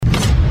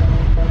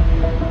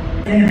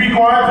Can you be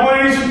quiet,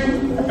 please?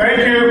 Thank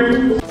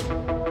you.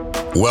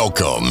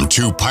 Welcome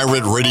to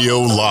Pirate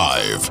Radio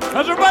Live.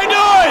 How's everybody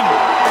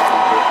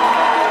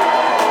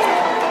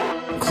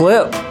doing?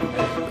 Clip.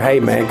 Hey,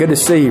 man, good to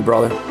see you,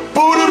 brother.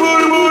 Booty,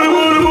 booty, booty,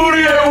 booty,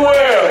 booty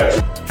everywhere.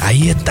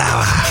 Ahí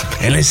estaba,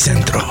 en el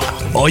centro.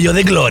 Hoyo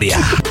de gloria.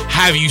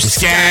 Have you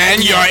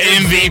scanned your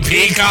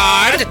MVP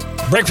card?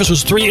 Breakfast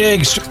was 3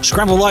 eggs,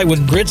 scrambled light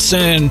with grits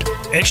and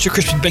extra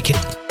crispy bacon.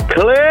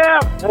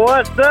 Clip,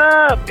 what's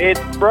up? It's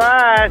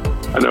Bryce.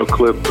 I know,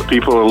 Clip, the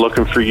people are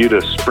looking for you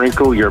to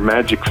sprinkle your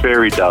magic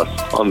fairy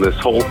dust on this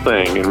whole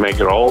thing and make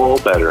it all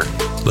better.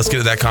 Let's get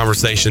to that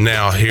conversation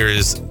now. Here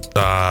is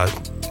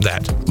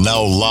that.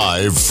 Now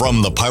live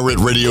from the Pirate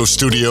Radio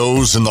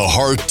studios in the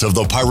heart of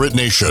the Pirate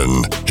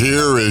Nation,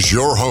 here is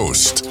your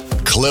host,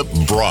 Clip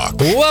Brock.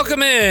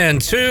 Welcome in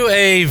to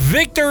a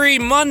Victory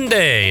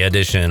Monday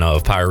edition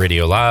of Pirate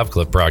Radio Live.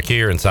 Clip Brock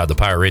here inside the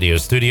Pirate Radio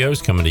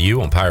studios, coming to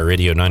you on Pirate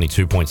Radio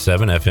 92.7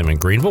 FM in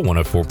Greenville,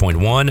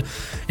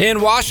 104.1 in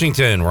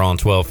Washington. We're on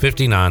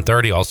 1250,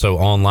 930, also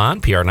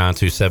online,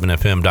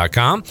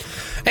 pr927fm.com.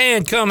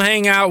 And come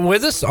hang out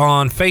with us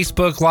on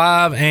Facebook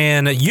Live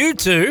and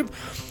YouTube.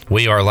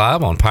 We are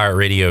live on Pirate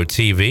Radio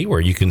TV, where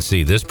you can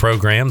see this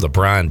program, The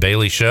Brian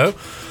Bailey Show,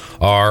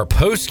 our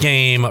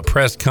post-game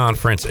press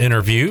conference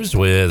interviews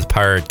with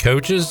Pirate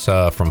coaches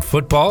from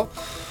football,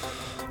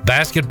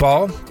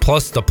 basketball,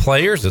 plus the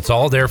players. It's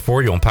all there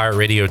for you on Pirate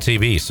Radio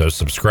TV. So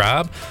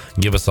subscribe,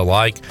 give us a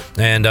like,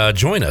 and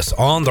join us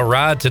on the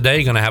ride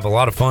today. Going to have a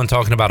lot of fun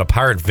talking about a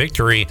Pirate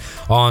victory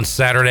on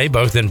Saturday,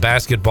 both in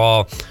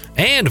basketball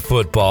and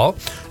football.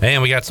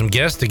 And we got some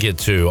guests to get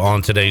to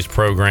on today's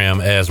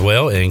program as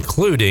well,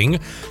 including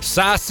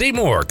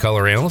Seymour,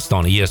 color analyst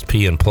on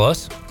ESPN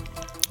Plus.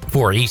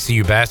 For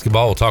ECU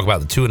basketball, we'll talk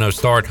about the 2-0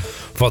 start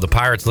for the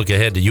Pirates. Look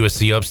ahead to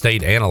USC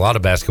Upstate and a lot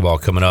of basketball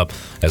coming up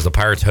as the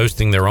Pirates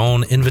hosting their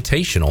own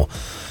invitational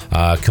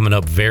coming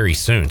up very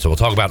soon. So we'll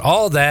talk about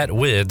all that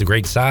with the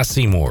great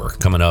Seymour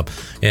coming up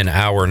in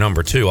hour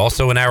number 2.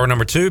 Also in hour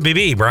number 2,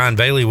 BB, Brian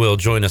Bailey will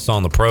join us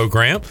on the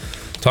program.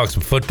 Talk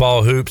some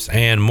football, hoops,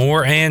 and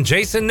more. And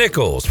Jason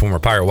Nichols, former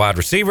Pirate wide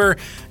receiver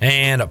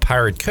and a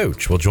Pirate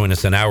coach, will join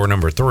us in hour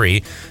number 3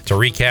 to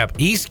recap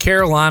East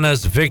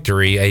Carolina's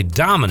victory, a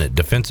dominant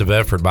defensive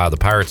effort by the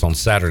Pirates on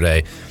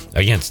Saturday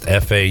against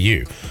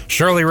FAU.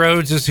 Shirley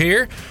Rhodes is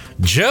here.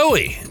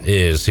 Joey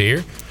is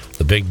here.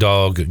 The big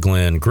dog,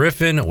 Glenn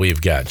Griffin.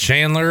 We've got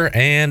Chandler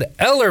and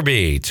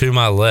Ellerbe to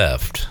my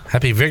left.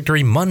 Happy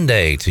Victory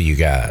Monday to you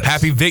guys.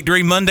 Happy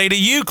Victory Monday to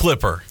you,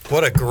 Clipper.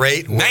 What a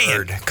great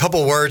word. A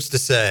couple words to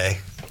say.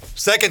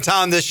 Second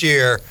time this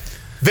year,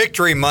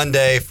 Victory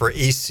Monday for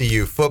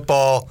ECU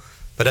football.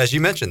 But as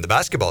you mentioned, the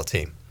basketball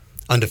team,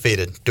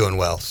 undefeated, doing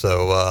well.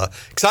 So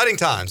exciting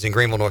times in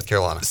Greenville, North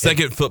Carolina.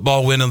 Second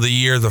football win of the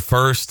year, the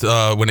first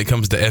when it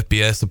comes to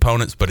FBS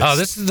opponents. But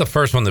this is the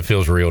first one that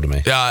feels real to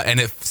me. And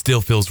it still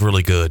feels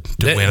really good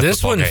to win a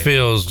this football one game.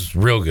 Feels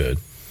real good.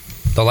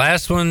 The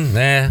last one,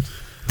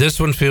 this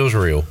one feels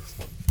real.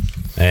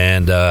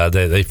 And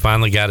they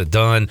finally got it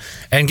done.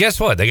 And guess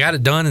what? They got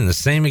it done in the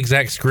same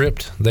exact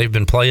script they've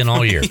been playing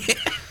all year.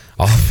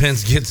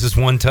 Offense gets us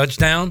one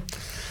touchdown.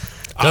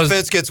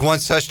 Offense gets one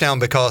touchdown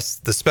because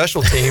the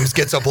special teams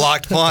gets a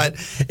blocked punt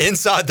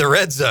inside the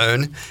red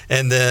zone,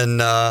 and then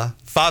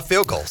 5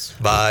 field goals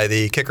by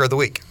the kicker of the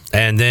week.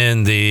 And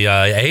then the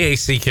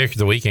AAC kicker of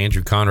the week,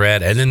 Andrew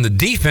Conrad. And then the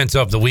defense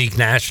of the week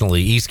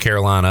nationally, East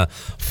Carolina,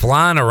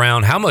 flying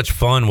around. How much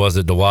fun was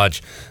it to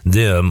watch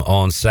them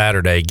on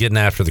Saturday, getting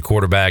after the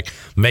quarterback,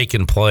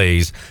 making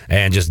plays,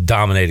 and just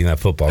dominating that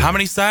football game? How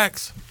many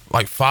sacks?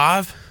 Like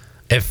 5?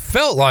 It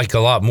felt like a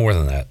lot more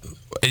than that.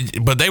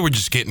 But they were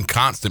just getting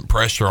constant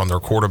pressure on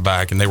their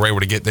quarterback, and they were able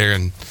to get there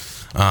and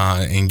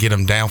get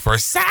him down for a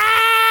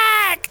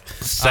sack.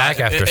 Sack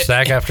after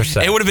sack after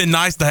sack. It would have been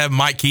nice to have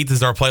Mike Keith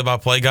as our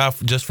play-by-play guy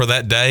just for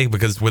that day,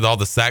 because with all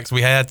the sacks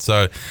we had.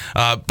 So,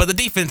 but the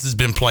defense has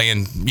been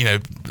playing,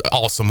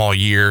 awesome all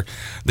year.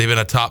 They've been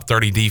a top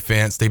 30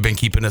 defense. They've been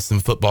keeping us in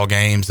football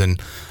games,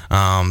 and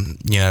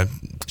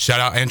shout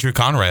out Andrew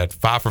Conrad,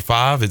 5 for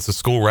 5. It's a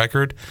school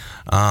record.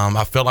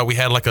 I felt like we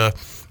had like a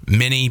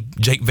mini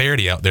Jake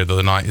Verdi out there the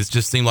other night. It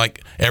just seemed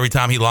like every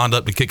time he lined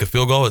up to kick a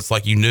field goal, it's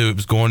like you knew it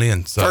was going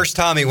in. So first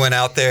time he went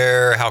out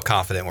there, how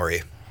confident were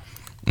you?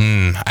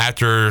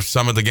 After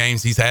some of the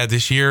games he's had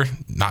this year,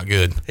 not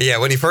good. Yeah,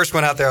 when he first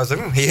went out there, I was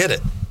like, he hit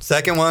it.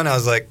 Second one, I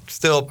was like,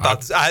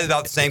 I had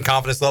about the same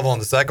confidence level on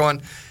the second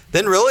one.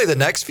 Then really the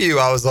next few,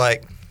 I was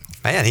like,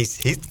 man,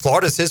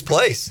 Florida's his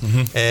place.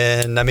 Mm-hmm.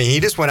 And, he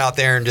just went out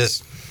there and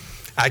just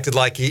acted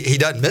like he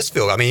doesn't miss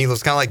field. He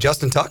was kind of like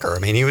Justin Tucker.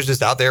 He was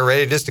just out there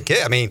ready just to kick.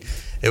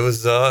 It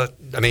was,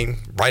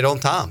 right on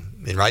time.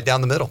 and right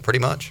down the middle, pretty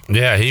much.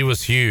 Yeah, he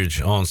was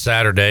huge on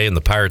Saturday, and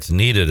the Pirates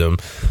needed him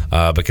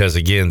because,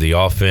 again, the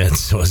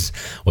offense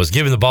was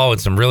giving the ball in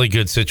some really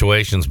good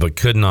situations, but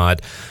could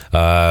not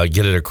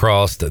get it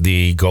across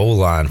the goal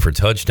line for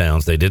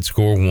touchdowns. They did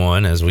score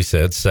one, as we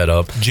said, set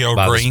up by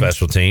the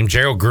special team.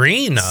 Gerald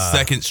Green.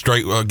 Second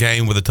straight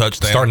game with a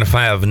touchdown. Starting to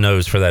have a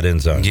nose for that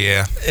end zone.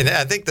 Yeah. And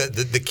I think that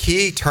the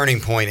key turning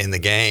point in the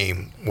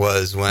game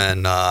was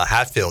when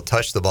Hatfield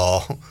touched the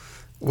ball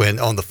when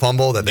on the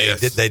fumble that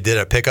they did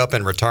a pickup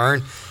and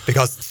return,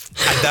 because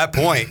at that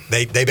point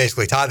they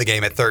basically tie the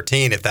game at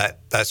 13 if that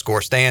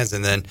score stands,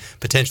 and then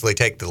potentially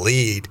take the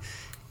lead.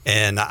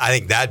 And I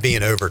think that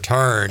being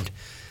overturned,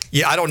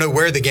 I don't know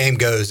where the game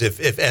goes if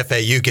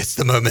FAU gets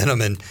the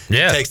momentum and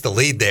takes the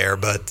lead there,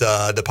 but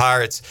the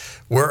Pirates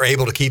were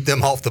able to keep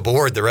them off the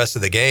board the rest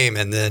of the game,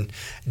 and then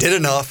did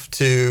enough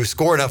to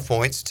score enough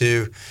points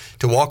to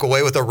walk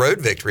away with a road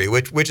victory,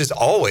 which is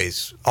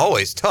always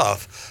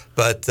tough.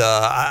 But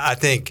I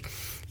think,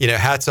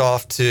 hats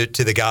off to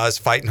the guys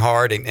fighting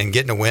hard and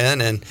getting a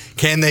win. And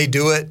can they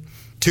do it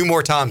 2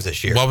 more times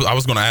this year? Well, I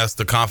was going to ask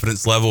the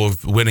confidence level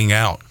of winning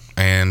out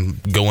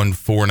and going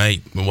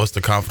 4-8. What's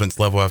the confidence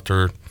level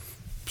after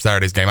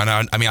Saturday's game?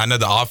 I know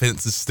the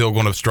offense is still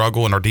going to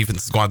struggle, and our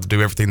defense is going to have to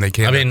do everything they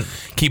can to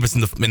keep us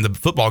in the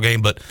football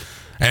game. But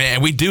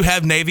and we do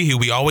have Navy, who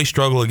we always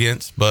struggle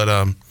against. But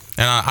and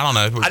I don't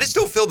know. I just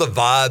don't feel the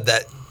vibe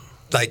that,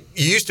 like,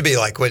 you used to be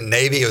like when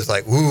Navy was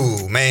like,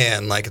 ooh,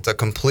 man, like it's a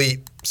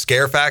complete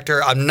scare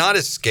factor. I'm not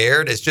as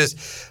scared. It's just,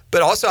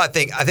 but also I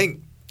think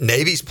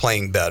Navy's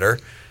playing better,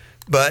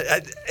 but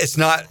it's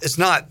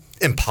not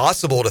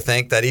impossible to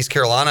think that East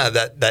Carolina,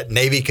 that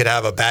Navy could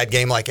have a bad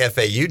game like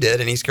FAU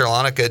did, and East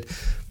Carolina could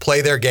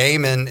play their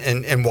game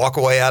and walk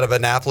away out of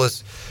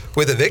Annapolis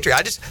with a victory.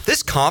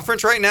 This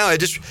conference right now,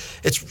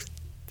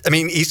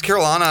 East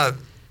Carolina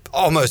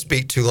almost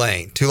beat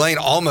Tulane. Tulane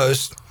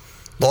almost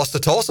lost to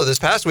Tulsa this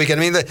past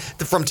weekend.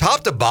 From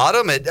top to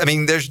bottom,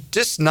 there's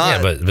just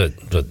not. Yeah,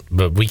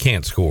 but we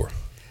can't score.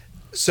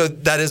 So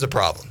that is a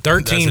problem.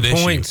 13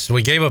 points. Issue.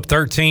 We gave up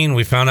 13.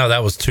 We found out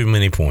that was too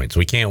many points.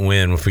 We can't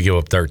win if we give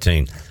up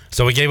 13.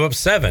 So we gave up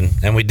 7,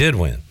 and we did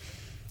win.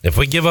 If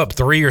we give up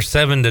 3 or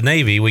 7 to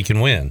Navy, we can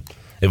win.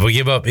 If we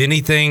give up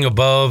anything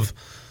above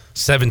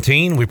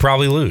 17, we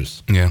probably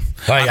lose. Yeah.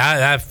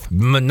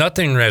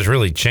 Nothing has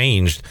really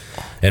changed,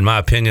 in my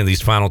opinion,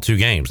 these final 2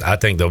 games. I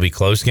think they'll be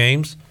close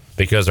games,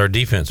 because our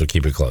defense will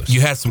keep it close.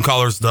 You had some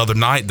callers the other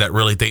night that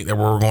really think that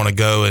we're going to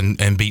go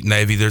and beat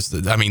Navy.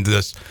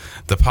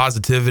 The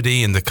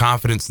positivity and the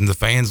confidence in the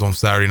fans on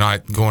Saturday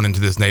night going into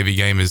this Navy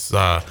game is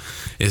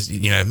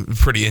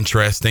pretty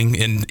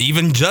interesting. And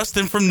even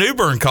Justin from New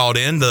Bern called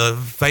in, the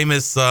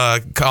famous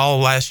call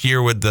last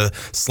year with the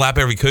slap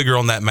every cougar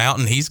on that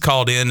mountain. He's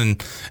called in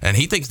and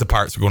he thinks the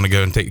Pirates are going to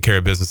go and take care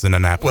of business in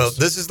Annapolis. Well,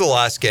 this is the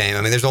last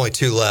game. There's only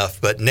 2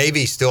 left, but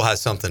Navy still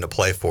has something to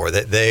play for.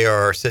 They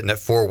are sitting at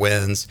 4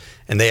 wins,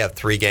 and they have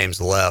 3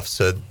 games left,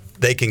 so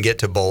they can get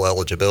to bowl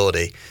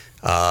eligibility.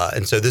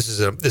 And so this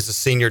is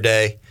senior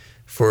day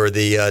for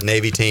the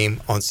Navy team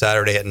on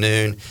Saturday at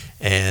noon.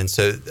 And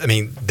so,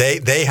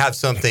 they have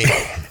something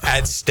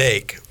at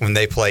stake when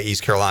they play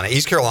East Carolina.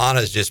 East Carolina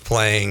is just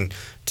playing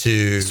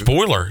to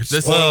spoiler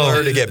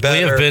to get better.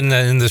 We have been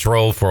in this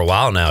role for a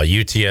while now.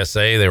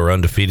 UTSA, they were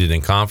undefeated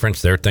in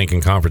conference. They're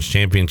thinking conference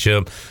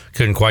championship.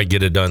 Couldn't quite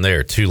get it done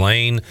there.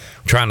 Tulane,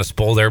 trying to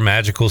spoil their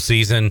magical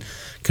season.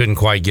 Couldn't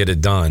quite get it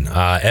done.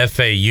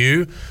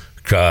 FAU,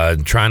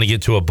 trying to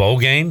get to a bowl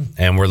game,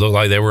 and we looked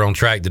like they were on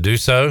track to do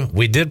so.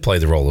 We did play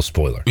the role of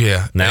spoiler.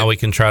 Yeah. Now we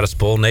can try to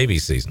spoil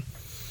Navy's season.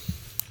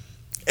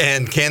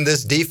 And can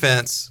this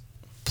defense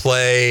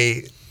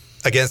play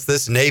against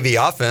this Navy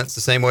offense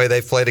the same way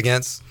they've played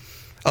against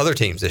other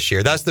teams this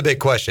year? That's the big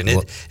question.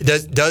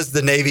 Does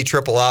the Navy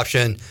triple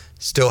option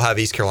still have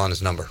East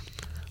Carolina's number?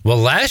 Well,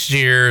 last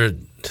year,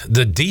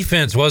 the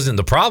defense wasn't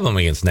the problem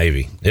against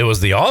Navy. It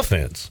was the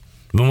offense.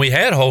 When we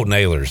had Holton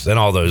Ahlers and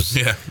all those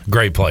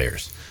great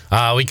players,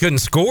 we couldn't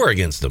score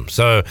against them.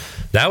 So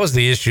that was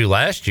the issue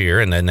last year.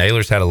 And then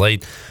Ahlers had a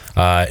late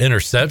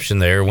interception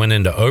there, went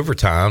into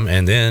overtime,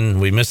 and then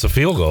we missed a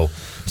field goal.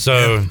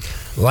 So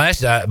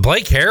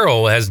Blake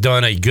Harrell has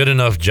done a good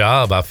enough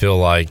job, I feel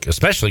like,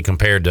 especially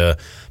compared to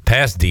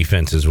past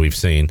defenses we've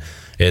seen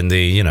in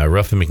the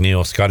Ruffin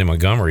McNeil, Scotty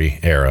Montgomery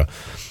era.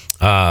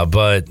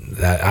 But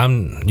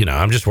I'm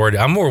just worried.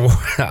 I'm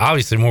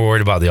obviously more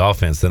worried about the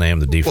offense than I am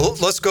the defense. Well,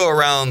 let's go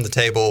around the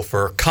table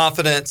for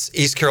confidence.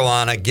 East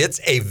Carolina gets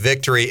a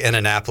victory in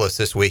Annapolis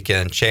this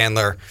weekend.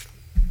 Chandler,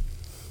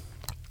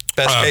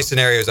 best case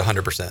scenario is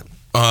 100%.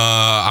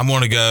 I'm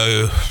going to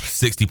go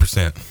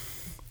 60%,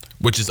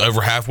 which is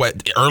over halfway.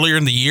 Earlier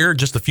in the year,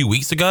 just a few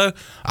weeks ago,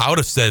 I would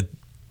have said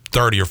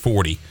 30 or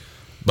 40,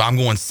 but I'm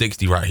going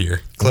 60 right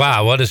here.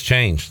 Wow, what has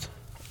changed?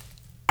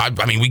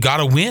 We got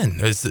to win.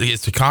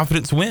 It's a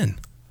confidence win.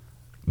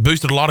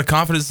 Boosted a lot of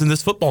confidence in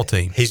this football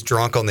team. He's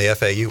drunk on the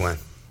FAU win.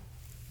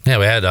 Yeah,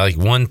 we had like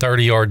 1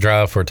 30-yard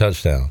drive for a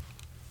touchdown.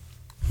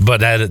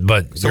 But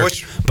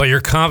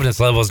your confidence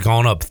level has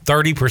gone up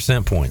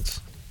 30%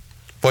 points.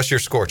 What's your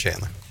score,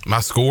 Chandler? My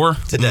score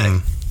today.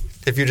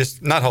 If you're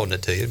just not holding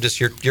it to you, just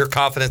your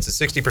confidence is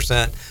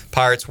 60%.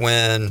 Pirates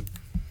win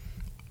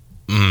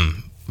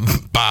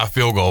by a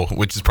field goal,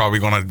 which is probably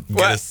going to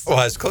get us. Well,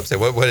 as Clip said,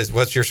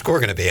 what's your score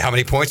going to be? How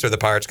many points are the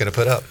Pirates going to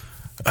put up?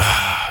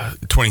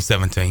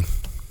 2017.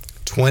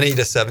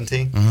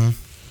 20-17. Mm-hmm.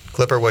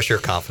 Clipper, what's your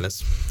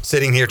confidence?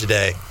 Sitting here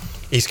today,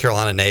 East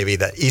Carolina Navy.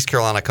 That East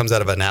Carolina comes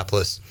out of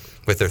Annapolis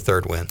with their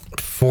third win.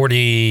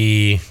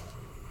 47%.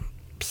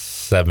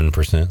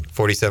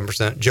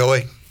 47%.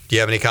 Joey, do you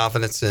have any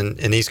confidence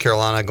in East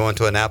Carolina going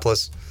to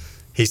Annapolis?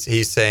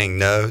 He's saying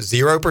no.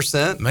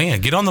 0%.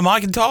 Man, get on the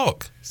mic and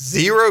talk.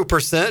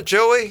 0%,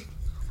 Joey.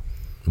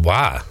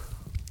 Why?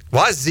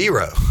 Why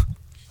 0?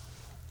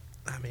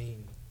 I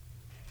mean,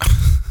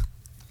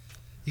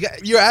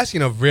 you're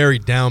asking a very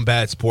down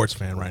bad sports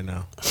fan right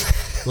now.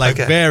 Like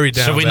very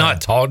down. Should we not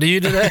talk to you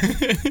today?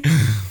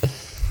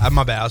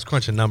 My bad. I was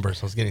crunching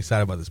numbers. I was getting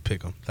excited about this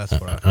pick'em. That's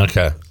what.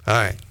 Okay. All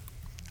right.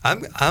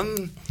 I'm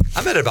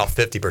at about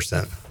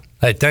 50%.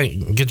 Hey,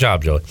 good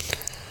job, Joey.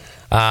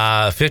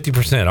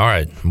 50%. All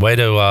right. Way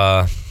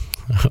to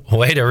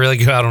really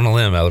go out on a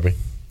limb, Ellerbe.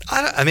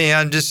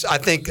 I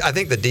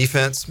think the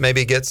defense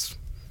maybe gets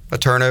a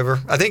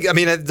turnover.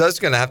 It does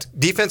going to have to,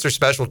 defense or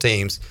special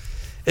teams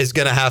is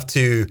going to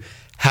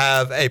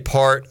have a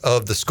part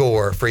of the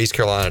score for East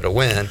Carolina to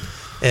win.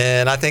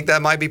 And I think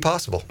that might be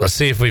possible. Let's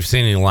see if we've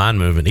seen any line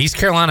movement. East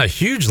Carolina, a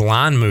huge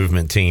line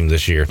movement team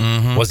this year.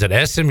 Mm-hmm. Was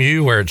it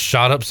SMU where it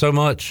shot up so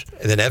much?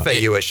 And then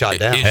FAU it shot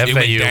down.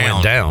 FAU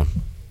went down.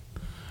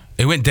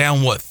 It went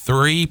down,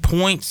 3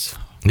 points?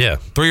 Yeah.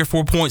 3 or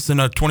 4 points in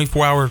a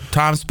 24-hour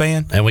time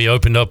span. And we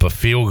opened up a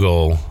field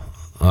goal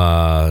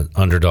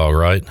underdog,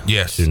 right?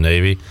 Yes. To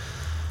Navy.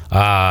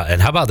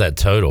 And how about that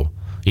total?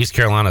 East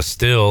Carolina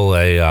still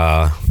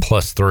a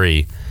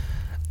 +3.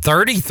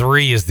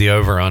 33 is the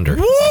over-under.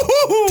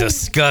 Woo-hoo-hoo!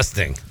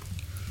 Disgusting.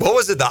 What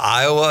was it? The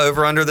Iowa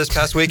over-under this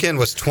past weekend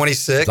was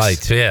 26. In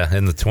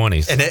the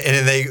 20s. And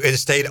it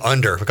stayed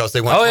under because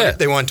they won.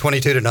 They won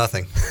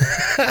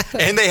 22-0.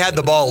 And they had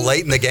the ball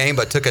late in the game,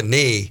 but took a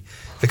knee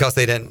because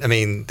they didn't.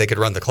 They could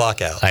run the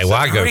clock out. Hey,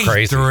 why go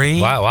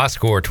crazy? Why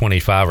score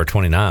 25 or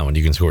 29 when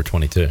you can score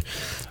 22?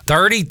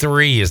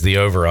 33 is the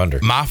over-under.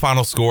 My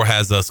final score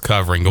has us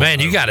covering. Man,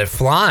 you got it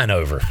flying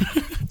over.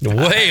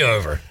 Way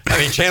over.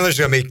 Chandler's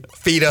going to be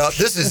feet up.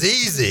 This is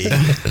easy.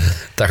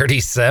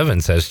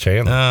 37 says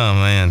Chandler. Oh,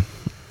 man.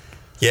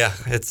 Yeah,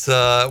 it's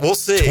we'll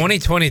see.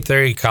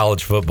 2023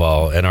 college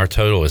football, and our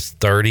total is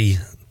 30.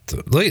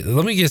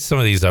 Let me get some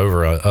of these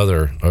other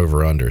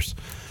over-unders.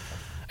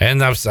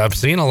 And I've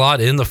seen a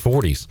lot in the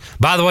 40s.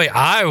 By the way,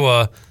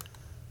 Iowa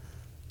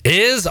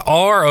is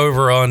our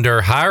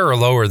over-under higher or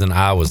lower than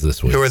Iowa's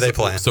this week? Who are they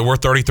playing? So we're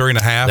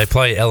 33.5. They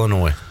play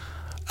Illinois.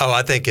 Oh,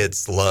 I think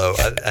it's low.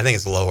 I think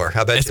it's lower.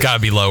 I bet it's got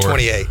to be lower.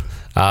 28.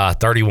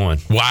 31.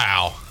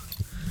 Wow.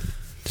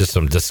 Just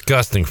some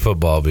disgusting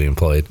football being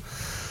played.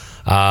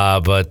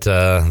 But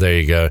there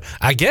you go.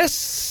 I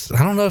guess,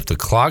 I don't know if the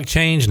clock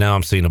changed. Now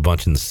I'm seeing a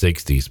bunch in the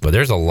 60s, but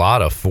there's a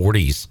lot of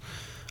 40s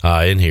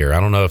in here. I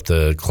don't know if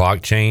the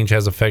clock change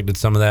has affected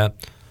some of that.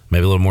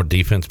 Maybe a little more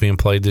defense being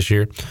played this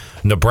year.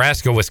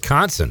 Nebraska,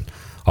 Wisconsin,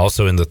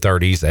 also in the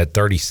 30s at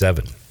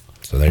 37.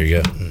 So there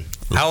you go.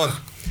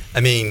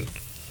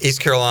 East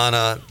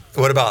Carolina,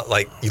 what about,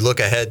 you look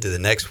ahead to the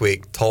next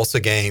week, Tulsa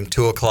game,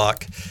 2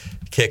 o'clock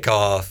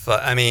kickoff.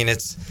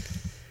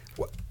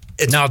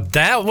 It's now,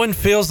 that one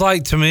feels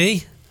like, to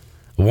me,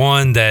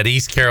 one that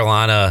East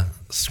Carolina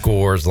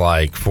scores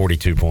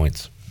 42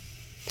 points.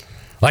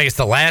 It's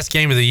the last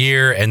game of the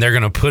year, and they're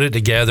going to put it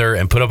together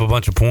and put up a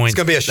bunch of points. It's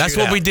going to be a shootout. That's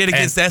what we did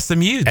against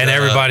SMU. And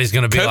everybody's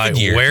going to be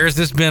year. Where's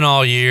this been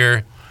all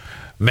year?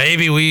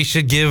 Maybe we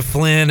should give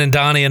Flynn and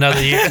Donnie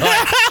another year.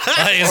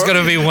 It's going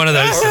to be one of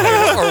those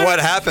scenarios. Or what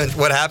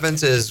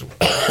happens is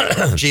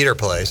Jeter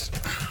plays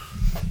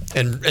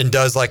and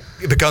does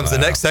it becomes the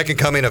next second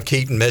coming of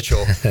Keaton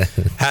Mitchell.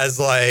 Has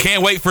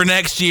can't wait for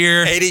next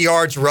year. 80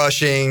 yards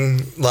rushing,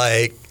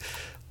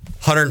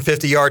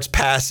 150 yards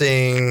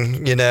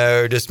passing,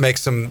 just make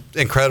some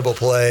incredible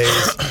plays.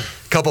 A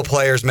couple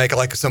players make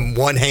some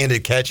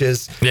one-handed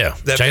catches. Yeah,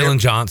 Jalen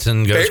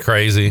Johnson goes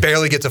crazy.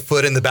 Barely gets a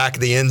foot in the back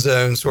of the end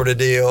zone sort of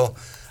deal.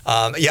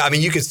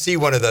 You could see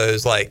one of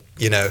those,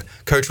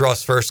 Coach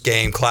Ross' first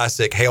game,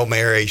 classic Hail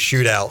Mary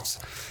shootouts,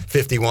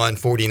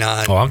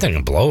 51-49. Oh, I'm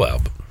thinking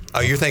blowout. Oh,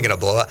 you're thinking a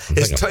blowout.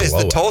 Is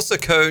the Tulsa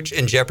coach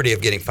in jeopardy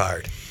of getting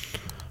fired?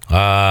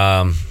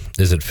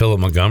 Is it Philip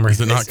Montgomery?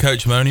 Is it not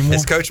Coach Mo anymore?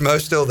 Is Coach Mo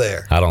still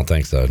there? I don't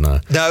think so, no.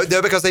 No,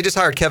 because they just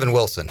hired Kevin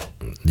Wilson.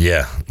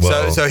 Yeah.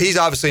 Well, so he's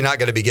obviously not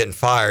going to be getting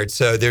fired.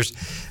 So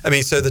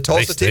the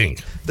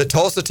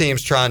Tulsa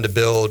team's trying to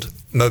build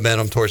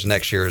momentum towards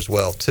next year as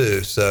well,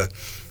 too. So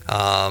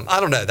I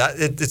don't know.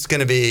 It's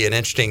going to be an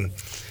interesting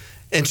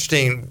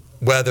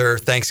weather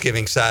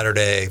Thanksgiving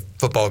Saturday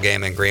football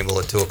game in Greenville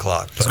at 2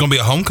 o'clock. It's going to be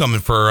a homecoming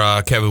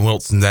for Kevin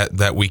Wilson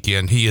that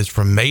weekend. He is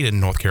from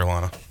Maiden, North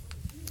Carolina.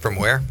 From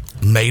where?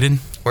 Maiden.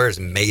 Where is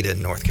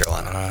Maiden, North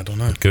Carolina? I don't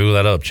know. Google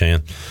that up,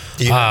 Chan.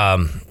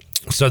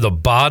 So the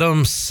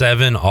bottom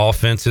 7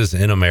 offenses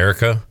in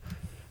America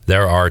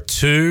There are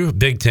 2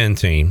 Big Ten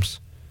teams.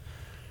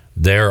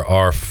 There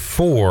are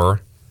 4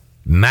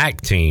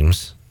 MAC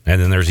teams, and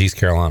then there's East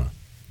Carolina.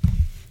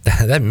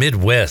 That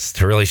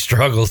Midwest really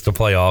struggles to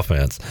play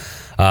offense.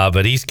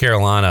 But East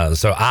Carolina,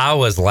 so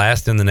Iowa's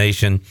last in the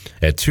nation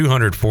at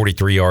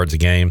 243 yards a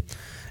game.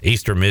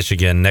 Eastern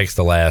Michigan next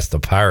to last. The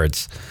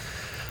Pirates.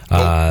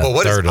 But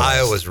what is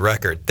Iowa's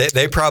record?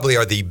 They probably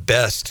are the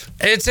best.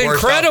 It's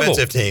incredible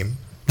offensive team.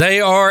 They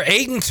are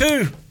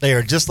 8-2. They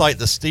are just like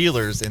the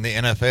Steelers in the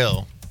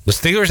NFL. The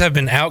Steelers have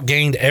been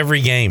outgained every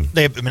game.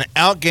 They've been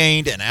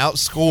outgained and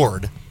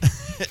outscored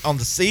on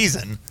the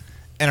season,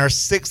 and are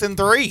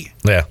 6-3.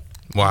 Yeah,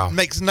 wow,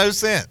 makes no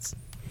sense.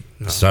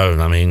 No. So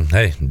I mean,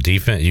 hey,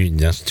 defense.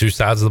 That's 2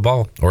 sides of the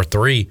ball, or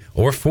 3,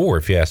 or 4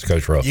 if you ask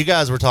Coach Ruff. You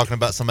guys were talking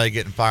about somebody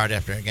getting fired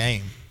after a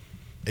game.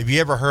 Have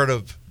you ever heard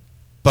of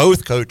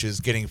both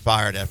coaches getting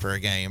fired after a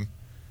game?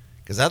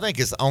 Because I think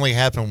it's only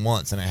happened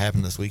once, and it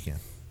happened this weekend.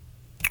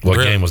 What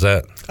game was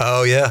that?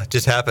 Oh, yeah.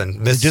 Just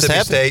happened.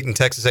 Mississippi State and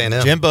Texas A&M.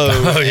 Jimbo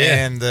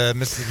and the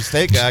Mississippi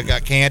State guy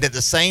got canned at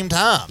the same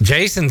time.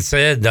 Jason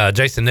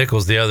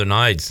Nichols the other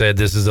night said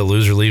this is a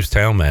loser leaves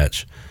town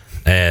match.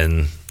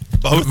 And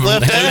both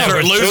left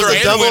out.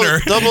 Loser and winner.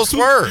 Double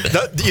swerve. And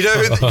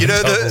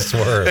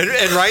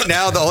right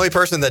now, the only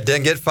person that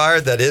didn't get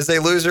fired that is a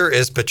loser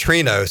is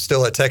Petrino,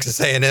 still at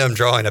Texas A&M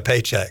drawing a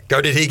paycheck.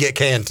 Or did he get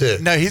canned too?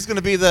 No, he's going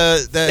to be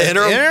the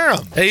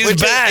interim.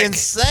 He's back.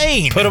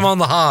 Insane. Put him on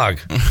the hog.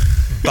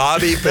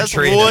 Bobby That's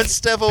Petrino. one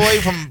step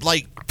away from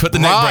put the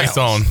neck brace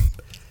on.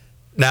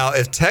 Now,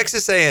 if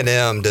Texas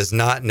A&M does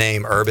not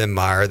name Urban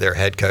Meyer their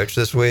head coach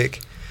this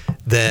week,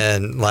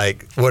 then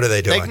what are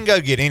they doing? They can go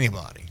get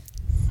anybody.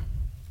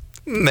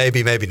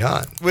 Maybe, maybe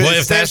not. Well,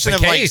 if that's the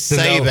case,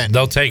 then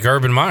they'll take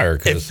Urban Meyer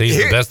because he's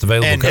the best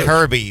available and coach.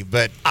 Kirby,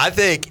 but I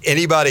think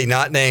anybody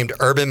not named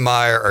Urban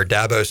Meyer or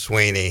Dabo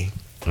Swinney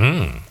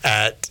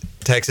at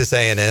Texas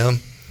A&M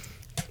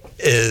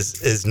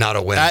is not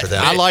a win for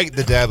them. I like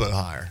the Dabo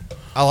hire.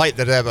 I like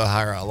the Dabo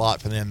hire a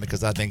lot for them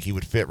because I think he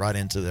would fit right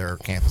into their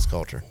campus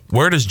culture.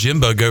 Where does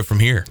Jimbo go from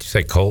here? Did you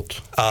say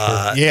Colt?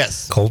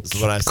 Yes, Colt.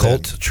 Is what I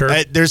said.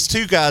 Colt. There's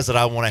 2 guys that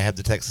I want to have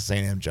the Texas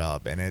A&M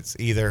job, and it's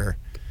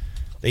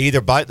they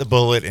either bite the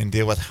bullet and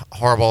deal with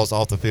Harbaugh's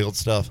off the field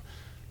stuff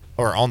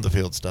or on the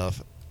field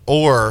stuff,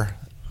 or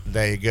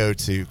they go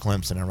to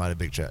Clemson and write a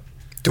big check.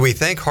 Do we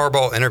think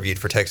Harbaugh interviewed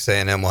for Texas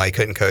A&M while he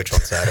couldn't coach on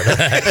Saturday?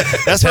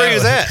 That's where he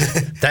was at.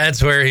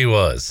 That's where he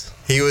was.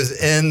 He was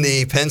in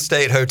the Penn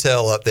State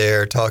Hotel up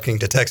there talking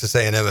to Texas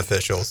A&M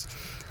officials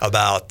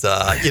about,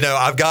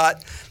 I've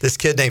got this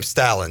kid named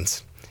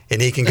Stallings,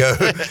 and he can go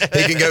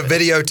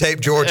videotape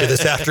Georgia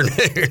this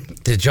afternoon.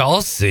 Did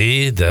y'all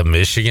see the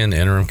Michigan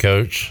interim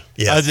coach?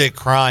 Yeah, I was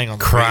crying on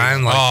the crying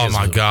video. like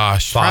my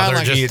gosh, father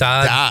like just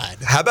died.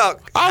 How about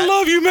I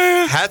love you,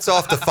 man? Hats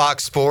off to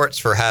Fox Sports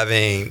for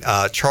having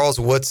Charles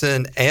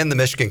Woodson and the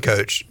Michigan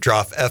coach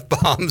drop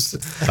F-bombs.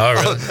 Oh,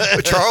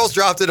 really? Charles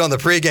dropped it on the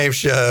pregame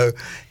show.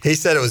 He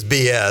said it was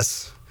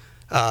BS.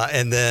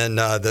 And then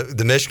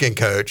the Michigan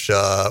coach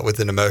with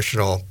an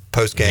emotional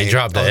post-game. He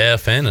dropped the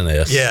F and an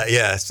S.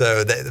 Yeah.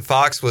 So the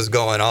Fox was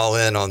going all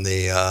in on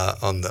the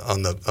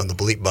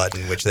bleep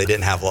button, which they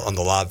didn't have on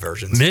the live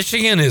versions.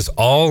 Michigan is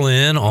all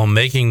in on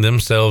making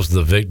themselves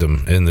the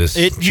victim in this.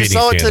 You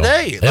saw it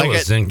today.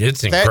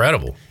 It's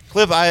incredible.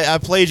 Clip, I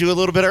played you a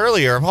little bit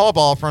earlier of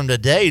Harbaugh from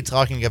today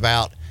talking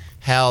about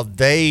how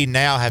they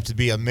now have to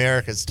be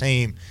America's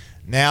team.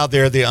 Now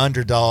they're the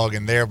underdog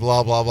and they're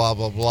blah, blah, blah,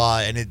 blah, blah.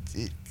 And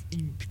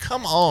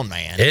come on,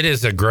 man. It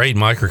is a great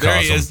microcosm.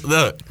 There he is.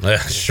 Look.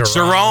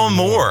 Sharon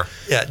Moore.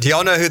 Yeah. Do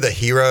y'all know who the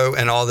hero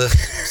in all this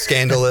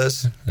scandal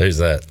is? Who's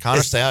that?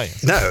 Connor Stallion.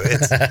 No,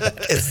 it's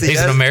the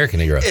He's an American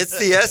hero. It's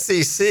the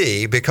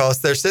SEC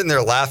because they're sitting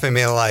there laughing,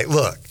 being like,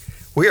 look,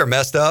 we are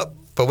messed up,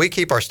 but we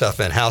keep our stuff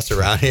in-house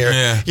around here.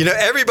 Yeah.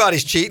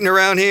 Everybody's cheating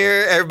around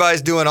here.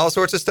 Everybody's doing all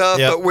sorts of stuff,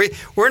 but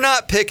we're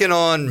not picking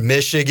on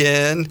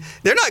Michigan.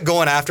 They're not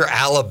going after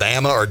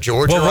Alabama or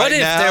Georgia well, what right if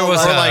now. there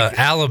was an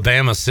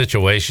Alabama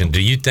situation? Do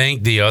you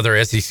think the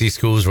other SEC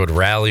schools would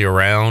rally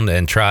around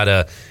and try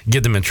to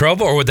get them in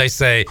trouble? Or would they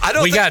say,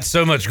 we got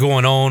so much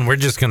going on, we're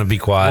just going to be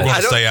quiet? We're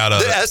going to stay out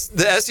of it.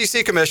 The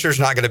SEC commissioner's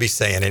not going to be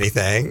saying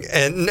anything,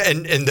 and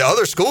the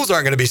other schools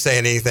aren't going to be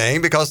saying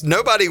anything because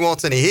nobody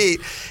wants any heat.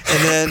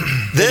 And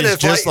then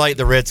it's just like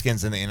the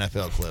Redskins in the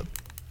NFL clip.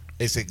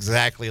 It's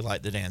exactly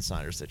like the Dan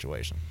Snyder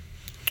situation.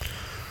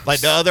 Like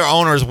the other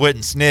owners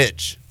wouldn't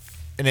snitch,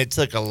 and it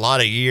took a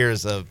lot of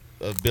years of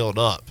build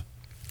up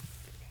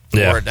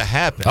for it to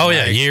happen. Oh,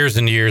 yeah, years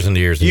and years and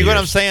years and You know years.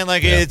 what I'm saying?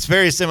 Like it's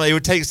very similar. It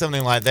would take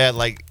something like that,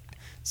 like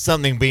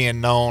something being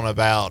known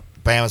about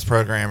Bama's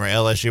program or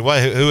LSU,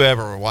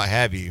 whoever or what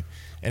have you,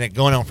 and it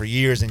going on for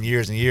years and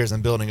years and years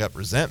and building up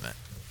resentment.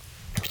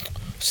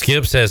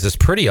 Skip says it's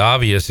pretty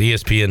obvious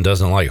ESPN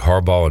doesn't like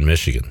Harbaugh in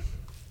Michigan.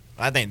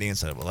 I think the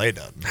NCAA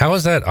does. How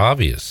is that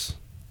obvious?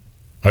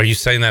 Are you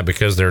saying that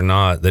because they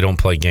don't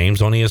play games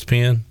on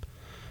ESPN?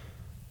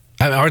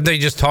 Aren't they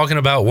just talking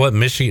about what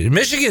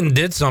Michigan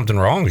did something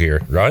wrong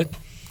here, right?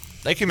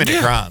 They committed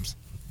crimes.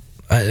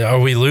 Are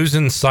we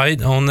losing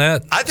sight on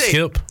that? I think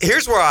Skip?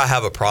 Here's where I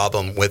have a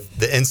problem with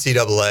the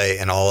NCAA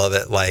and all of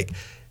it. Like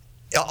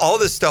all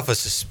this stuff of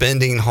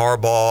suspending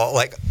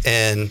Harbaugh,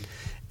 and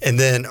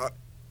then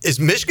is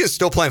Michigan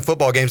still playing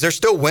football games? They're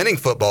still winning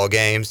football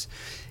games.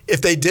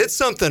 If they did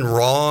something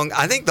wrong,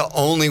 I think the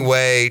only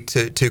way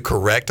to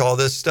correct all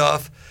this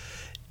stuff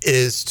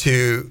is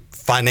to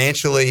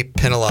financially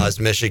penalize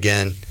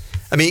Michigan.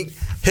 I mean,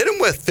 hit them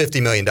with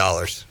 $50 million.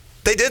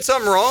 They did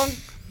something wrong.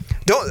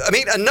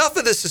 Enough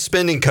of the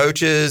suspending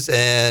coaches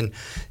and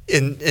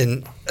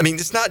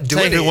it's not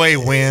doing taking away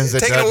wins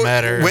that doesn't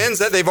matter. Wins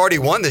that they've already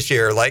won this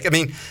year. If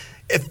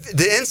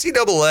the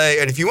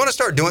NCAA, and if you want to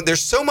start doing,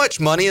 there's so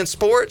much money in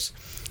sports,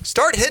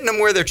 start hitting them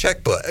where their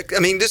checkbook.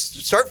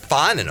 Just start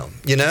fining them.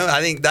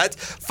 I think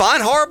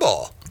fine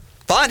Harbaugh.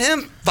 Fine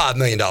him $5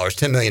 million,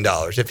 $10 million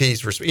if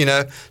he's,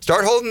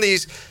 start holding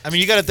these.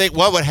 You got to think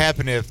what would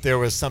happen if there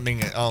was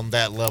something on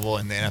that level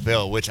in the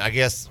NFL, which I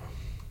guess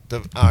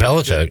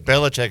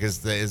Belichick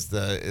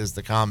is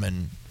the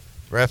common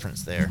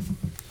reference there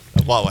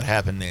of what would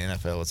happen in the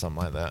NFL with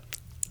something like that.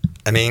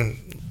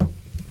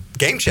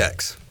 Game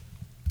checks.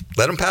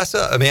 Let them pass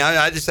up.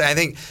 I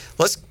think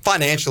let's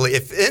financially,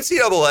 if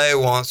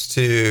NCAA wants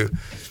to,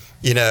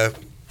 be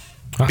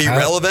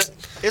relevant.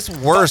 It's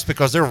worse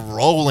because they're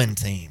rolling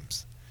teams.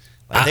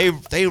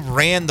 They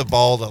ran the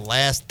ball the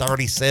last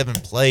 37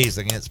 plays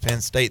against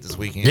Penn State this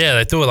weekend. Yeah,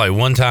 they threw it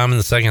one time in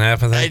the second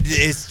half, I think.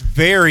 It's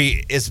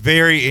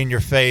very in your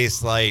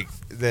face. Like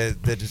the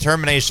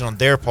determination on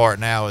their part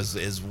now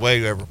is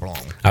way overblown.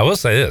 I will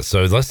say this.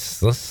 So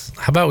let's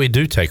how about we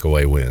do take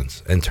away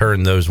wins and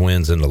turn those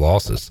wins into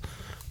losses?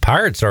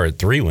 Pirates are at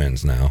 3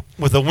 wins now.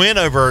 With a win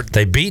over...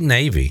 They beat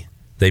Navy.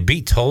 They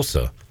beat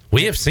Tulsa.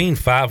 We have seen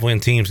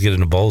 5-win teams get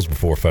into bowls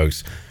before,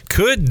 folks.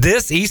 Could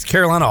this East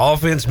Carolina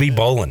offense be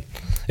bowling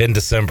in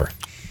December?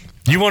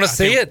 You want to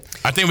see it?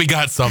 I think we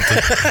got something.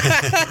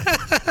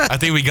 I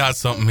think we got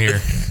something here.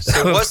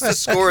 So what's the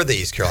score of the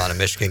East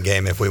Carolina-Michigan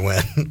game if we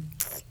win?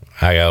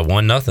 I got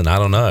 1-0. I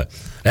don't know.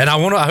 And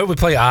I hope we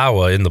play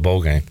Iowa in the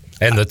bowl game.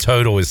 And the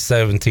total is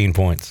 17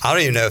 points. I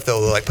don't even know if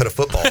they'll put a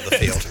football on the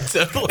field.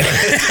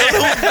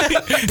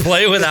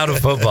 Play without a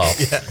football.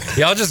 Yeah.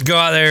 Y'all just go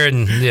out there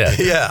and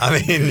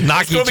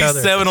knock each other.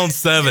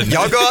 7-on-7.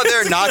 Y'all go out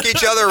there and knock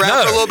each other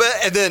around for a little bit,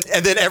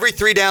 and then every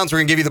 3 downs we're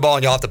gonna give you the ball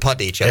and y'all have to punt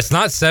to each other. It's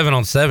not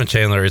 7-on-7,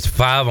 Chandler. It's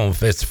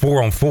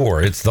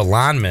 4-on-4. It's the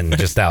linemen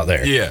just out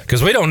there. Yeah.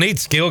 Because we don't need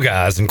skill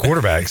guys and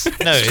quarterbacks.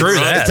 No, screw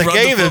that. It's a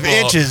game of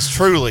inches,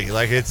 truly.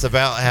 It's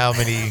about how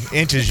many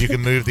inches you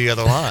can move the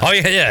other line. Oh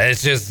yeah.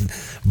 It's just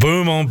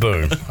boom on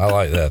boom. I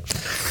like that.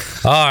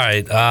 All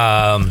right.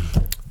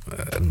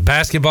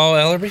 Basketball,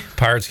 Ellerbe.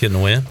 Pirates getting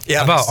the win. Yeah.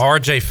 How about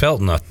R.J.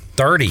 Felton, a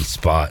 30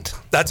 spot?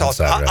 That's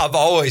awesome. I've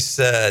always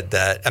said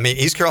that.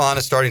 East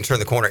Carolina's starting to turn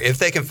the corner. If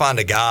they can find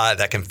a guy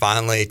that can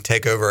finally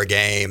take over a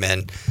game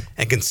and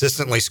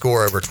consistently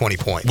score over 20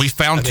 points. We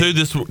found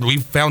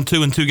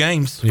 2 in 2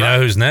 games. You know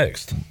who's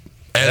next?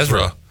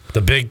 Ezra.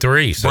 The big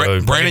 3.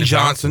 So Brandon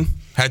Johnson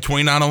had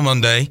 29 on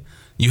Monday.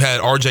 You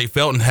had R.J.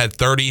 Felton had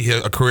 30,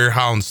 a career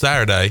high on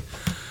Saturday.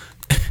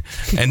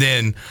 And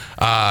then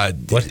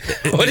what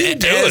are you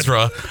doing?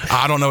 Ezra,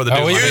 I don't know what to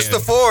do. Use the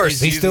force.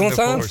 He's still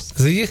inside?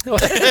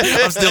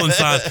 I'm still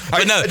inside.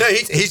 But no,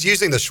 he's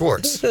using the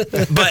Schwartz.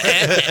 But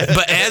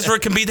Ezra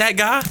can be that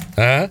guy.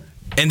 Uh-huh.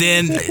 And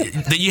then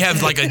you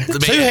have like a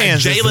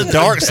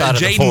dark side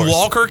of the force. Jaden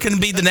Walker can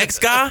be the next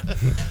guy.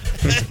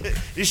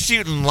 He's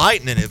shooting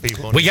lightning at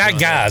people. We got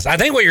guys. I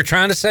think what you're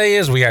trying to say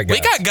is we got guys.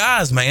 We got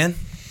guys, man.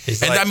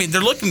 And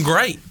they're looking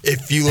great.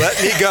 If you let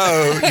me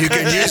go, you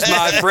can use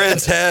my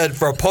friend's head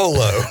for a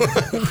polo.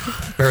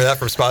 Remember that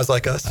from Spies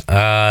Like Us?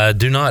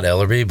 Do not,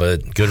 Ellerbe,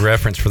 but good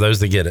reference for those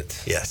that get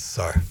it. Yes,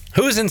 sorry.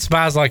 Who is in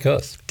Spies Like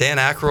Us? Dan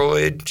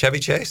Aykroyd, Chevy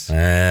Chase.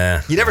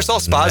 You never saw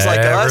Spies Like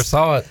Us? Never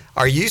saw it.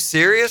 Are you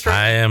serious?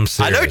 I am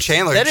serious. I know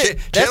Chandler.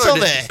 That's on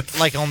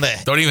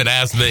the don't even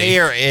ask me.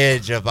 hair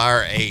edge of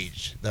our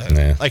age, though.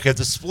 Yeah. Like at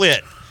the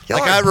split.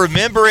 I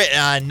remember it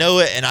and I know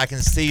it and I can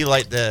see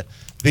the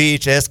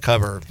VHS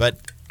cover, but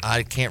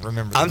I can't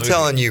remember. I'm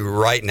telling you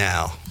right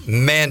now,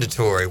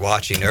 mandatory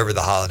watching over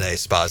the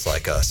holidays Spies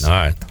Like Us. All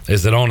right.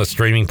 Is it on a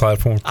streaming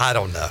platform? I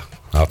don't know.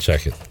 I'll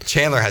check it.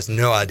 Chandler has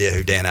no idea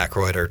who Dan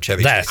Aykroyd or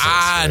Chevy Chase is.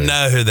 I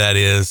know who that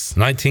is.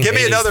 1985. Give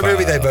me another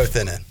movie they both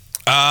in.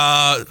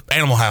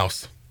 Animal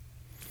House.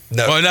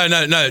 No. Oh, no.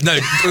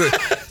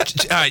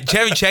 All right,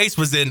 Chevy Chase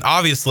was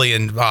obviously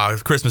in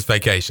Christmas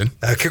Vacation.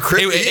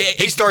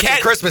 He starts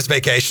in Christmas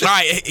Vacation. All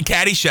right,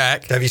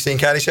 Caddyshack. Have you seen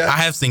Caddyshack? I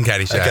have seen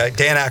Caddyshack. Okay,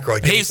 Dan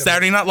Aykroyd. He's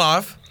Saturday Night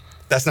Live.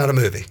 That's not a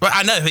movie. But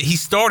I know he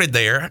started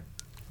there.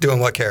 Doing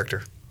what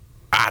character?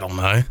 I don't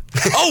know.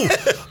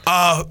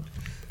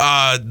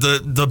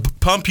 The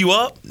Pump You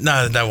Up?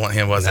 No, that wasn't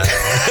him, was it?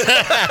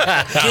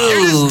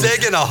 You're just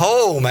digging a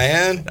hole,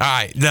 man. All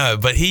right, no,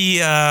 but he...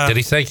 Did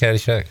he say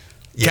Caddyshack?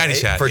 Yeah,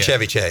 Caddyshack, for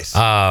Chevy Chase.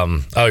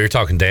 You're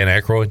talking Dan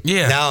Aykroyd?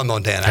 Yeah. Now I'm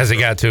on Dan Aykroyd. Has it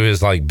got to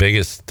his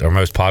biggest or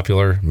most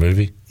popular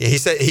movie? Yeah, he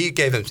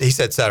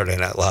said Saturday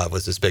Night Live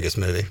was his biggest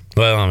movie.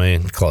 Well,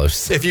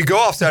 close. If you go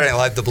off Saturday Night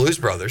Live, the Blues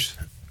Brothers.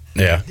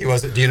 Yeah. He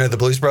wasn't. Do you know the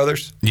Blues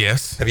Brothers?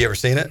 Yes. Have you ever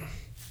seen it?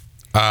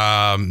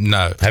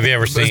 No. Have you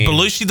ever Is seen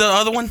Belushi the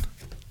other one?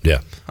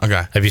 Yeah.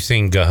 Okay. Have you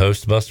seen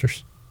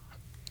Ghostbusters?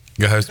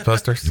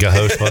 Ghostbusters?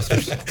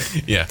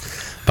 Ghostbusters? Yeah.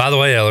 By the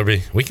way,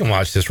 Ellerbe, we can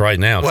watch this right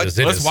now. What? 'cause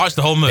Let's watch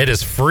the whole movie. It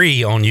is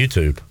free on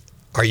YouTube.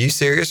 Are you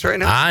serious right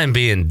now? I am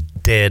being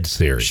dead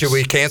serious. Should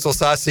we cancel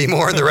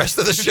Seymour and the rest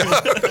of the show?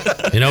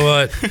 You know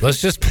what?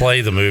 Let's just play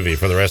the movie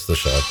for the rest of the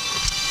show.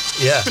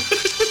 Yeah.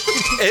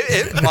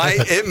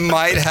 It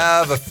might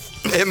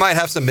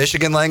have some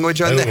Michigan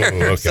language on there.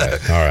 Ooh, okay.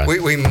 So all right.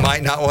 We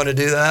might not want to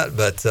do that,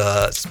 but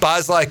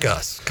Spies Like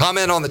Us.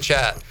 Comment on the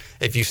chat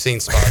if you've seen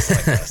Spies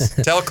Like Us.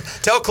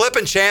 Tell Clip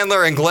and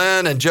Chandler and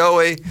Glenn and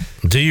Joey.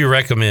 Do you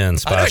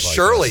recommend Spies I know Like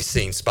Shirley's Us?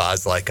 seen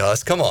Spies Like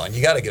Us. Come on,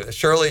 you got to give it.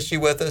 Shirley, is she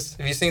with us?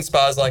 Have you seen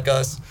Spies Like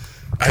Us?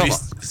 Come on.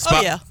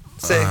 Oh, yeah.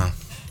 See?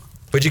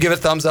 Would you give it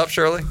a thumbs up,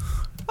 Shirley?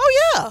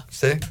 Oh, yeah.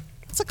 See?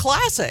 It's a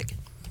classic.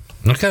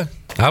 Okay.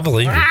 I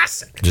believe you.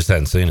 Just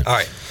hadn't seen it. All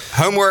right.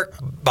 Homework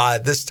by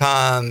this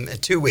time in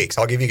 2 weeks.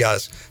 I'll give you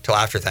guys till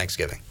after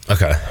Thanksgiving.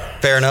 Okay.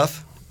 Fair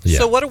enough? Yeah.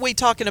 So what are we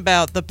talking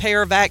about? The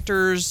pair of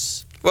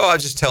actors? Well, I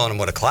was just telling them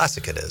what a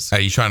classic it is.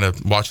 Hey, you trying to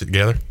watch it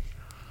together?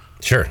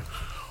 Sure.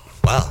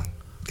 Wow.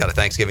 Got a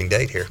Thanksgiving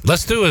date here.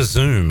 Let's do a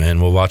Zoom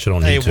and we'll watch it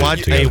on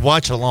YouTube. Hey,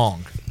 watch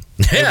along.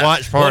 Yeah.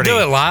 Watch We'll party. do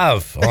it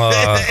live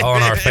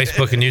on our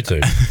Facebook and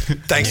YouTube.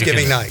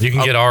 Thanksgiving night. You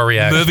can get our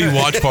reaction. Movie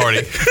watch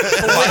party.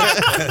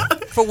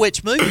 For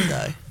which movie,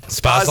 though?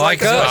 Spies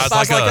Like Us.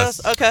 Spies Like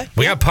Us. Okay.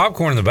 We got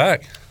popcorn in the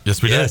back.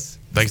 Yes, we did.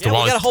 Thanks to Yeah, we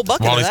Wally's. got a whole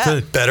bucket of Wally's that.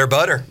 too. Better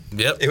butter.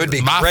 Yep. It would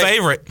be my great.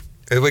 favorite.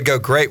 It would go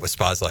great with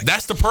Spies Like Us.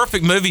 That's the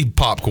perfect movie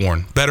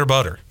popcorn. Better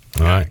butter.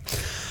 All right.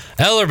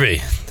 Ellerbe,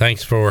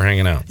 thanks for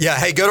hanging out. Yeah,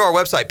 hey, go to our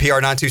website,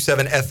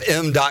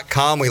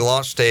 pr927fm.com. We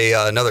launched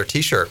another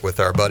T-shirt with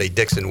our buddy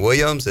Dixon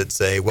Williams.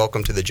 It's a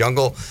Welcome to the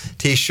Jungle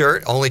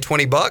T-shirt, only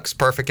 $20,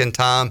 perfect in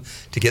time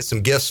to get some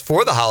gifts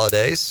for the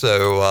holidays.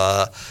 So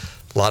a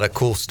lot of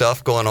cool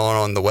stuff going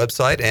on the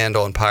website and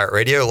on Pirate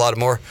Radio. A lot of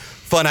more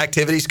fun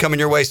activities coming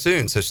your way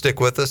soon. So stick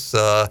with us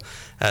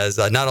as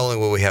not only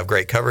will we have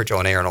great coverage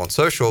on air and on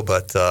social,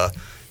 but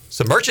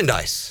some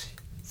merchandise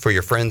for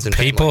your friends and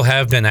People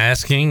have been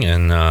asking,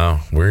 and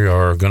we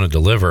are going to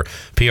deliver.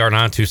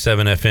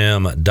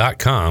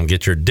 PR927fm.com.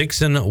 Get your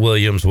Dixon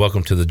Williams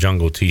Welcome to the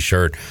Jungle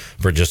t-shirt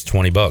for just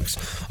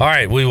 $20. All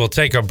right, we will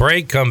take a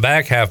break, come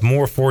back, have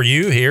more for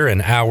you here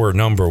in hour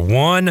number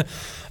 1.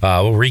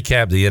 We'll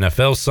recap the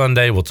NFL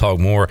Sunday. We'll talk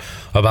more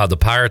about the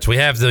Pirates. We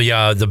have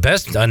the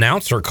best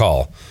announcer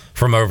call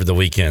from over the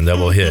weekend that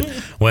we'll hit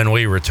when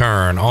we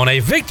return on a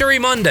Victory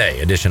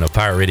Monday edition of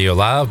Pirate Radio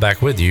Live.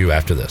 Back with you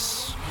after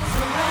this.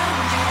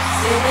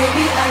 Say,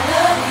 baby, I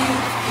love you.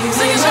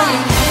 Sing a song.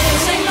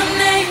 Say my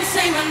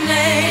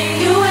name.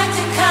 You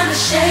acting kinda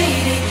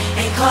shady.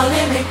 Ain't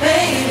calling me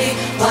baby.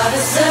 Why the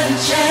sudden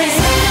change?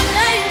 Say my name.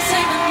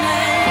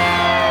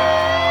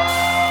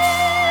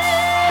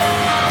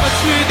 What's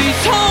with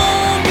these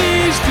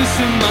homies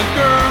dissing my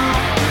girl?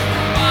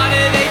 Why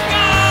do they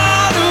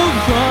gotta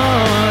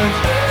run?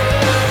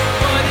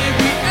 What did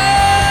we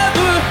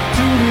ever do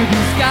to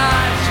these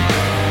guys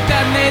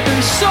that made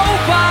them so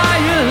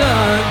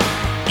violent?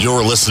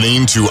 You're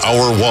listening to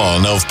Hour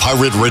 1 of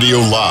Pirate Radio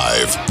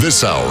Live.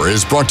 This hour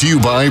is brought to you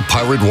by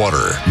Pirate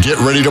Water. Get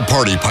ready to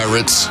party,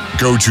 pirates.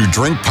 Go to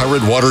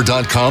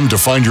drinkpiratewater.com to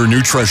find your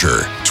new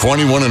treasure.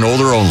 21 and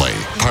older only.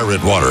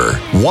 Pirate Water.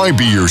 Why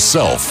be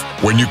yourself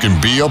when you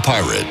can be a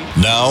pirate?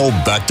 Now,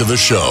 back to the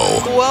show.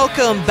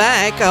 Welcome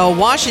back.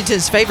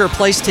 Washington's favorite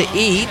place to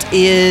eat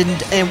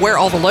and where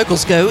all the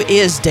locals go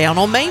is down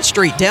on Main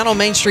Street. Down on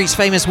Main Street's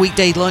famous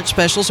weekday lunch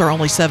specials are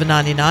only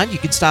 $7.99. You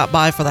can stop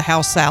by for the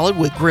house salad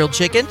with grilled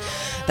chicken,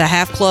 the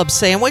half club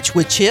sandwich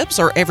with chips,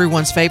 or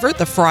everyone's favorite,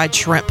 the fried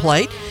shrimp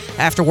plate.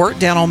 After work,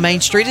 Down on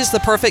Main Street is the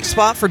perfect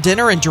spot for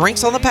dinner and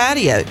drinks on the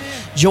patio.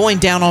 Join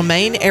Down on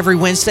Main every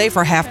Wednesday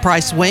for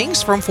half-price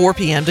wings from 4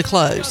 p.m. to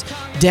close.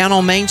 Down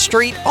on Main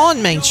Street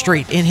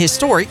in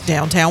historic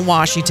downtown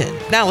Washington.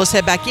 Now let's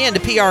head back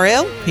into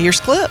PRL. Here's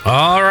Clip.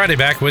 All righty,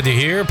 back with you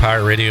here,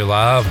 Pirate Radio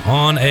Live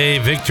on a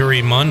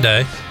Victory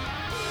Monday.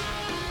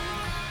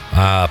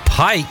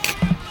 Pike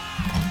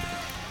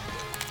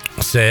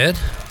said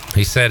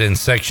in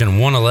section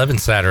 111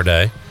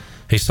 Saturday,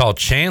 he saw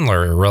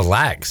Chandler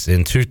relax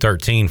in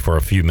 213 for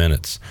a few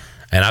minutes.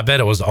 And I bet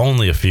it was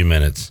only a few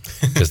minutes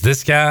because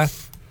this guy,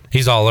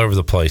 he's all over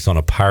the place on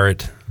a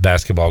Pirate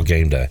basketball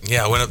game day.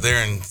 Yeah, I went up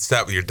there and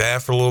sat with your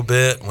dad for a little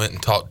bit. Went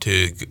and talked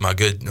to my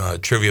good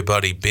trivia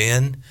buddy,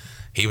 Ben.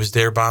 He was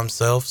there by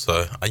himself.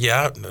 So,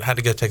 yeah, I had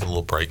to go take a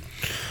little break.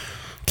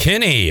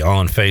 Kenny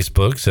on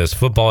Facebook says,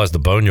 football has the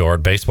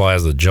boneyard, baseball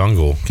has the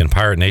jungle. What can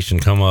Pirate Nation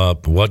come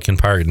up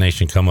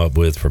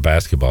with for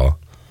basketball?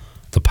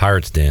 The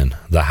Pirates Den,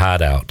 the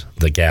hideout,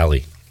 the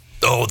galley.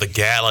 Oh, the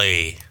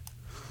galley.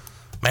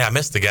 Man, I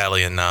missed the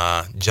galley in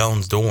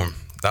Jones' dorm.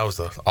 That was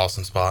an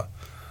awesome spot.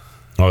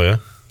 Oh, yeah?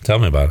 Tell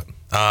me about it.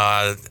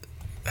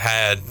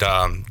 Had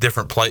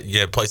different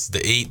places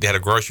to eat. They had a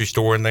grocery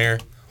store in there, a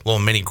little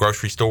mini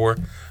grocery store.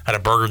 Had a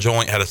burger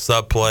joint, had a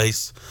sub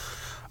place.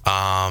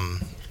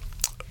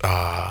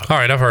 All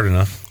right, I've heard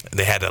enough.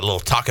 They had a little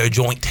taco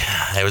joint.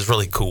 It was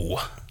really cool.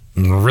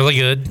 Really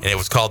good. And it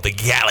was called the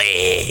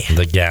Galley.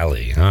 The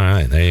Galley. All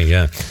right, there you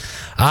go.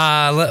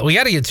 We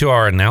got to get to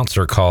our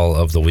announcer call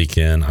of the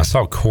weekend. I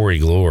saw Corey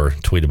Glore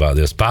tweet about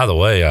this. By the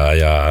way,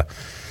 I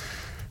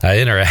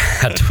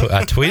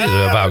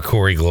tweeted about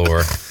Corey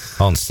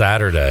Glore on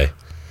Saturday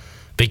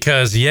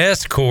because,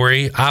 yes,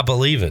 Corey, I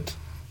believe it.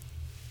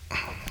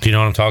 Do you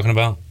know what I'm talking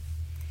about?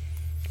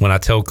 When I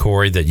tell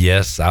Corey that,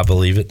 yes, I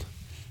believe it?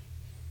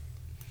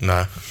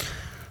 No.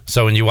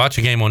 So when you watch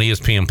a game on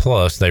ESPN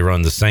Plus, they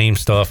run the same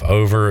stuff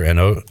over and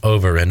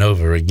over and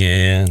over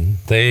again.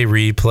 They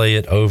replay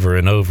it over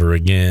and over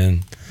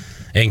again,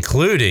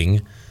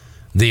 including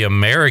the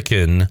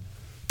American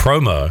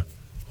promo,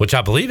 which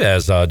I believe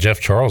has Jeff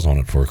Charles on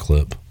it for a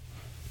clip.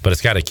 But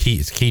it's got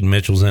it's Keaton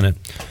Mitchell's in it.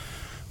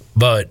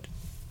 But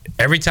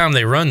every time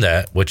they run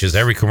that, which is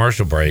every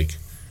commercial break,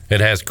 it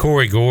has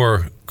Corey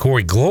Glore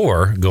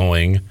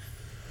going,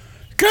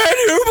 "Can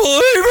you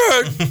believe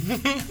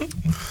it?"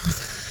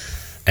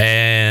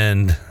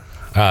 And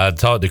I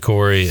talked to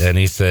Corey, and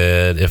he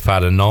said, if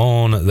I'd have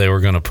known they were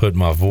going to put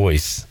my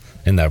voice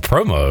in that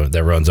promo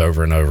that runs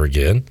over and over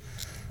again,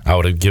 I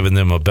would have given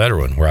them a better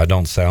one where I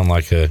don't sound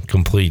like a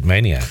complete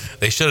maniac.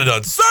 They should have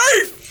done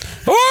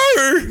safe.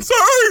 Hey,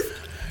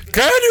 safe.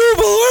 Can you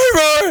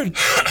believe it?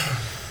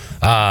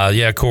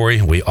 Yeah,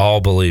 Corey, we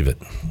all believe it.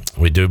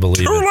 We do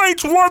believe Too it.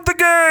 Late's won the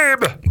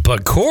game.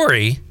 But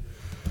Corey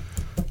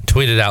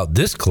tweeted out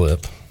this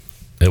clip.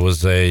 It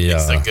was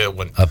It's a good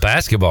one. A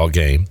basketball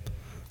game.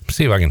 Let's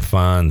see if I can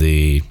find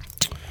who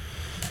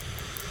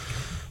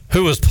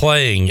was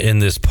playing in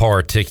this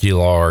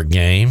particular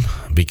game,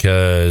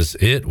 because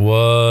it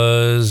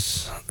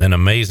was an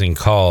amazing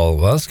call.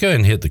 Well, let's go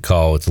ahead and hit the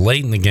call. It's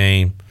late in the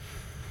game.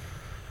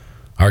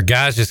 Our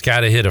guys just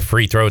got to hit a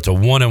free throw. It's a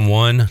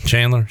 1-and-1,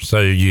 Chandler.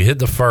 So you hit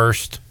the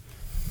first,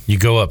 you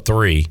go up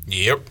 3.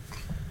 Yep.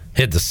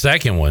 Hit the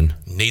second one.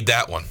 Need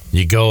that one.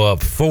 You go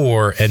up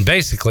 4 and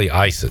basically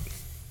ice it.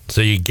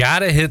 So you got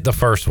to hit the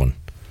first one.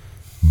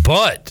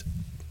 But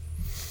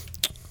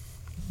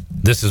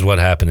this is what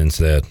happened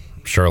instead.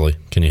 Shirley,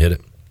 can you hit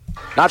it?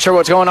 Not sure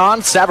what's going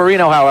on.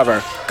 Savarino,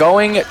 however,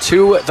 going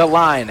to the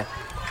line.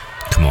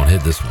 Come on,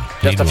 hit this one.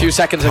 Just a few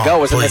seconds ago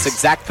was in this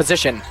exact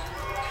position.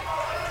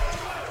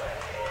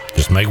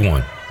 Just make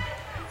one.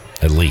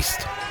 At least.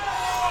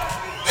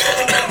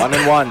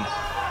 1-and-1.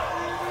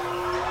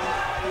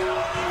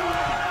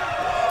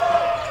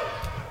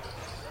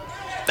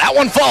 That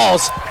one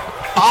falls.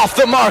 Off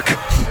the mark.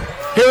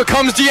 Here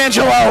comes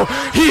D'Angelo.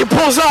 He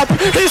pulls up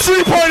his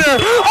three-pointer.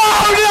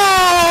 Oh,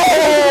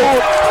 no!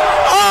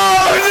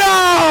 Oh, no!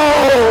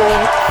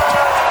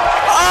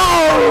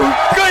 Oh,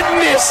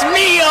 goodness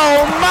me,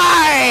 oh,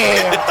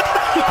 my!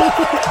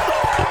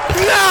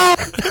 No!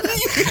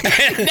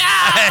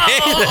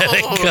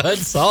 It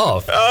cuts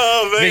off.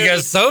 Oh, man.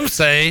 Because some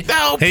say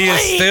No, he is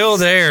please. still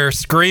there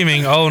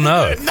screaming, oh,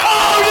 no. No!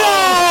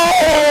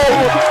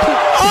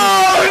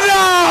 Oh,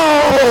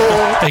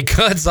 no! It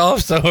cuts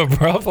off so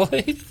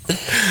abruptly.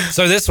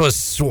 So this was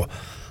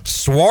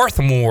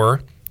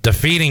Swarthmore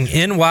defeating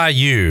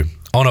NYU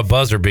on a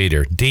buzzer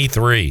beater,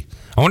 D3.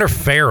 I wonder if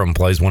Ferrum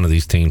plays one of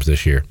these teams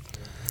this year.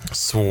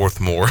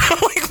 Swarthmore.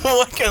 Like,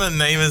 what kind of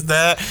name is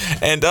that?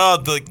 And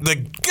the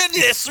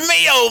goodness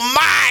me, oh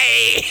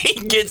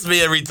my, gets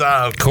me every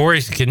time.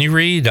 Corey, can you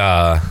read?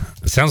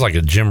 It sounds like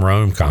a Jim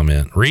Rome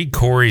comment. Read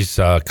Corey's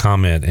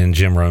comment in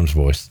Jim Rome's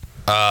voice.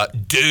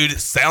 Dude,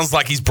 sounds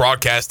like he's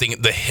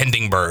broadcasting the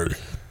Hindenburg.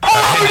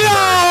 Oh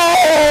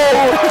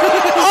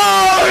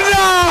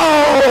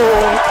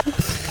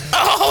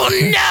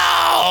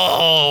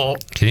no!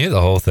 Can you hit the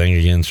whole thing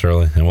again,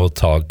 Shirley? And we'll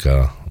talk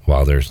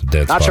while there's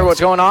dead Not spots. sure what's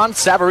going on.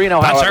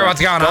 Savarino, Not however, sure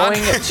what's going on.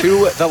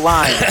 to the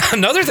line.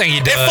 Another thing he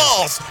does. It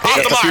falls off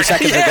the Just a few mark.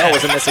 seconds ago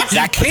was in this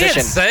exact You can't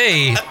position.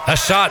 say a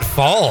shot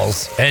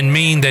falls and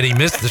mean that he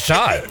missed the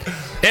shot.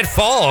 It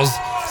falls.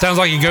 Sounds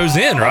like it goes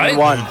in, right?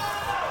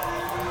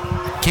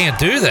 1-and-1. Can't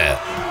do that.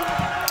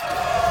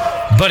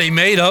 But he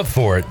made up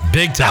for it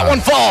big time. That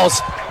one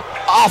falls.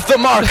 Off the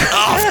mark.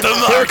 Off the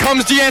mark. Here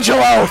comes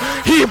D'Angelo.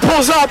 He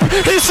pulls up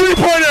his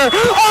three-pointer.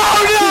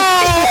 Oh, no!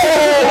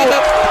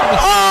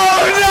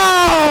 Oh, no!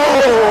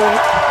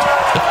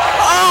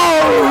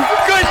 Oh,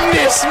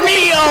 goodness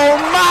me, oh,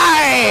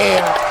 my!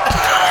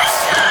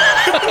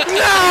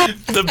 No!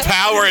 The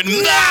power and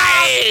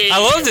I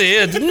love the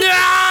end.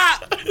 Nah!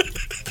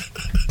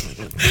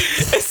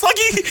 It's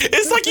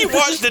like he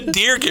watched a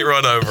deer get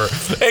run over.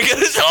 And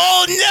goes,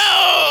 oh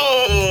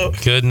no!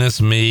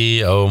 Goodness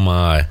me, oh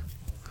my.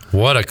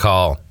 What a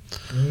call.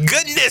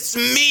 Goodness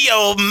me,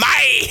 oh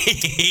my!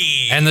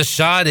 And the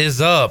shot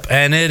is up,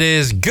 and it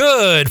is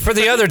good for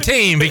the other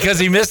team because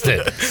he missed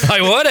it.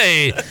 Like, what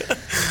a...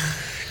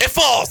 It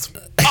falls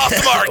off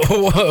the mark.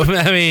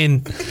 I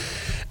mean,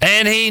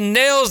 and he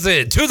nails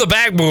it to the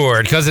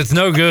backboard because it's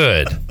no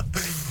good.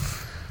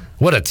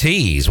 What a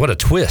tease. What a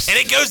twist. And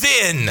it goes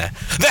in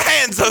the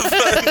hands of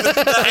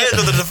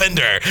the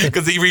defender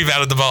because he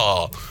rebounded the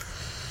ball.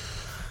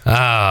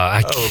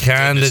 I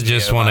kind of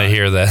just want to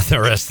hear that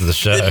the rest of the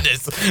show.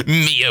 Goodness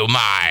me, oh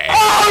my.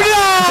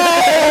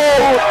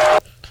 Oh,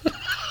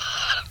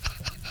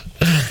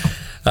 no!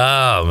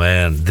 Oh,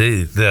 man.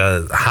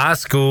 The high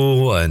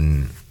school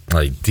and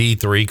like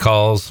D3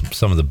 calls,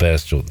 some of the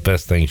best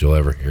things you'll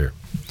ever hear.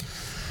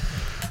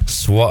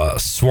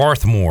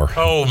 Swarthmore.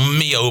 Oh,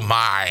 me, oh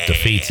my.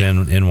 Defeats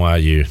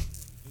NYU.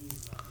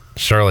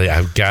 Shirley,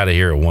 I've got to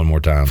hear it one more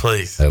time.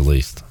 Please. At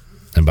least.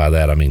 And by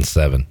that, I mean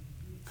 7.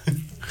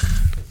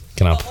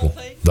 Can I pull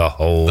the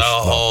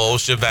whole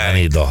shebang? I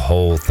need the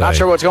whole thing. Not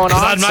sure what's going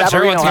on. I'm not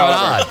sure what's going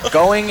on.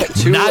 Going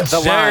to not the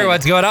sure line.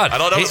 what's going on. I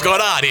don't know what's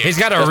going on here. He's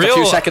got Just a real. a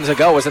few seconds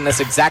ago was in this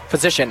exact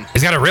position.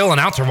 He's got a real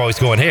announcer voice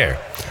going here.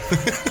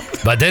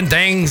 But then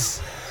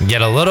things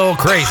get a little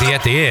crazy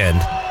at the end.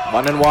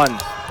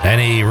 1-1.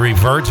 And he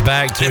reverts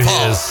back to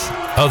his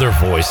other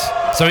voice.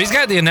 So he's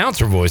got the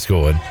announcer voice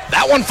going.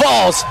 That one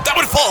falls. That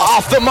one falls.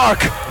 Off the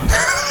mark.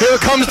 Here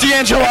comes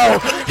D'Angelo.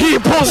 He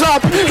pulls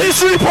up his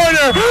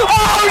three-pointer.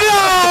 Oh,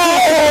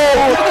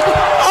 no!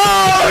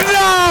 Oh,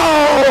 no!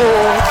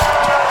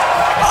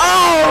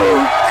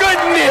 Oh,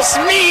 goodness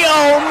me,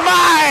 oh,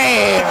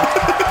 my!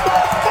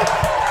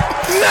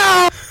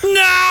 No!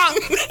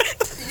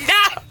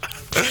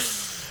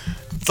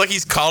 It's like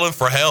he's calling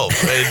for help,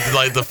 and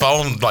like the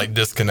phone like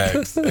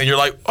disconnects, and you're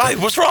like, "Hey,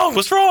 what's wrong?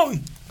 What's wrong?"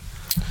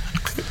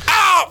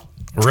 Ow!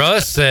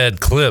 Russ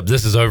said, "Clip,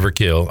 this is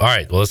overkill." All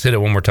right, well, let's hit it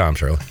one more time,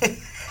 Shirley.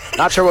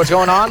 Not sure what's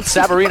going on.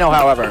 Savarino,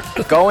 however,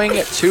 going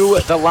to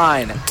the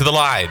line. To the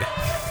line.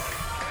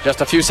 Just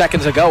a few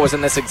seconds ago was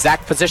in this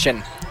exact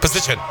position.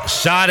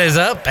 Shot is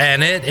up,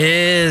 and it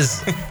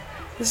is.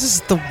 This is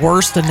the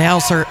worst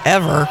announcer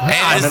ever. And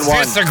I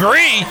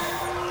disagree.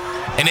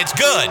 And it's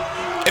good.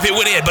 If it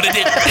went in, but it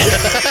didn't.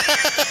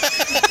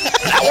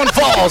 That one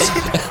falls.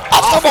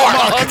 Off the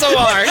mark. Off the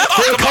mark.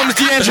 Here comes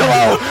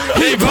D'Angelo.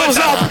 He pulls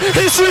up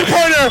his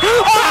three-pointer.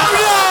 Oh,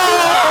 no!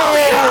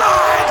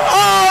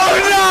 Oh,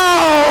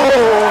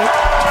 no!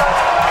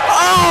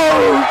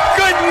 Oh,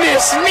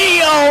 goodness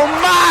me, oh,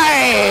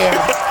 my!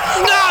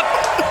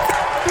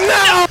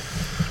 No!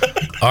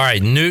 All right,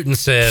 Newton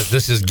says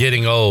this is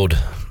getting old.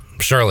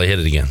 Shirley, hit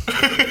it again.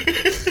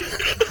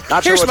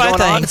 Not sure Here's what's my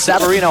going on. thing.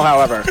 Savarino,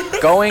 however,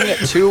 going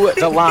to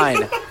the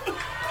line.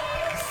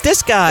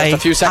 This guy, Just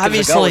a few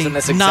seconds ago was obviously in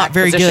this exact not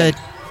very position. good,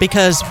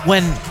 because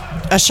when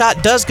a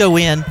shot does go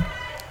in,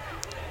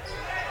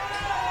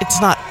 it's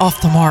not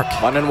off the mark.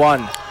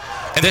 1-1.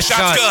 And this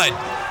shot's good.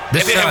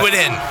 This If it shot went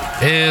in.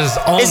 is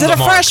on Is it the a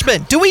mark.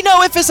 freshman? Do we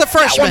know if it's a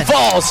freshman? That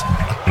one falls.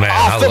 Man,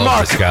 Off I the love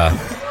mark. this guy.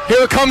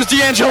 Here comes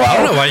D'Angelo. I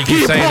don't know why you keep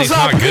He saying pulls he's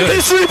up not good.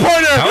 his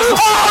three-pointer. How is this-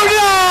 Oh,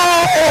 no!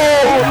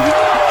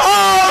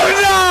 Oh,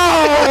 no!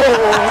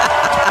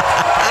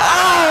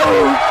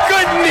 Oh,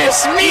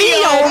 goodness me,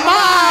 oh,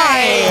 my!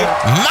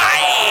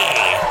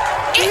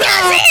 It goes All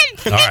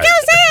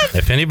right.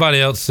 If anybody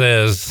else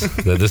says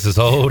that this is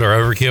old or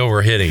overkill,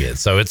 we're hitting it.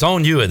 So it's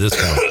on you at this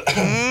point.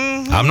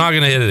 I'm not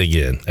going to hit it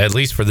again, at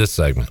least for this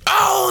segment.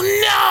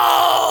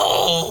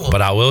 Oh no!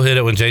 But I will hit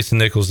it when Jason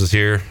Nichols is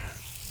here.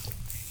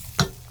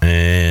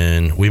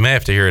 And we may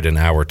have to hear it in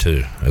hour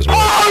 2 as well.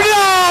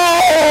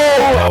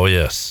 Oh, no! Oh,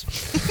 yes.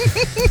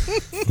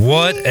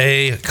 What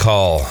a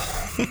call.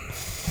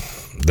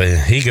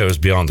 He goes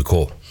beyond the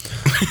cool.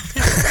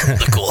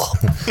 The cool.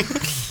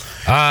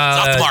 It's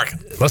off the mark.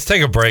 Let's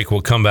take a break.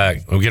 We'll come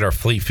back. We'll get our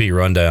Fleet Feet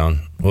rundown.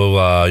 We'll,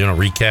 you want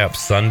to recap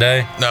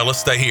Sunday? No, let's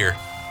stay here.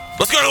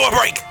 Let's go to a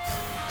break.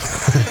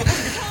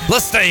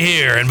 Let's stay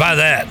here. And by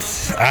that,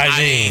 I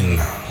mean,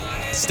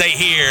 stay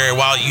here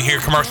while you hear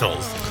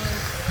commercials.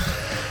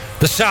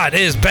 The shot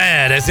is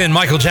bad, as in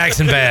Michael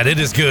Jackson bad. It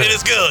is good. It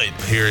is good.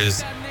 Here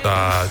is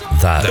that.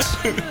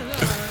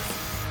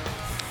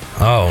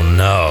 Oh,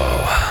 no.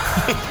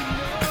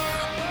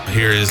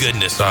 Here is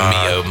goodness me,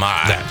 oh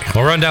my.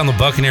 We'll run down the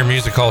Buccaneer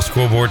Music Hall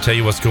scoreboard, tell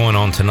you what's going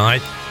on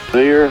tonight.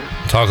 There.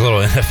 Talk a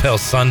little NFL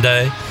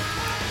Sunday.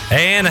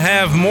 And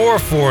have more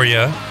for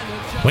you.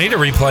 We need to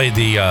replay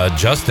the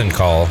Justin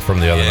call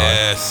from the other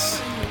night.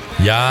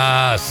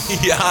 Yes.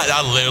 Yeah,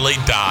 I literally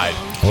died.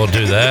 We'll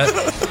do that.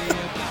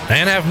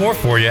 And have more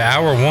for you.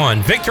 Hour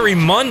 1, Victory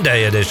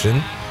Monday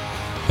edition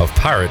of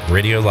Pirate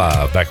Radio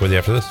Live. Back with you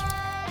after this.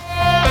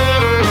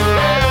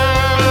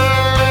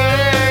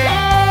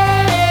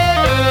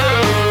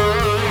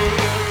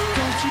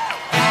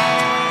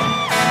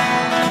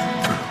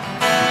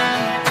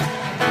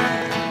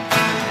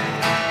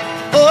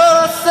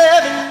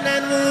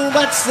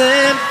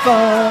 And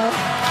fall.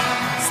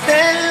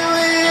 Standing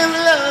with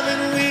love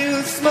and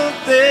we'll smoke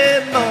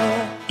them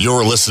all.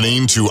 You're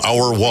listening to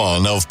Hour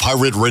 1 of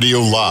Pirate Radio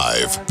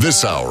Live.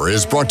 This hour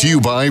is brought to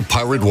you by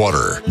Pirate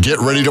Water. Get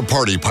ready to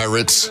party,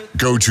 pirates.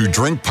 Go to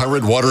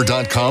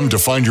drinkpiratewater.com to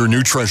find your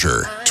new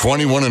treasure.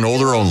 21 and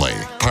older only.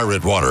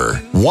 Pirate Water.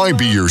 Why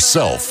be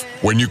yourself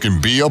when you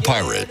can be a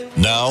pirate?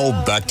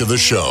 Now, back to the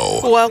show.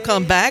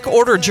 Welcome back.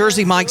 Order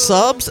Jersey Mike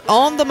subs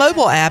on the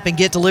mobile app and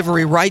get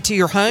delivery right to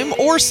your home,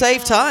 or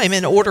save time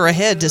and order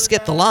ahead to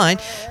skip the line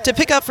to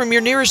pick up from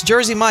your nearest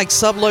Jersey Mike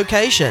sub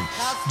location.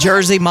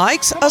 Jersey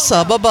Mike's, a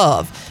sub above.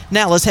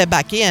 Now let's head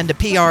back in to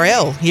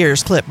PRL.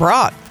 Here's Clip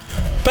Brock.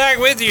 Back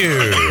with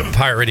you,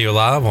 Pirate Radio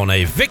Live on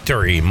a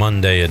Victory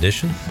Monday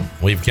edition.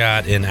 We've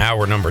got in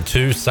hour number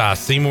 2,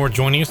 Seymour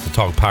joining us to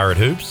talk Pirate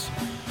Hoops.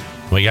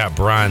 We got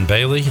Brian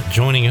Bailey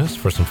joining us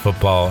for some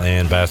football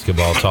and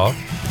basketball talk.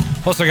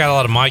 Also got a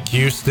lot of Mike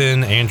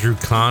Houston, Andrew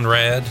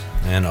Conrad,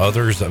 and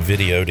others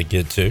video to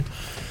get to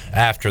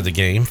after the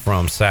game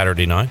from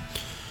Saturday night.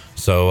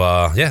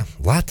 So,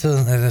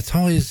 it's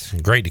always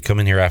great to come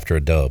in here after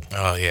a dub.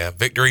 Oh, yeah.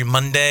 Victory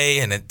Monday,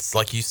 and it's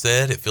like you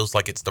said, it feels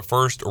like it's the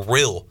first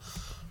real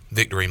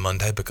Victory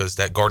Monday because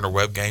that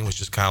Gardner-Webb game was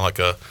just kind of like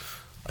a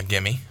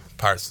gimme.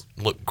 Pirates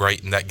looked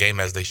great in that game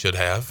as they should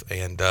have,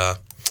 and I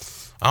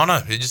don't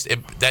know.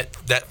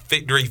 That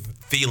victory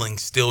feeling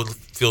still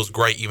feels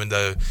great, even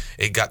though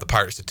it got the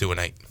Pirates to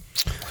 2-8.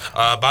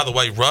 By the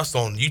way, Russ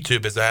on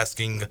YouTube is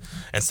asking,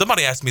 and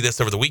somebody asked me this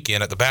over the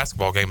weekend at the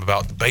basketball game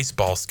about the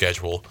baseball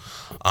schedule,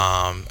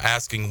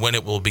 asking when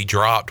it will be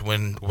dropped,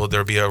 when will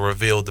there be a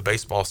reveal of the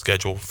baseball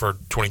schedule for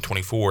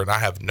 2024, and I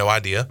have no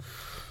idea.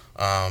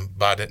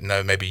 But I didn't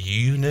know. Maybe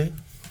you knew?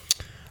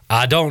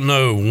 I don't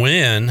know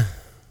when,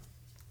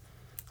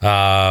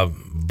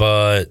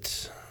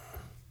 but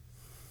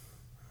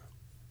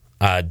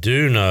I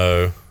do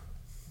know.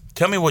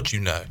 Tell me what you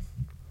know.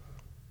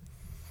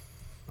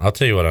 I'll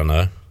tell you what I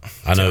know.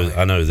 I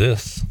know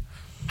this.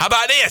 How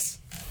about this?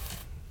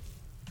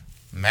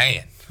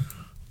 Man.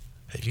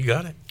 You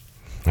got it.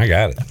 I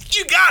got it.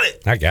 You got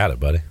it. I got it,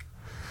 buddy.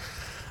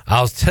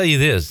 I'll tell you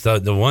this.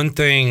 The one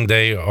thing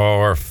they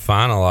are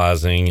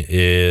finalizing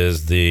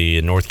is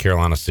the North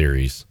Carolina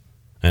series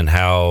and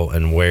how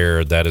and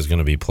where that is going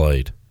to be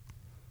played.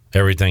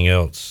 Everything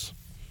else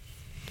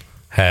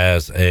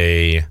has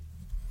a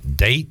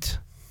date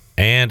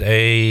and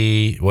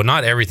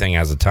not everything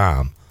has a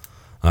time,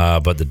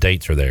 but the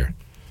dates are there.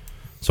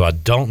 So I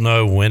don't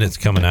know when it's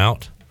coming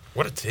out.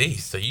 What a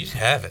tease. So you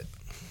have it.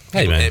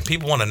 Hey, man. If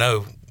people want to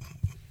know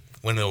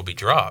when it will be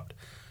dropped,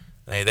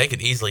 they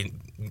could easily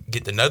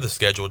get to know the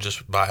schedule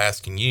just by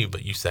asking you,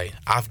 but you say,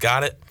 I've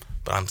got it,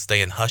 but I'm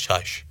staying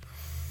hush-hush.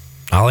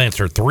 I'll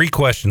answer 3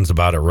 questions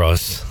about it,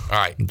 Russ. All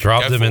right.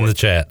 Drop them in the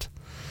chat.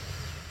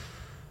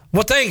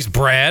 Well, thanks,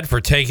 Brad,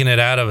 for taking it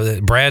out of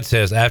it. Brad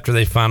says, after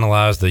they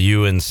finalize the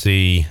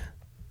UNC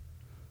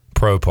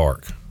Pro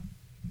Park.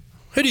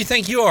 Who do you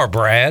think you are,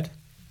 Brad?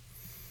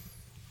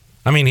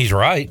 I mean, he's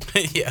right.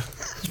 Yeah.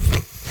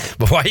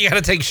 But why you got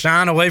to take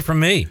shine away from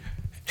me?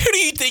 Who do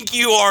you think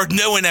you are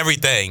knowing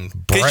everything?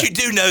 Because you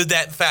do know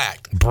that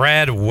fact.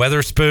 Brad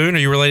Weatherspoon. Are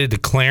you related to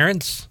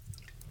Clarence?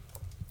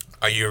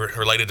 Are you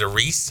related to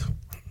Reese?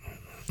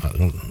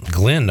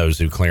 Glenn knows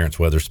who Clarence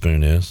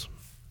Weatherspoon is.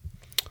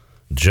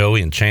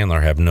 Joey and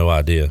Chandler have no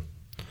idea.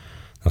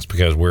 That's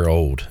because we're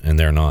old and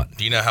they're not.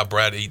 Do you know how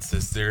Brad eats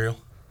his cereal?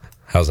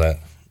 How's that?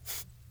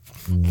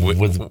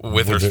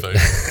 With her spoon.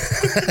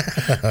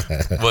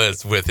 Well,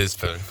 it's with his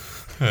spoon.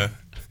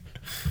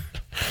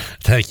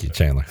 Thank you,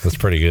 Chandler. That's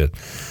pretty good.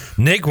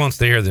 Nick wants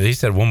to hear that. He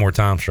said one more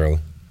time, Shirley.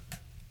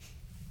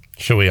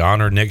 Should we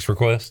honor Nick's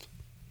request?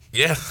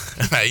 Yeah.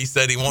 He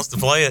said he wants to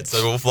play it,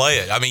 so we'll play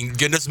it. I mean,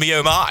 goodness me,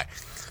 oh my.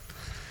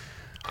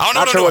 I don't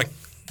know what I'm doing.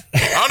 I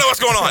don't know what's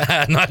going on.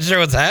 I'm not sure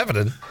what's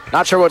happening.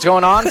 Not sure what's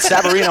going on.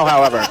 Savarino,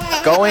 however,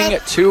 going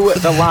to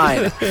the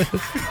line.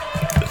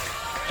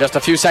 Just a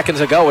few seconds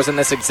ago was in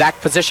this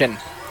exact position.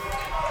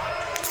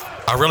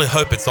 I really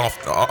hope it's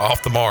off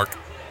the mark.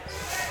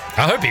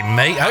 I hope he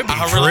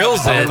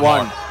drills it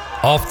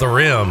off the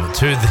rim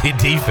to the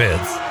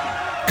defense.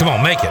 Come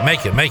on, make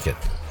it.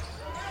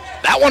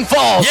 That one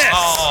falls. Yes.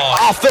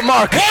 Off the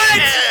mark.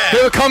 What?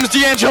 Here comes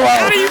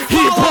D'Angelo. He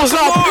pulls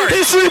up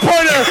his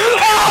three-pointer.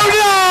 Oh,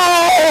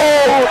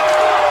 no!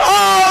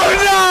 Oh,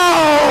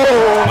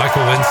 no!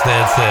 Michael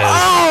Winstead says,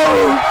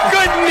 oh,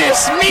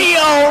 goodness me,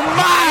 oh,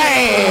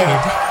 my!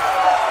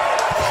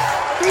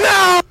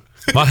 No!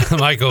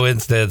 Michael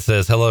Winstead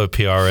says, hello,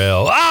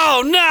 PRL.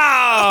 Oh, no!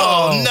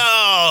 Oh,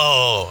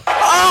 no!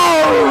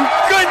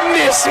 Oh,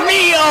 goodness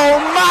me, oh,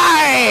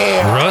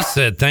 my! Russ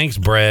said, thanks,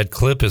 Brad.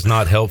 Clip is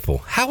not helpful.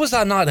 How was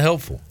I not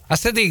helpful? I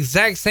said the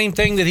exact same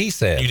thing that he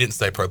said. You didn't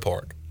say Pro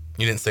Park.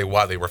 You didn't say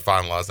why they were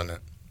finalizing it.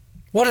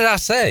 What did I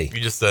say? You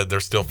just said they're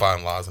still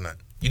finalizing it.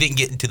 You didn't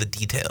get into the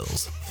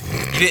details.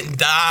 You didn't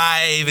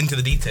dive into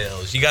the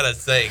details. You got to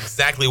say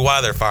exactly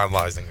why they're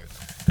finalizing it.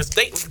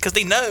 Because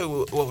they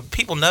know, well,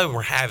 people know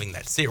we're having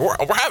that series.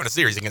 We're having a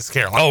series against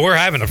Carolina. Oh, we're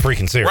having a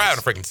freaking series. We're having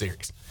a freaking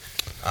series.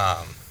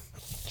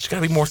 Just got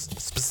to be more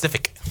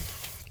specific.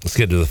 Let's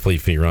get to the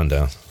Fleet Feet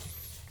rundown.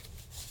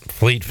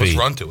 Fleet Feet. Let's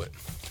run to it.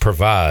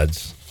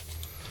 Provides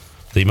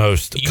the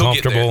most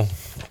comfortable.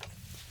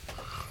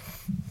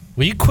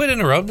 Will you quit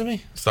interrupting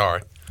me?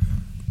 Sorry.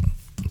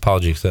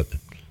 Apology accepted.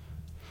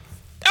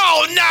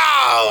 Oh,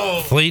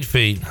 no! Fleet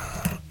Feet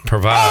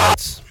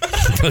provides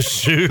the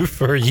shoe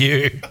for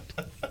you.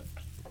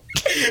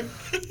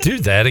 Do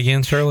that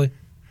again, Shirley.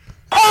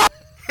 Oh,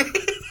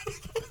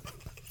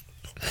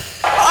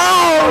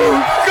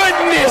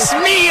 goodness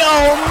me,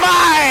 oh,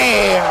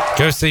 my!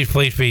 Go see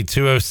Fleet Feet,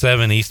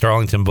 207 East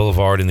Arlington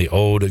Boulevard in the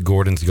old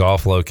Gordon's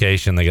Golf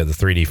location. They got the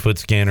 3D foot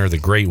scanner, the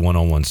great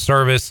one-on-one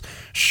service.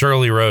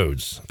 Shirley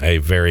Rhodes, a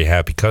very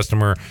happy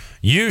customer.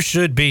 You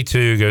should be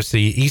too. Go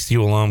see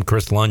ECU alum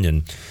Chris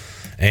Lunyon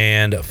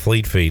and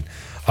Fleet Feet.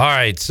 All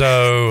right,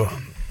 so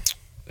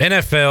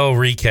NFL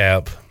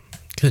recap.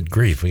 Good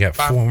grief, we got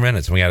 4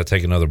 minutes and we got to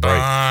take another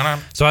break.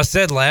 So I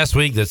said last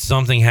week that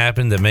something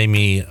happened that made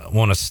me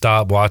want to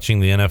stop watching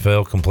the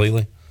NFL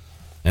completely,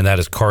 and that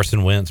is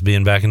Carson Wentz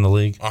being back in the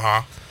league.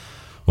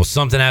 Well,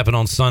 something happened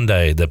on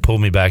Sunday that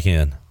pulled me back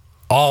in,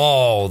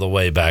 all the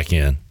way back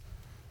in,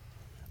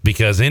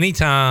 because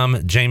anytime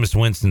Jameis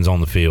Winston's on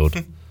the field,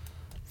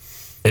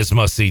 it's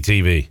must-see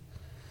TV.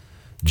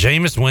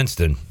 Jameis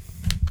Winston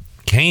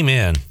came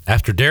in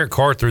after Derek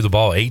Carr threw the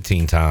ball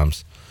 18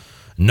 times.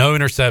 No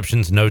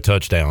interceptions, no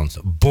touchdowns.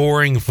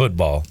 Boring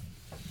football.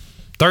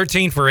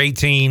 13 for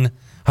 18,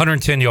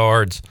 110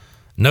 yards,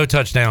 no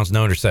touchdowns,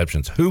 no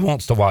interceptions. Who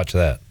wants to watch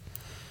that?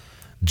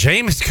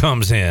 Jameis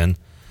comes in.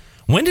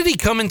 When did he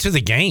come into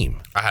the game?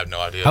 I have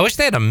no idea. I wish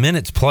they had a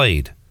minutes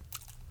played.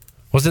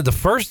 Was it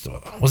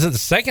the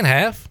second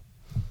half?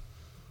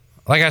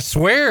 Like, I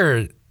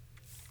swear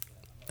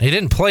he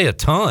didn't play a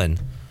ton,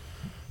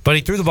 but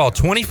he threw the ball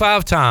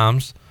 25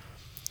 times.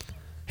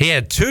 He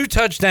had 2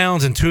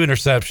 touchdowns and 2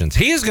 interceptions.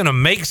 He is going to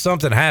make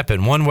something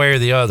happen one way or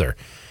the other.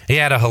 He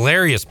had a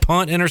hilarious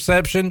punt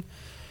interception.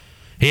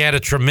 He had a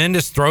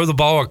tremendous throw the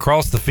ball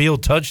across the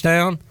field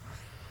touchdown.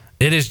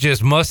 It is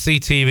just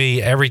must-see TV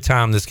every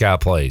time this guy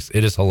plays.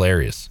 It is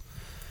hilarious.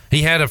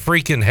 He had a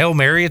freaking Hail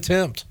Mary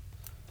attempt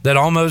that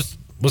almost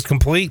was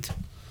complete.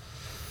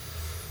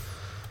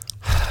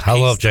 I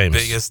love Jameis.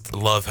 Biggest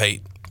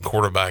love-hate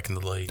quarterback in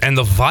the league. And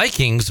the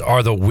Vikings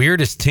are the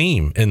weirdest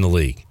team in the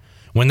league.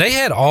 When they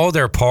had all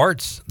their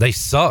parts, they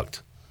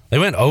sucked. They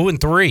went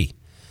 0-3.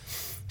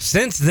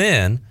 Since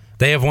then,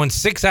 they have won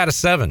 6 out of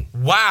 7.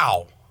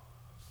 Wow.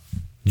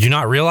 Did you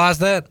not realize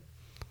that?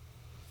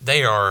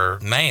 They are,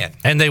 man.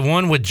 And they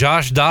won with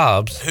Josh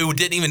Dobbs, who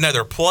didn't even know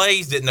their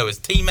plays, didn't know his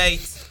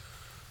teammates.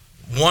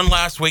 Won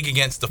last week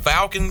against the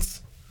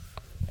Falcons,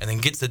 and then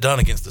gets it done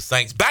against the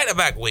Saints.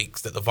 Back-to-back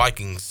weeks that the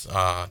Vikings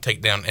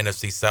take down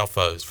NFC South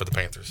foes for the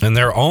Panthers. And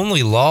their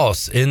only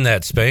loss in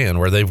that span,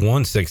 where they've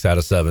won 6 out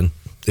of 7,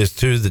 is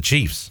to the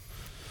Chiefs.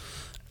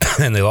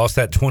 And they lost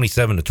that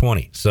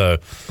 27-20. So,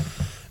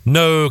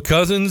 no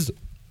Cousins,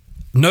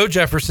 no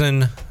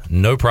Jefferson,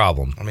 no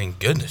problem. I mean,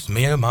 goodness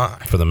me, oh my.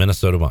 For the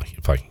Minnesota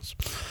Vikings.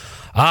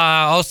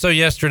 Also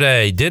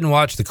yesterday, didn't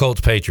watch the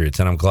Colts Patriots,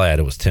 and I'm glad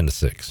it was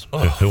 10-6.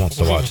 Who wants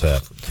to watch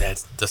that?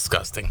 That's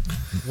disgusting.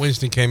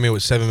 Winston came in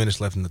with 7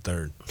 minutes left in the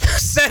third.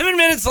 7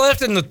 minutes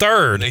left in the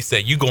third. And they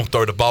said, you going to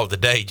throw the ball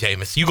today,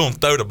 Jameis. You going to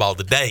throw the ball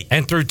today.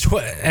 And threw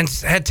and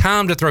had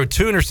time to throw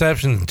 2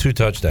 interceptions and 2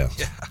 touchdowns.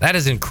 Yeah. That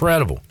is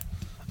incredible.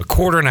 A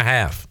quarter and a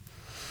half.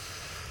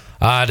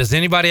 Does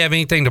anybody have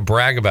anything to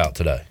brag about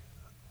today?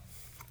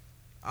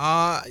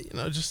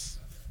 Just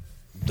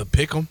the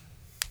pick 'em.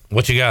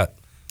 What you got?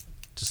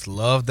 Just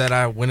love that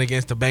I went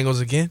against the Bengals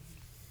again,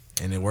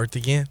 and it worked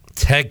again.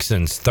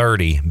 Texans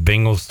 30,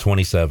 Bengals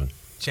 27.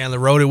 Chandler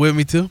rode it with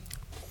me too.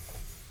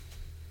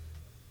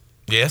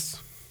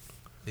 Yes,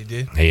 he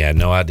did. He had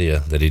no idea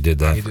that he did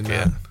that. He did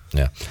not.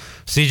 Yeah.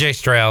 C.J.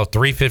 Stroud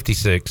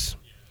 356.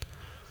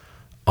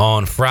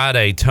 On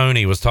Friday,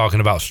 Tony was talking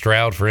about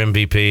Stroud for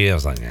MVP. I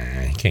was like,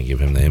 you can't give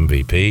him the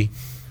MVP.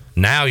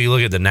 Now you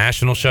look at the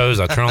national shows.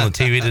 I turn on the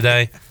TV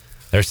today.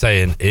 They're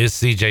saying, is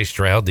C.J.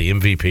 Stroud the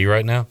MVP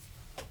right now?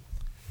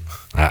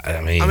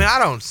 I mean, I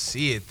don't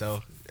see it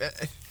though.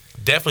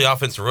 Definitely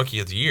offensive rookie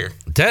of the year.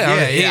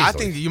 Yeah. I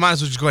think you might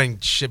as well just go ahead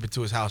and ship it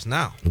to his house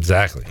now.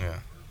 Exactly. Yeah.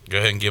 Go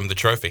ahead and give him the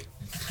trophy.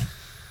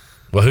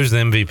 Well, who's the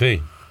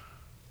MVP?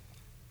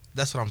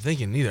 That's what I'm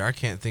thinking. Neither. I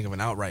can't think of an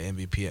outright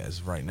MVP as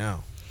of right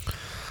now.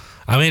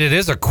 I mean, it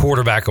is a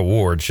quarterback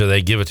award. Should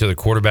they give it to the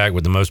quarterback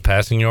with the most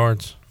passing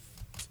yards?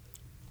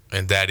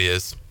 And that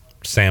is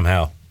Sam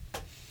Howell.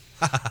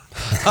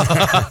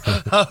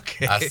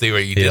 Okay. I see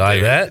what you did You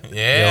like there. that?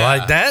 Yeah. You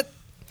like that?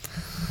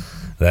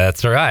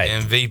 That's right.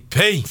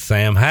 MVP.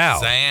 Sam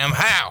Howell. Sam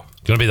Howell.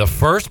 Going to be the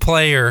first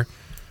player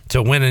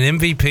to win an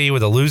MVP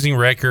with a losing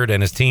record,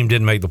 and his team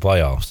didn't make the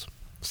playoffs.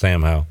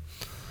 Sam Howell.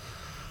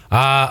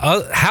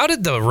 How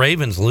did the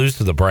Ravens lose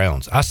to the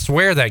Browns? I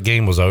swear that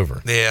game was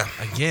over. Yeah.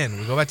 Again,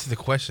 we go back to the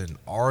question: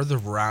 Are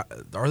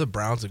the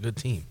Browns a good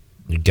team?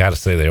 You got to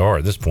say they are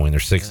at this point. They're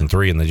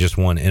 6-3, and they just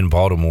won in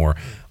Baltimore.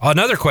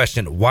 Another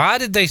question: why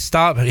did they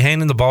stop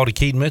handing the ball to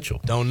Keaton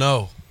Mitchell? Don't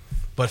know.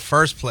 But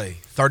first play,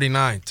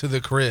 39 to the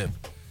crib.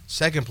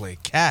 Second play,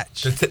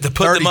 catch. To put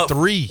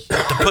 33.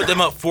 To put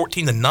them up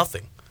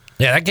 14-0.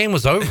 Yeah, that game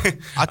was over.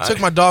 I took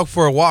my dog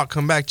for a walk,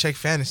 come back, check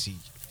fantasy.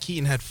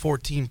 Keaton had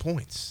 14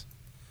 points.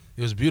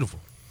 It was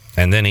beautiful.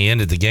 And then he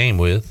ended the game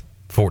with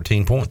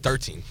 14 points.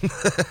 13.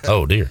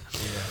 Oh, dear.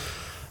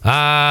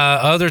 Yeah.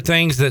 Other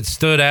things that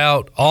stood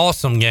out,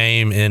 awesome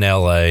game in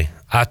L.A.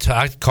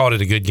 I called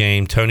it a good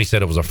game. Tony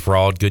said it was a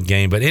fraud good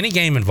game. But any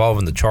game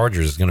involving the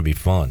Chargers is going to be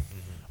fun,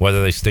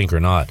 whether they stink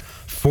or not.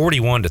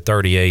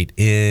 41-38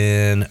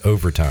 in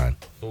overtime.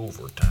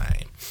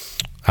 Overtime.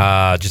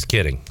 Just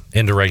kidding.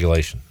 Into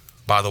regulation.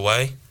 By the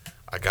way,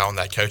 a guy on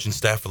that coaching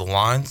staff for the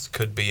Lions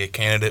could be a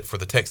candidate for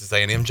the Texas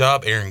A&M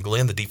job. Aaron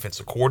Glenn, the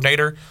defensive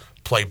coordinator,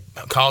 played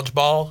college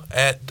ball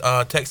at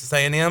Texas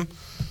A&M,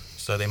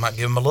 so they might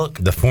give him a look.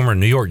 The former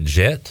New York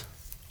Jet?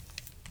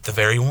 The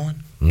very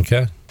one.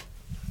 Okay.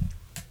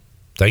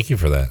 Thank you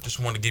for that. Just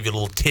wanted to give you a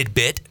little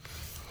tidbit.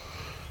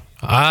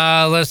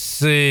 Let's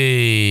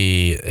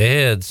see.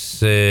 Ed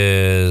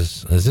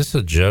says, is this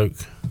a joke?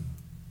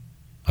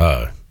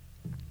 Oh.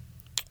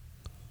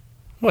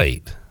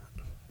 Wait.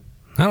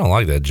 I don't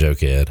like that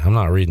joke, Ed. I'm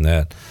not reading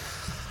that.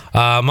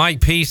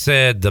 Mike P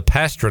said the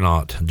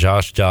Pastronaut,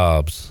 Josh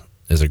Jobs,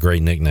 is a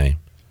great nickname.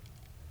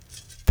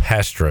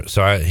 Pastra.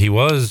 So he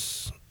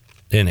was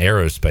in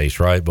aerospace,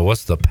 right? But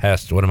what's the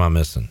past? What am I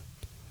missing?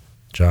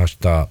 Josh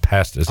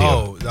Past. Is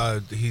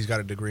he? He's got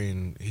a degree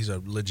in. He's a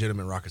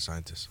legitimate rocket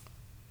scientist.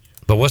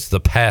 But what's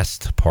the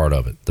past part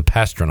of it? The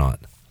Pastronaut.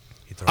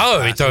 He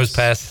throws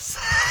passes.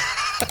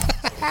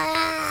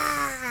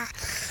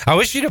 I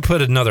wish you'd have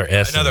put another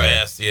S. Another in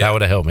there. S, yeah. That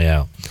would have helped me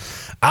out.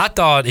 I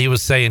thought he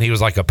was saying he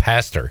was like a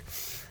pastor.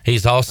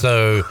 He's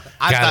also.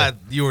 I thought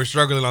you were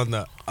struggling on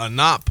the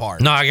not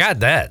part. No, I got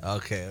that.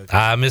 Okay.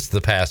 I missed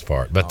the past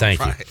part, but thank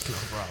you. No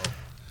problem.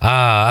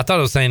 I thought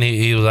it was saying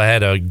he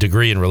had a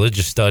degree in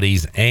religious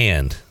studies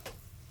and,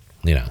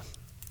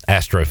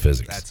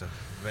 astrophysics. That's a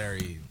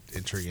very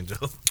intriguing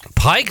joke.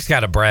 Pike's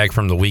got a brag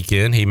from the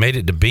weekend. He made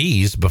it to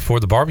B's before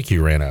the barbecue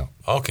ran out.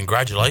 Oh,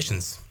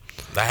 congratulations.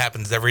 That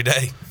happens every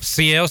day.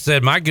 CL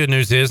said, my good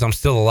news is I'm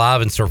still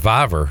alive in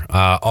Survivor.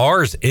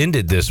 Ours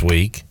ended this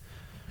week.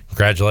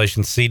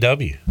 Congratulations,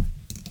 CW.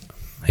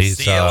 He's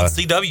CL and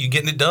CW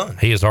getting it done.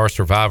 He is our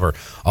survivor.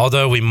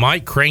 Although we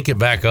might crank it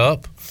back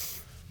up.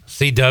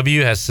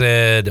 CW has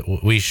said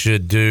we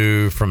should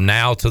do from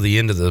now to the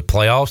end of the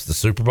playoffs, the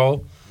Super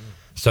Bowl.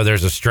 So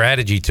there's a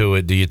strategy to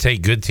it. Do you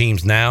take good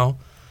teams now?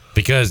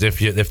 Because if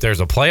there's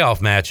a playoff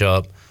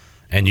matchup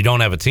and you don't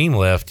have a team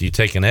left, you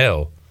take an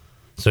L.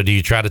 So do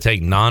you try to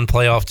take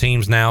non-playoff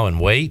teams now and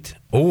wait?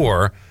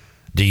 Or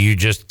do you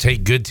just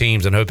take good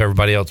teams and hope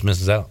everybody else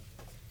misses out?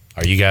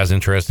 Are you guys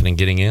interested in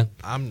getting in?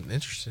 I'm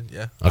interested,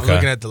 yeah. Okay. I'm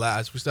looking at the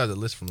last. We still have the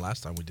list from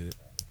last time we did it.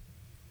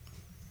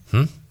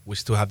 We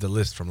still have the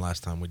list from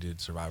last time we did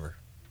Survivor.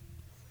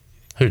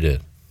 Who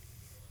did?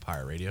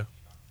 Pirate Radio.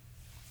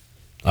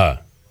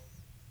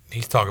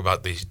 He's talking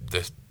about the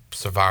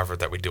Survivor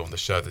that we do on the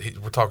show.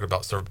 We're talking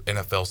about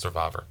NFL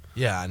Survivor.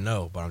 Yeah, I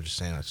know, but I'm just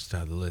saying I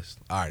still have the list.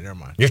 All right, never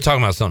mind. You're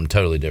talking about something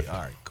totally different.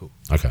 All right, cool.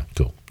 Okay,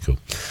 cool.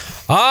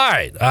 All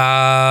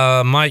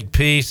right. Mike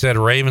P said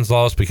Ravens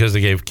lost because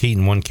they gave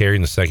Keaton one carry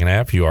in the second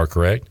half. You are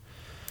correct.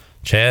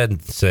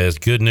 Chad says,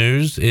 good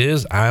news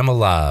is I'm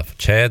alive.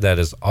 Chad, that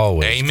is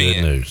always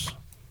good news.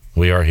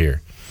 We are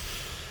here.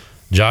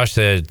 Josh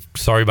said,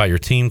 sorry about your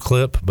team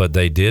clip, but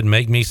they did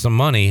make me some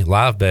money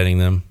live betting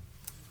them.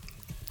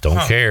 Don't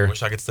care. I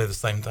wish I could say the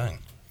same thing.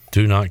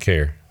 Do not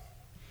care.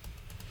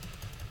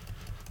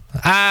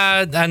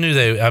 I knew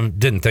I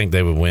didn't think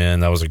they would win.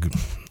 That was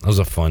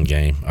a fun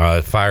game.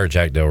 Fire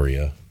Jack Del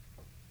Rio.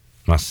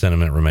 My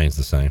sentiment remains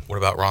the same. What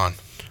about Ron?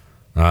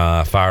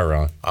 Fire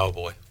Ron. Oh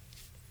boy.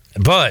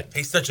 But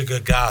he's such a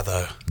good guy,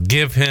 though.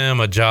 Give him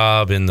a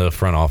job in the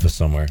front office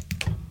somewhere.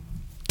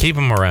 Keep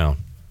him around,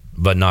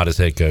 but not as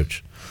head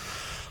coach.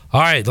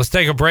 All right, let's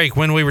take a break.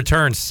 When we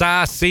return,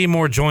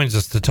 Seymour joins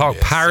us to talk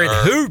Pirate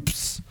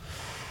hoops.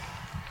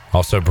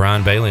 Also,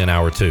 Brian Bailey in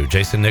Hour 2,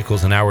 Jason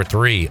Nichols in Hour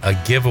 3, a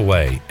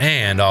giveaway,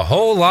 and a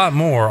whole lot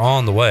more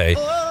on the way.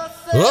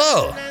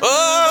 Whoa!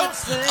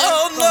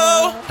 Oh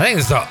no! I think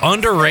it's an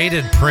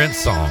underrated Prince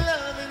song.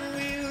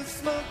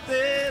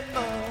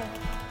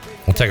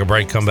 We'll take a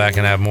break, come back,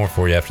 and have more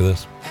for you after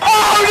this.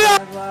 Oh,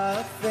 no!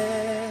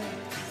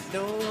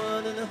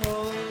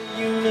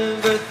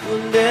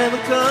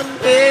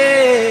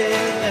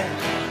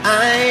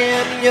 I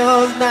am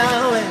yours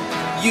now and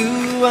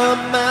you are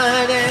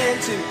mine,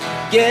 and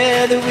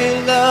together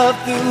we'll love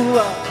through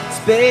all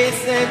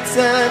space and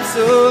time,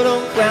 so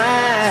don't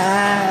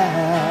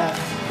cry.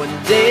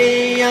 One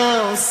day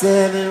all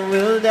seven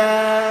will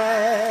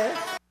die.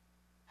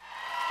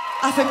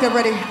 I think they're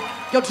ready.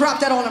 Yo, drop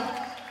that on them.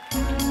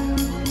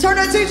 Turn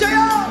that TJ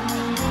on.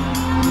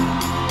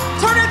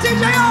 Turn that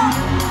TJ on.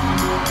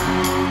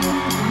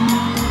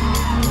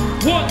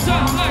 One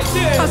time like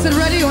this. I said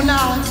ready or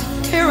not,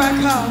 here I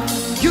come.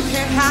 You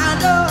can't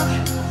handle.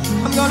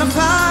 I'm gonna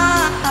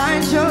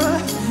find you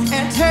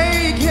and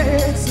take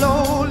it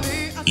slowly.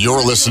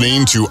 You're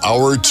listening to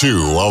Hour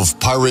 2 of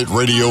Pirate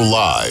Radio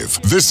Live.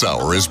 This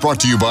hour is brought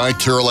to you by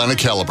Carolina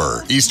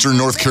Caliber, Eastern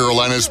North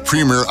Carolina's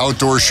premier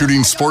outdoor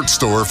shooting sports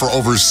store for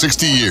over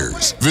 60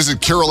 years. Visit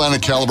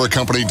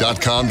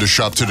CarolinaCaliberCompany.com to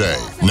shop today.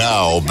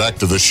 Now, back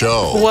to the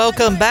show.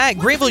 Welcome back.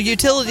 Greenville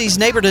Utilities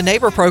Neighbor to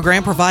Neighbor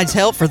program provides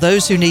help for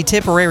those who need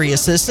temporary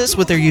assistance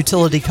with their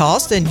utility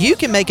costs, and you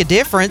can make a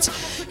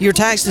difference. Your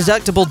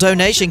tax-deductible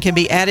donation can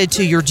be added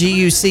to your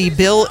GUC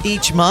bill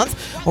each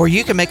month, or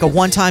you can make a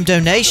one-time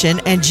donation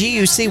and and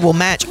GUC will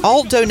match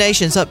all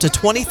donations up to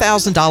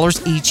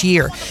 $20,000 each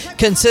year.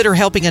 Consider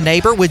helping a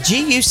neighbor with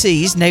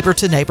GUC's Neighbor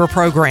to Neighbor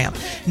program.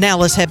 Now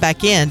let's head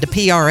back in to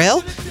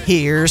PRL.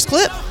 Here's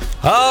Clip.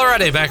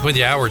 Alrighty, back with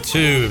you, Hour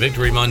 2,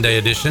 Victory Monday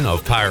edition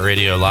of Pirate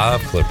Radio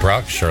Live. Clip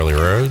Rock, Shirley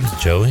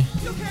Rhodes, Joey,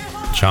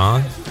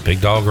 John,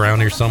 Big Dog around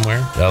here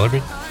somewhere,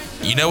 Ellerbe.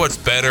 You know what's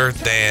better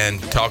than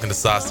talking to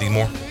Cy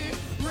Seymour?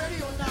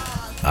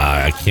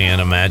 I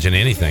can't imagine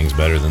anything's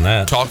better than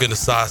that. Talking to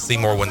Cy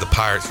Seymour when the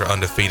Pirates are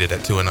undefeated at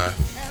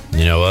 2-0.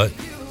 You know what?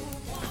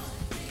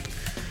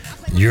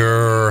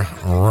 You're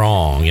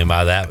wrong. And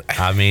by that,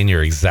 I mean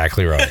you're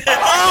exactly right.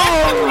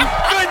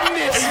 Oh,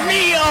 goodness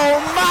me,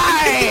 oh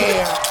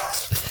my!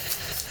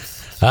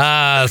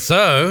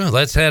 So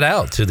let's head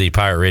out to the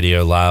Pirate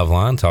Radio Live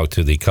line, talk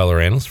to the color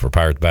analyst for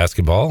Pirates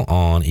basketball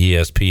on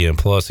ESPN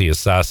Plus. He is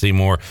Cy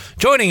Seymour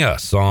joining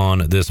us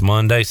on this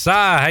Monday.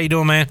 Cy, how you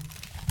doing, man?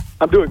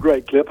 I'm doing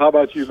great, Clip. How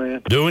about you,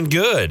 man? Doing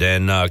good,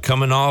 and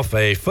coming off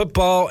a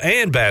football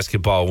and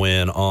basketball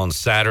win on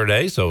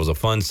Saturday, so it was a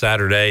fun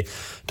Saturday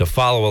to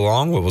follow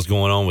along what was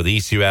going on with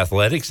ECU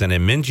Athletics. And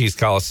in Minges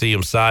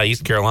Coliseum,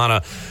 East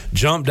Carolina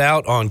jumped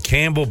out on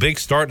Campbell. Big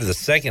start to the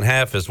second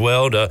half as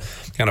well to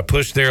kind of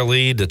push their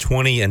lead to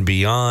 20 and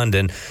beyond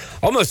and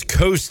almost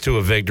coast to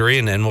a victory.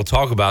 And we'll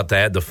talk about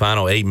that, the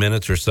final 8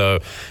 minutes or so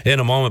in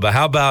a moment. But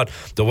how about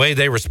the way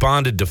they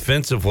responded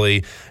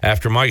defensively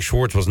after Mike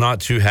Schwartz was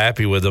not too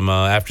happy with them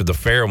after the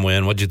Ferrum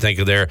win? What'd you think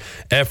of their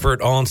effort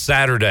on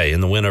Saturday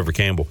in the win over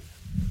Campbell?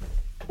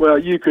 Well,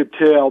 you could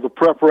tell the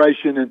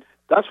preparation, and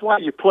that's why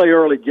you play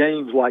early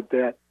games like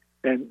that.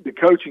 And the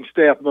coaching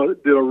staff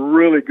did a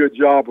really good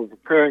job of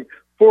preparing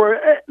for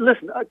it.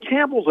 Listen,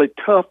 Campbell's a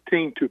tough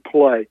team to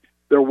play.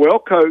 They're well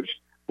coached.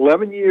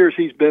 11 years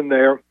he's been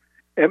there.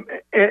 And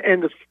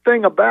the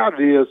thing about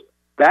it is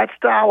that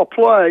style of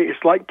play is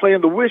like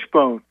playing the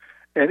wishbone.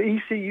 And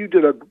ECU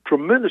did a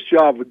tremendous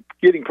job of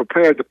getting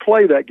prepared to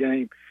play that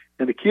game.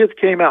 And the kids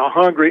came out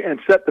hungry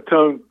and set the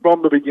tone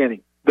from the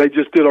beginning. They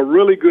just did a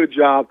really good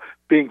job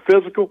being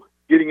physical,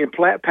 getting in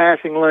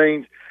passing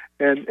lanes,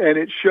 and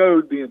it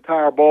showed the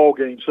entire ball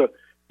game. So,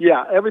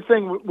 yeah,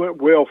 everything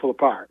went well for the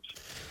Pirates.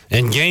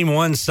 In game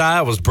one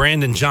side was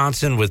Brandon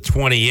Johnson with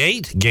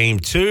 28. Game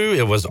two,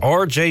 it was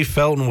R.J.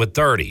 Felton with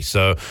 30.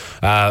 So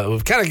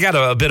we've kind of got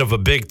a bit of a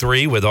big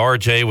three with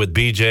R.J., with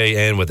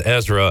B.J., and with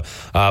Ezra.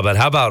 But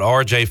how about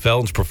R.J.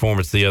 Felton's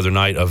performance the other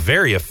night? A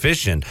very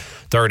efficient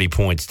 30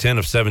 points, 10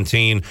 of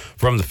 17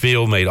 from the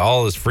field, made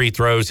all his free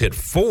throws, hit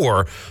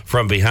 4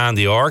 from behind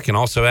the arc, and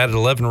also added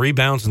 11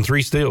 rebounds and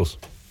 3 steals.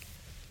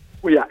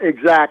 Well, yeah,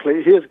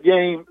 exactly. His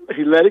game,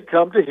 he let it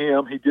come to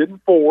him. He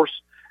didn't force.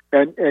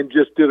 And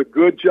just did a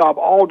good job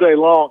all day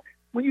long.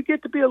 When you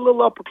get to be a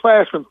little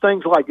upperclassman,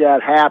 things like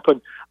that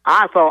happen.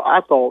 I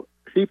thought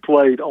he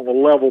played on a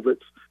level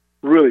that's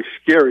really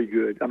scary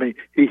good. I mean,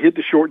 he hit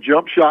the short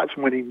jump shots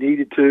when he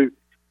needed to.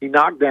 He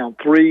knocked down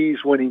threes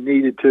when he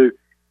needed to.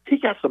 He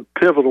got some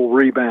pivotal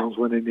rebounds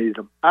when he needed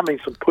them. I mean,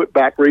 some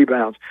putback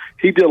rebounds.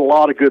 He did a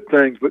lot of good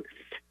things. But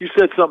you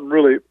said something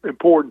really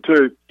important,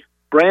 too.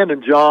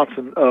 Brandon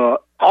Johnson,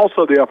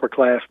 also the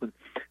upperclassman,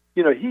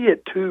 you know, he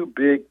hit 2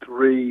 big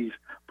threes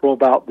from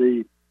about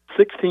the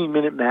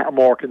 16-minute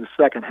mark in the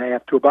second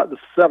half to about the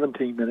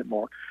 17-minute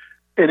mark,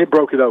 and it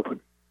broke it open.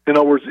 In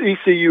other words,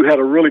 ECU had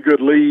a really good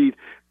lead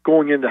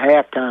going into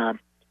halftime,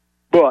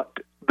 but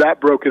that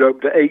broke it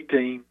open to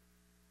 18,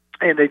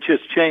 and they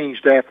just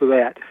changed after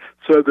that.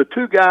 So the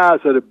two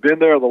guys that have been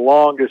there the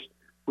longest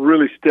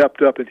really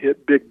stepped up and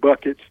hit big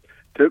buckets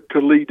to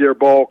lead their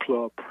ball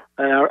club.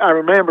 And I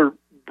remember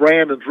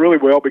Brandon's really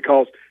well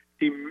because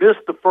he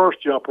missed the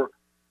first jumper,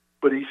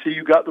 but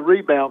ECU got the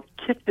rebound,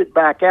 kicked it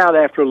back out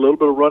after a little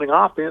bit of running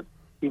offense.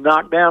 He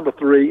knocked down the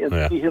 3, and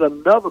then he hit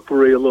another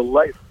 3 a little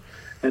later.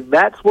 And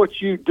that's what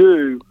you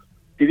do.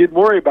 He didn't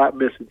worry about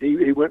missing.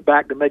 He went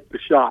back to make the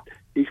shot.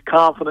 He's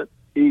confident.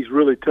 He's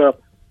really tough.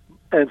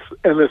 And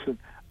listen,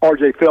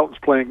 R.J. Felton's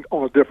playing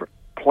on a different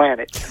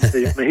planet.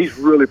 I mean, he's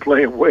really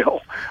playing well.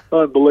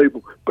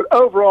 Unbelievable. But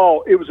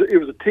overall, it was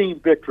a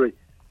team victory.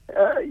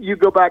 You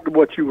go back to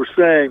what you were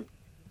saying.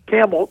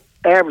 Campbell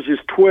averages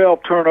 12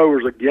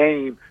 turnovers a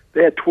game.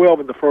 They had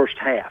 12 in the first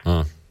half.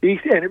 And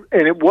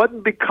it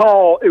wasn't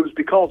because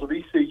of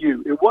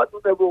ECU. It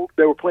wasn't that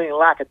they were playing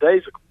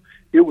lackadaisical.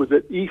 It was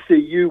that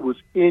ECU was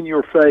in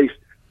your face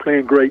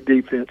playing great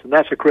defense, and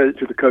that's a credit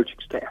to the coaching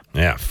staff.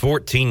 Yeah,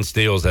 14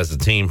 steals as a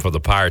team for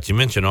the Pirates. You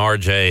mentioned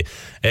RJ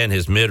and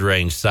his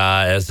mid-range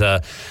side. As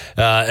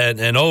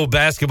an old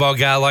basketball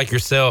guy like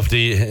yourself,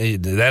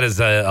 that is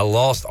a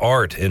lost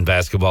art in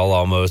basketball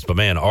almost. But,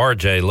 man,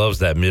 RJ loves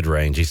that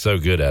mid-range. He's so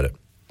good at it.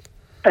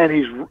 And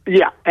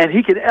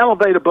he can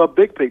elevate above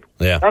big people.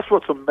 Yeah. That's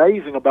what's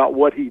amazing about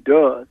what he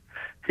does.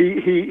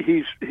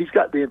 He's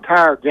got the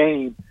entire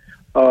game,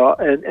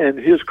 and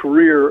his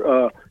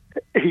career.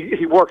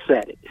 He works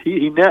at it.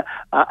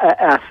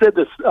 I said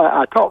this.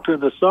 I talked to him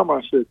this summer.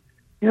 I said,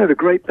 you know, the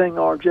great thing,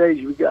 RJ, is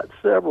you got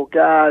several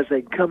guys.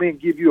 They can come in and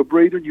give you a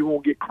breather, and you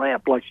won't get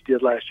cramped like you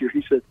did last year.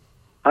 He said,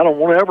 I don't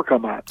want to ever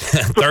come out.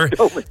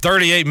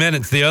 38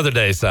 minutes the other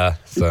day, Si.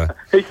 So.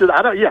 He said,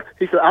 I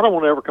don't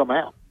want to ever come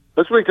out.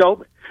 That's what he told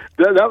me.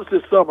 That was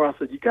this summer. I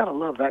said, you got to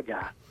love that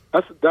guy.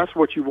 That's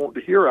what you want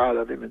to hear out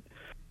of him. And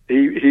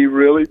he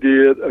really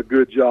did a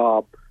good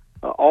job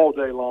all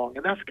day long.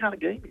 And that's the kind of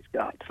game he's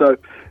got. So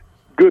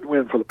good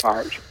win for the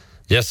Pirates.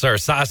 Yes, sir.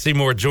 Si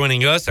Seymour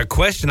joining us. A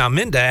question I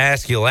meant to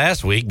ask you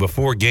last week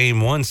before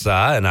game one, Si,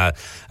 and I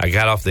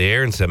got off the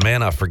air and said,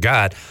 man, I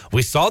forgot.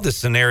 We saw this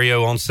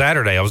scenario on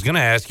Saturday. I was going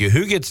to ask you,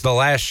 who gets the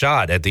last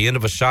shot at the end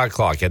of a shot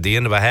clock, at the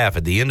end of a half,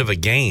 at the end of a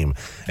game?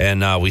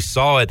 And we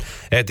saw it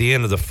at the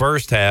end of the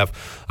first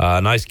half.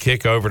 Nice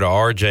kick over to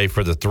RJ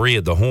for the 3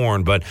 at the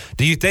horn. But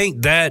do you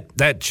think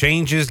that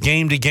changes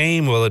game to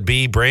game? Will it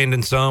be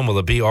Brandon some? Will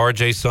it be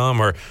RJ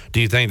some? Or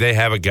do you think they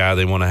have a guy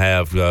they want to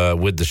have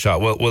with the shot?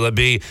 Will it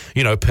be,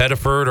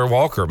 Pettiford or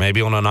Walker,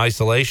 maybe on an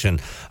isolation?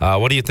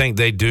 What do you think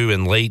they do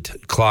in late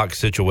clock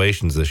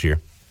situations this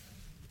year?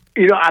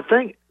 I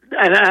think,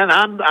 and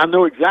I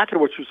know exactly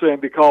what you're saying,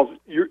 because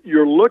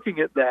you're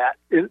looking at that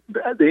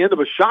at the end of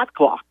a shot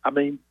clock. I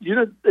mean,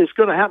 it's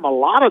going to happen a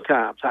lot of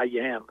times how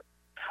you handle it.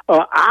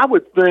 I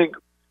would think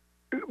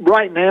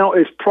right now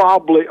it's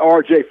probably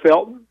R.J.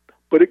 Felton,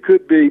 but it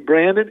could be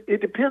Brandon.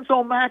 It depends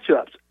on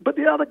matchups. But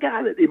the other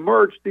guy that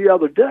emerged the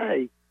other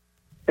day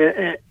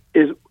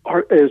is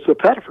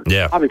Pettiford.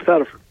 Yeah. Bobby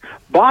Pettiford.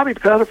 Bobby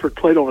Pettiford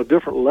played on a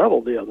different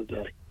level the other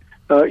day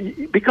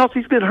because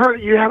he's been hurt.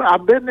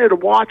 I've been there to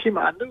watch him.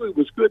 I knew he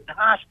was good in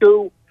high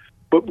school,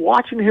 but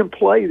watching him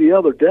play the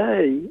other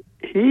day,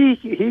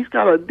 he's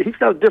got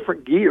a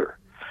different gear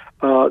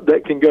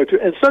that can go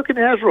to, and so can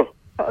Ezra.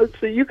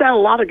 So you got a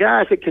lot of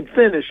guys that can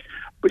finish,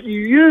 but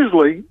you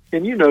usually,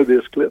 and you know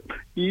this, Clip,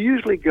 you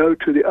usually go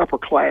to the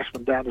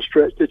upperclassmen down the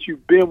stretch that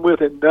you've been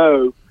with and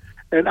know.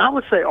 And I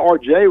would say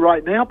RJ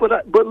right now,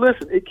 but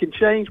listen, it can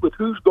change with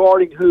who's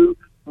guarding who,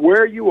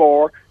 where you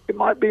are. It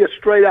might be a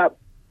straight out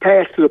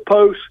pass to the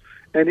post,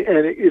 and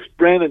it's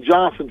Brandon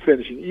Johnson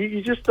finishing.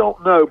 You just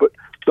don't know. But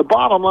the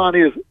bottom line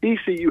is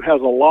ECU has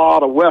a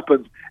lot of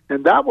weapons,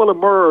 and that will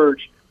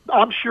emerge.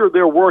 I'm sure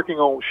they're working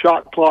on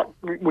shot clock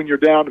when you're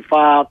down to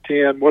 5,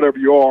 10, whatever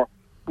you are.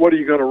 What are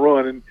you going to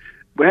run? And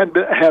we haven't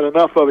had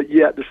enough of it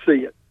yet to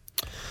see it.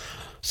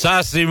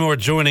 Si Seymour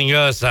joining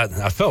us.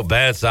 I felt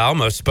bad, so I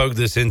almost spoke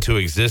this into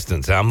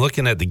existence. I'm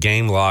looking at the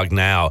game log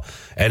now,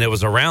 and it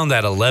was around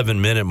that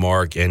 11-minute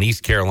mark, and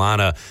East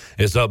Carolina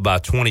is up by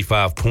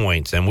 25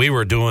 points. And we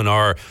were doing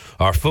our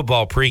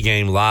football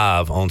pregame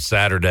live on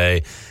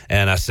Saturday,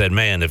 and I said,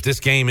 man, if this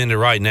game ended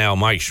right now,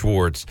 Mike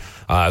Schwartz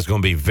is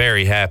going to be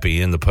very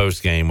happy in the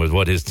postgame with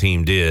what his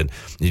team did.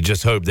 You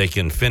just hope they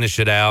can finish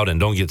it out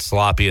and don't get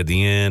sloppy at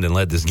the end and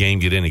let this game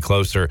get any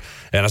closer.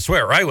 And I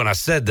swear, right when I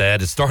said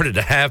that, it started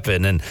to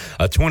happen, and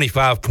a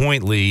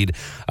 25-point lead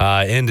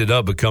ended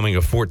up becoming a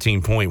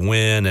 14-point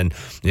win, and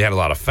you had a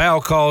lot of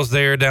foul calls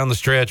there down the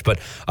stretch. But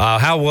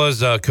how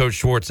was Coach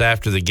Schwartz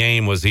after the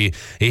game? Was he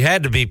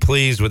had to be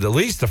pleased with at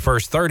least the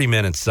first 30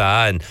 minutes, Si,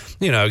 and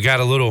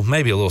got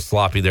maybe a little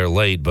sloppy there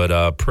late,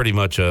 but pretty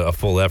much a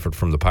full effort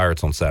from the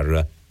Pirates on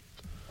Saturday.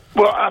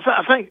 Well,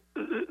 I think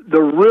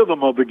the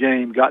rhythm of the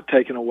game got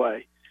taken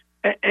away,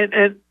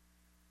 and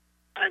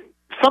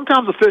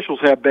sometimes officials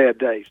have bad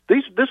days.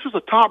 This was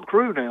a top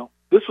crew now.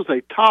 This was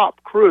a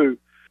top crew,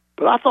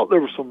 but I thought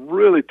there were some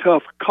really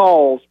tough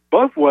calls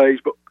both ways,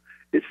 but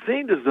it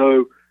seemed as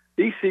though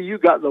ECU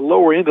got the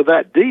lower end of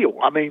that deal.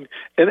 I mean,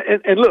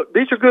 and look,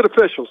 these are good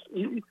officials.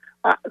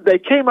 They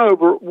came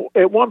over,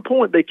 at one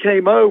point they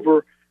came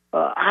over,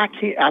 I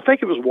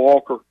think it was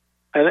Walker,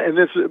 and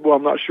this is, well,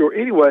 I'm not sure.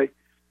 Anyway,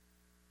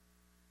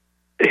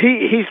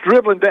 he's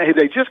dribbling down.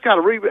 They just got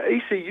a rebound.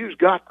 ECU's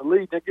got the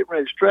lead. They're getting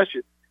ready to stretch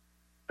it.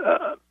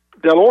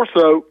 Del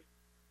Orso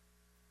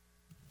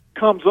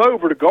comes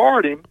over to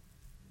guard him,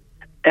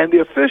 and the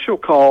official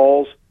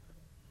calls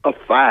a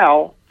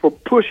foul for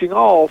pushing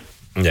off.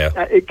 Yeah,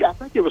 I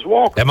think it was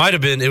Walker. It might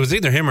have been. It was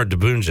either him or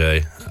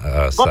Debunje.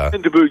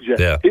 Debunje.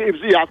 Yeah.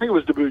 I think it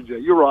was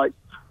Debunje. You're right.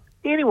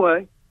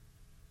 Anyway,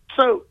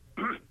 so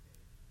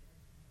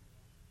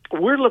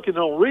we're looking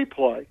on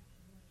replay,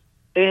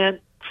 and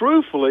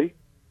truthfully,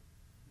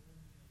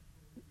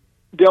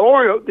 Del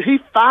Orso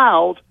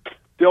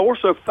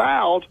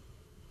fouled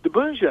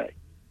Debunje.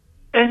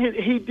 And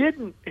he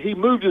didn't. He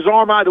moved his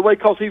arm out of the way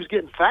because he was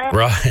getting fouled.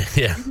 Right,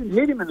 yeah. He didn't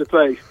hit him in the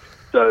face.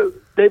 So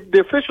the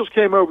officials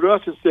came over to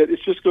us and said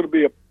it's just going to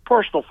be a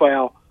personal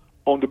foul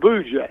on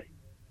Debunje.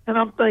 And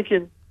I'm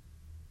thinking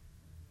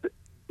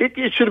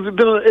it should have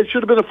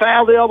been a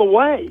foul the other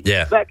way.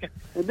 Yeah.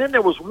 And then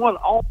there was one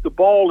off the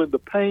ball in the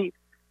paint.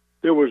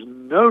 There was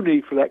no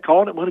need for that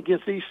call, and it went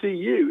against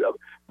ECU.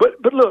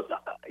 But look,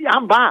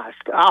 I'm biased.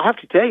 I'll have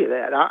to tell you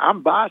that.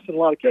 I'm biased in a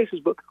lot of cases,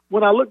 but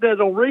when I looked at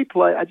it on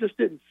replay, I just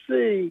didn't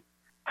see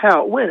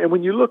how it went. And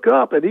when you look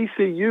up at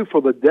ECU for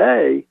the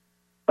day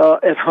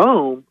at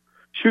home,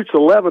 shoots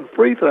 11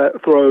 free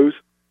throws,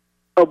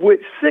 of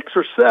which 6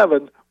 or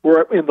 7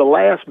 were in the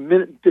last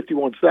minute and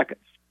 51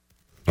 seconds.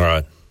 All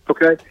right.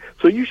 Okay?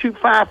 So you shoot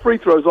 5 free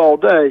throws all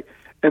day,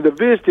 and the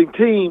visiting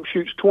team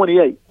shoots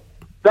 28.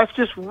 That's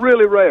just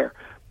really rare.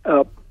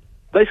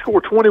 they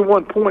score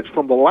 21 points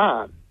from the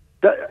line.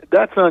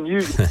 That's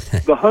unusual.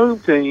 The home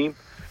team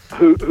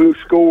who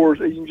scores,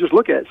 you can just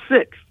look at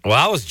 6. Well,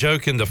 I was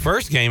joking the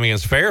first game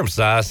against Ferrum,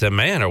 I said,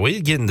 man, are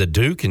we getting the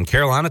Duke and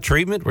Carolina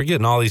treatment? We're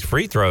getting all these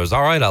free throws.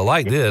 All right, I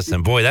like this.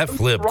 And, boy, that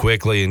flipped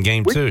quickly in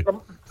game 2.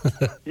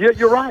 Yeah,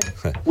 you're right.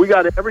 We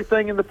got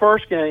everything in the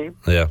first game.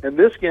 Yeah. And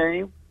this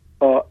game,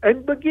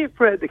 but give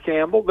credit to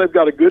Campbell. They've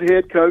got a good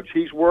head coach.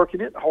 He's working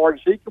it hard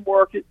as he can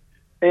work it.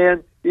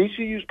 And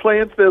ECU's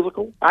playing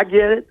physical. I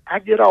get it. I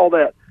get all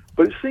that.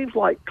 But it seems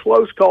like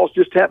close calls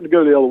just happened to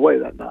go the other way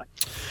that night.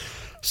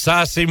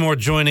 Cy Seymour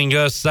joining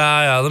us.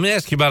 Cy, let me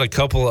ask you about a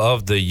couple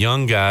of the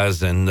young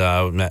guys, and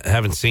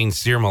haven't seen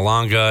Sear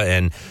Malanga,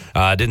 and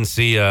didn't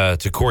see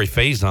Corey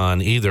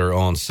Faison either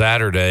on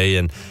Saturday.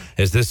 And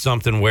is this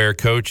something where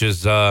Coach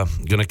is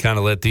going to kind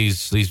of let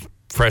these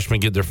freshmen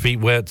get their feet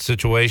wet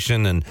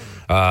situation and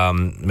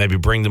maybe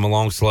bring them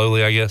along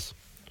slowly, I guess?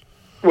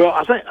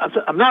 Well,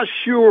 I'm not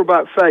sure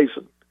about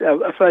Faison.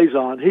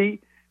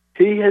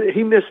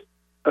 He missed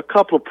a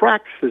couple of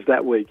practices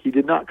that week. He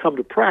did not come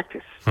to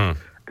practice.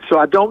 So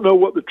I don't know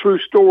what the true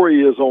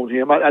story is on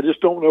him. I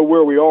just don't know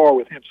where we are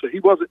with him. So he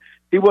wasn't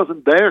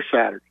there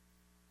Saturday.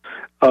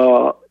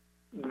 But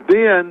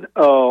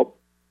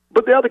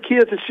the other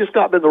kids, it's just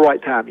not been the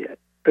right time yet.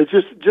 It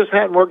just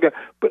hadn't worked out.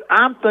 But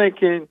I'm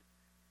thinking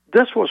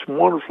that's what's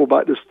wonderful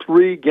about this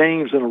 3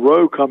 games in a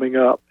row coming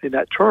up in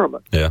that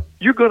tournament. Yeah,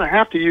 you're going to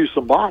have to use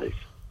some bodies.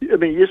 I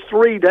mean, it's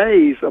 3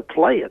 days of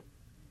playing,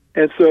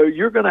 and so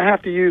you're going to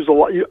have to use a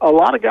lot. A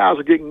lot of guys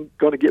are going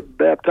to get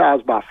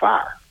baptized by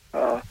fire.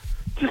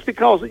 Just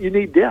because you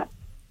need depth.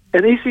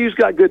 And ECU's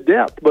got good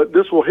depth, but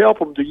this will help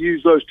them to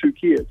use those 2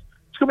 kids.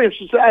 It's going to be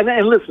interesting.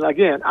 And listen,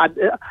 again,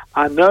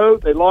 I know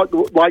they like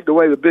the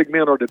way the big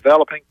men are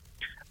developing,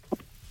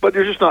 but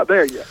they're just not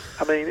there yet.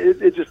 I mean,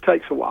 it just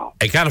takes a while.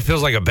 It kind of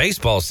feels like a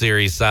baseball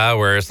series, Si,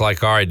 where it's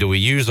like, all right, do we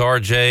use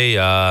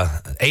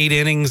RJ 8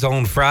 innings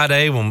on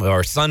Friday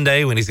or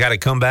Sunday when he's got to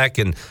come back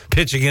and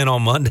pitch again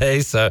on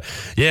Monday? So,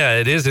 yeah,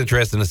 it is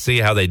interesting to see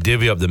how they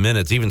divvy up the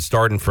minutes, even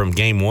starting from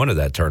game 1 of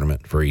that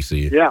tournament for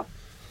ECU. Yeah.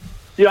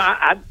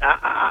 Yeah,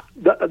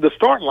 the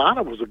starting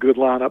lineup was a good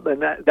lineup,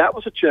 and that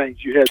was a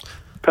change. You had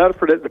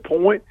Pettiford at the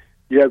point,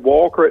 you had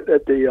Walker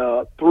at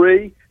the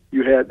 3,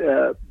 you had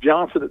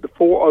Johnson at the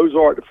 4,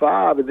 Ozar at the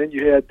 5, and then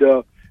you had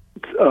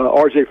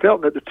R.J.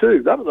 Felton at the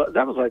 2. That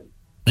was like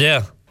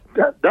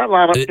that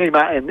lineup came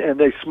out and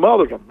they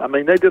smothered them. I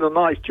mean, they did a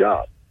nice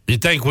job. You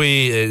think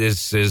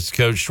is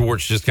Coach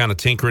Schwartz just kind of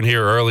tinkering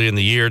here early in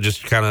the year,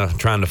 just kind of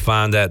trying to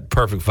find that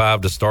perfect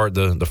 5 to start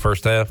the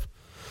first half?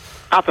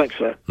 I think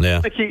so. Yeah,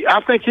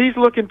 I think he's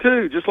looking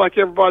too, just like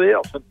everybody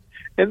else,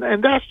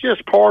 and that's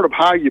just part of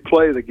how you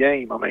play the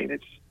game. I mean,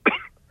 it's.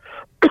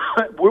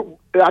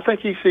 I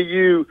think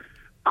ECU,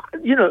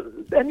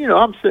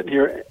 I'm sitting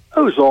here.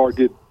 Ozar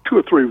did 2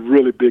 or 3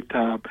 really big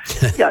time.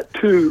 He got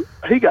two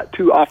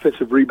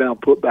offensive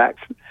rebound putbacks.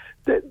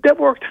 There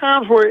were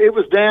times where it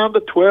was down to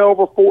 12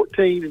 or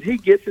 14, and he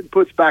gets it and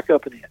puts back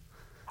up and in.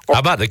 How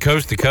about the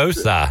coast to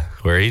coast side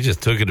where he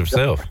just took it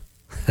himself?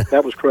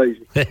 That was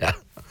crazy. Yeah,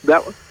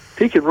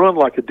 he can run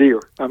like a deer.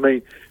 I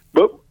mean,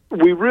 but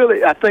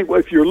I think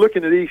if you're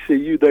looking at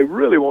ECU, they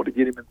really want to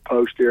get him in the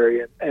post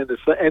area, and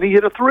he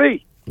hit a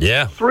 3.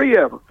 Yeah, 3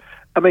 ever.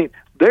 I mean,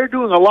 they're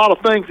doing a lot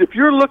of things. If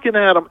you're looking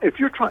at them, if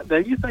you're trying, now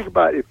you think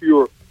about if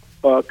you're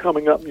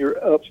coming up in your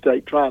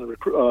upstate trying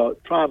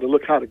to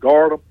look how to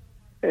guard them,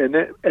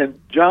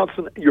 and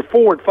Johnson, your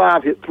 4 and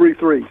 5 hit 3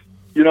 threes.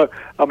 I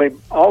mean,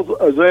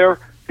 Ozair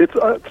hits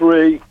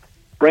 3,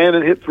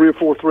 Brandon hit 3 or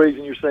 4 threes,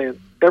 and you're saying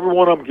every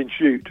one of them can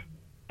shoot.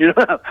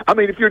 I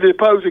mean, if you're the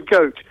opposing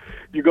coach,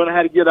 you're going to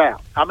have to get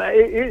out. I mean,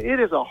 it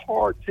is a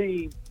hard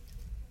team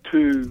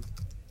to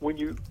when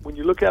you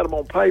look at them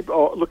on paper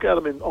or look at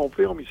them on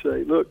film. You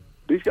say, look,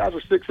 these guys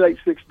are 6'8",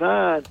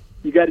 6'9".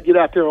 You got to get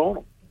out there on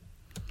them.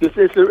 It's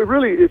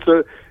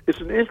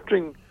an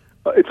interesting.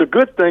 It's a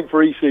good thing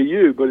for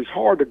ECU, but it's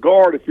hard to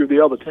guard if you're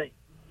the other team.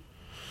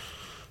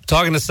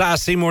 Talking to Cy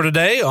Seymour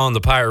today on the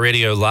Pirate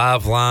Radio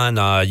Live Line.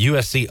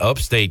 USC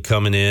Upstate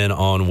coming in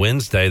on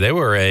Wednesday. They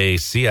were a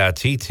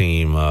CIT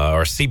team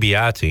or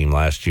CBI team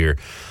last year.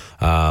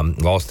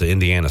 Lost to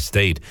Indiana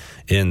State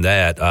in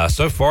that.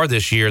 So far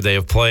this year, they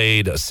have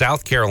played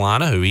South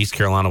Carolina, who East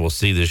Carolina will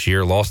see this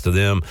year, lost to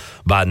them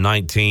by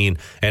 19,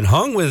 and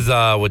hung with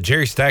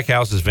Jerry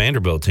Stackhouse's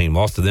Vanderbilt team,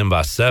 lost to them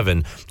by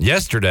 7.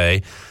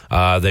 Yesterday,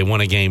 they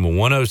won a game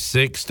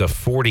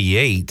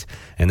 106-48,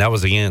 and that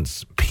was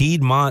against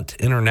Piedmont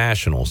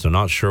International. So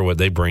not sure what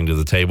they bring to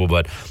the table,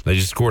 but they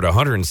just scored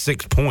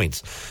 106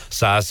 points.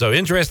 So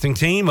interesting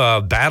team,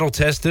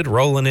 battle-tested,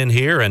 rolling in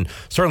here, and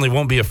certainly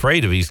won't be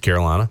afraid of East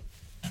Carolina.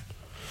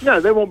 No,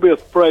 they won't be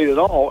afraid at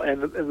all.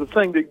 And the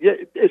thing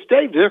it's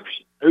Dave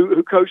Dickerson,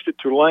 who coached at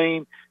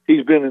Tulane.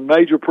 He's been in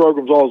major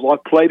programs all his life,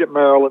 played at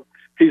Maryland.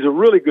 He's a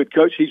really good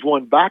coach. He's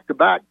won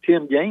back-to-back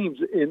 10 games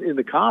in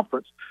the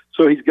conference.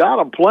 So he's got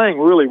them playing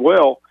really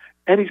well,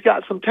 and he's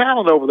got some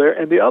talent over there.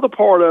 And the other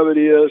part of it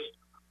is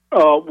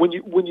when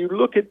you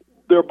look at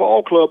their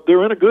ball club,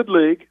 they're in a good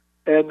league.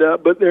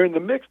 but they're in the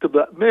midst of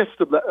the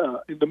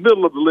in the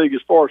middle of the league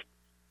as far as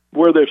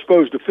where they're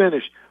supposed to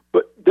finish.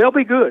 But they'll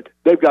be good.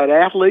 They've got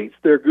athletes.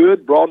 They're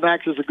good.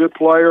 Broadnax is a good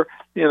player.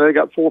 You know, they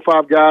got 4 or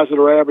 5 guys that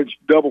are average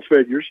double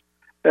figures,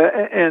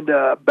 and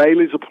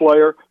Bailey's a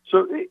player.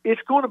 So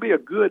it's going to be a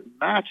good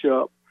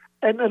matchup.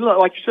 And look,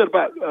 like you said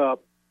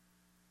about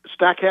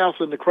Stackhouse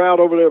and the crowd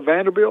over there at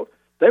Vanderbilt,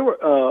 they were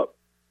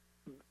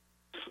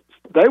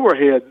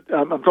ahead.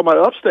 I'm talking about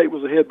Upstate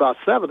was ahead by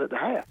 7 at the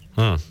half.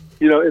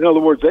 You know, in other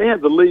words, they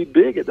had the lead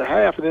big at the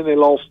half, and then they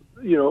lost,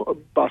 you know,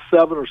 by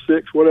 7 or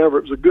 6, whatever.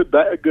 It was a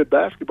good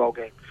basketball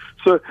game.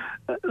 So,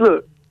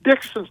 look,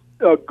 Dixon's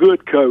a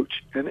good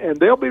coach, and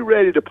they'll be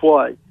ready to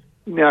play.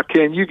 Now,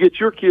 can you get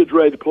your kids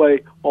ready to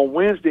play on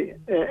Wednesday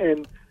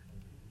and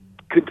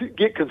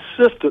get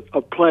consistent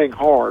of playing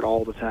hard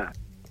all the time?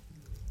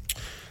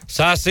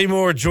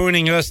 Seymour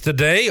joining us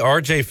today.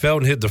 R.J.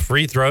 Felton hit the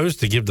free throws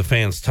to give the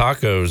fans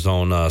tacos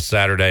on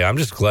Saturday. I'm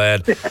just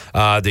glad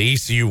the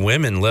ECU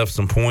women left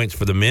some points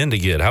for the men to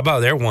get. How about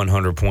their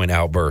 100-point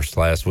outburst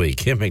last week?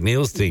 Kim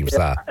McNeil's team,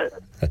 Cy.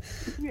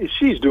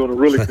 She's doing a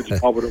really good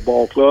job with her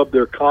ball club.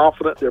 They're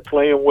confident. They're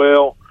playing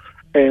well.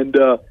 And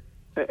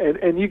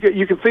you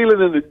can feel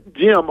it in the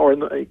gym or in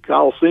the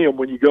Coliseum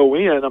when you go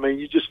in. I mean,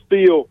 you just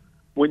feel –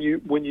 when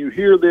you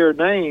hear their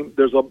name,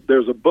 there's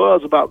a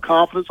buzz about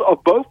confidence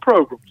of both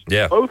programs.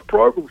 Yeah. Both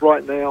programs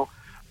right now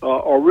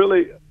are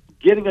really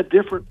getting a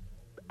different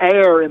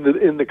air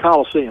in the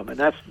Coliseum, and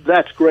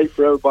that's great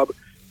for everybody. But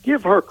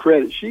give her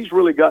credit; she's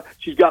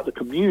got the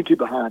community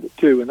behind it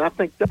too, and I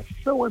think that's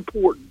so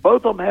important.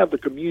 Both of them have the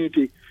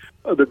community,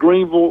 the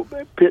Greenville,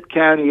 Pitt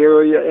County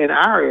area, and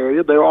our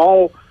area.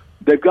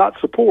 They've got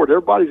support.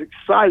 Everybody's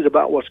excited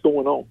about what's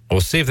going on.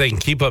 We'll see if they can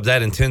keep up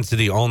that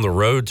intensity on the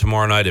road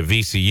tomorrow night at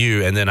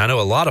VCU. And then I know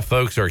a lot of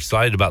folks are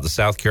excited about the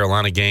South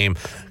Carolina game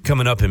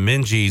coming up in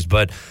Minges,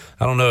 but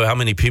I don't know how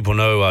many people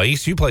know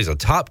ECU plays a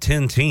top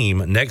 10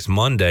 team next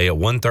Monday at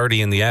 1:30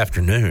 in the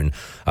afternoon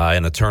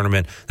in a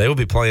tournament. They will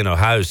be playing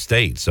Ohio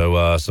State.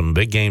 So some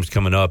big games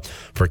coming up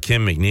for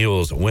Kim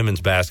McNeil's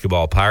women's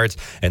basketball Pirates.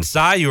 And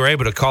Cy, you were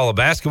able to call a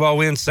basketball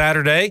win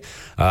Saturday,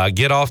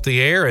 get off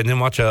the air, and then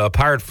watch a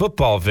Pirate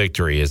football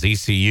victory as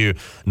ECU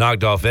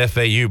knocked off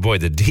FAU. Boy,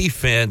 the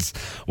defense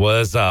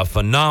was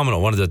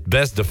phenomenal. One of the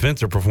best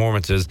defensive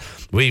performances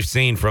we've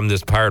seen from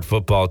this Pirate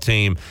football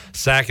team,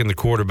 sacking the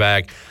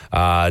quarterback,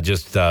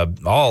 just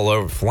all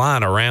over,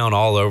 flying around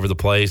all over the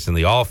place in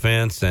the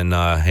offense, and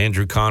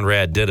Andrew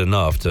Conrad did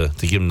enough to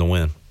give him the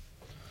win.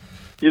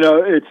 You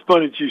know, it's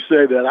funny that you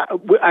say that.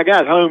 I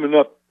got home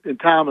enough in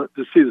time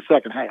to see the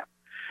second half,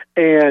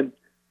 and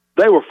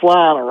they were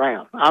flying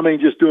around. I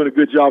mean, just doing a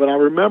good job. And I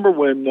remember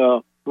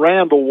when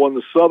Randall won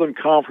the Southern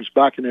Conference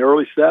back in the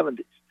early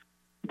 70s.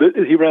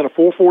 He ran a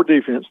 4-4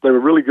 defense. They were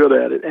really good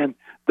at it, and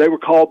they were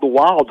called the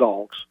Wild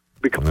Dogs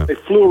because they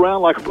flew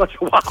around like a bunch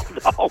of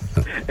wild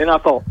dogs. And I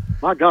thought,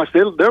 my gosh,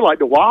 they're like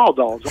the Wild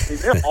Dogs. I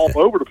mean, they're all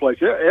over the place.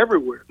 They're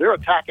everywhere. They're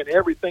attacking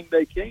everything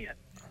they can,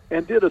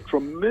 and did a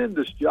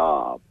tremendous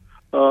job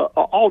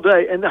all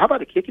day. And how about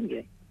the kicking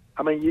game?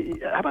 I mean,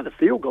 how about the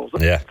field goals?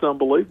 That's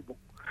unbelievable.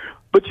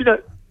 But, you know,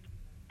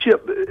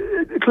 Chip,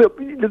 Cliff,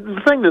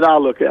 the thing that I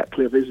look at,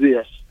 Cliff, is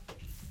this.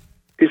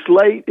 It's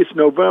late. It's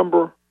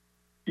November.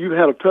 You've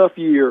had a tough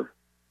year,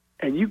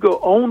 and you go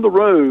on the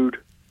road,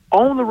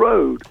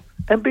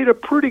 and beat a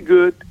pretty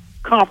good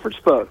conference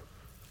foe.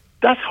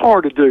 That's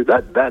hard to do.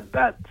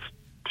 That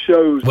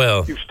shows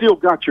you've still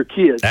got your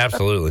kids.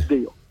 Absolutely. That's the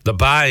deal. The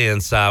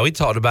buy-in side, we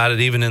talked about it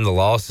even in the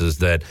losses,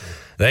 that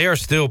they are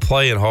still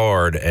playing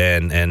hard,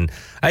 and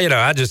you know,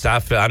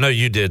 I know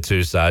you did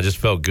too, so I just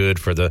felt good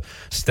for the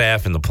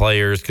staff and the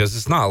players, because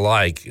it's not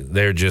like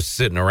they're just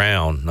sitting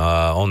around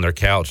on their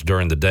couch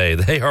during the day.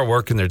 They are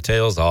working their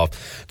tails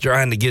off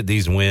trying to get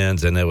these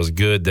wins, and it was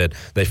good that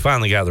they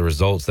finally got the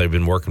results they've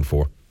been working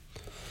for.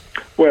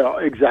 Well,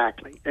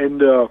 exactly,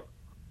 and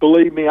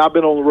believe me, I've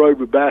been on the road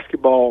with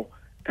basketball,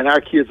 and our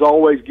kids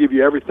always give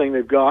you everything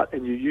they've got,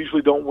 and you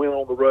usually don't win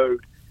on the road.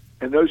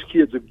 And those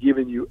kids have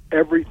given you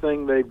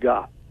everything they've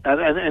got.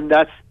 And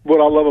that's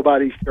what I love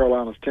about East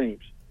Carolina's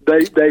teams.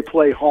 They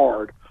play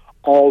hard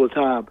all the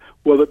time,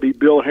 whether it be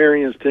Bill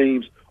Harrigan's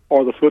teams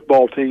or the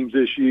football teams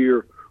this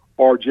year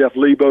or Jeff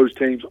Lebo's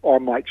teams or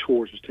Mike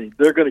Schwartz's team.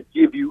 They're going to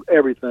give you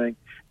everything.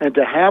 And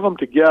to have them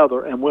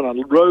together and win a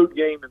road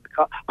game,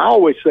 I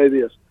always say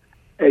this,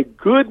 a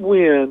good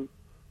win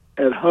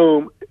at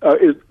home,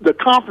 the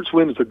conference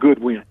win is a good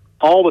win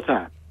all the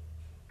time.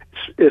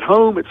 At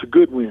home, it's a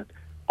good win.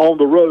 On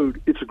the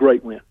road, it's a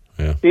great win.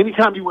 Yeah.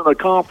 Anytime you win a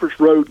conference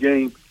road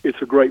game, it's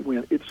a great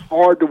win. It's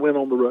hard to win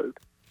on the road.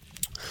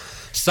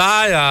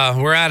 Cy,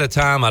 we're out of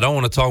time. I don't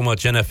want to talk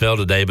much NFL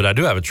today, but I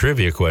do have a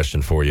trivia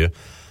question for you.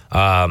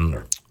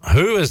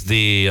 Who is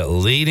the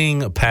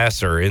leading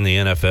passer in the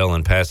NFL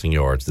in passing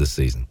yards this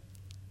season?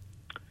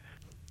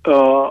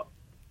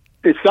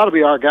 It's got to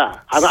be our guy.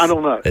 I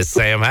don't know. It's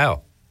Sam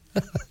Howell.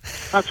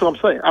 That's what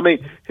I'm saying. I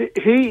mean,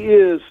 he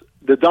is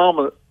the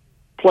dominant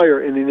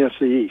player in the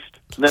NFC East.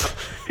 Now,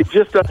 he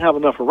just doesn't have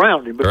enough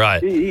around him. But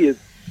right. he is.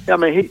 I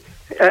mean,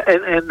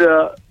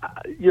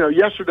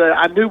 yesterday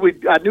I knew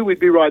we'd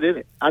be right in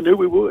it. I knew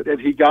we would, and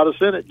he got us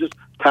in it. Just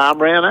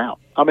time ran out.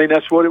 I mean,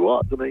 that's what it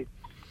was. I mean,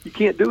 you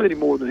can't do any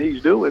more than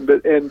he's doing.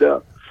 But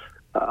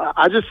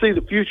I just see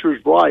the future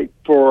is bright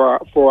for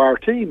our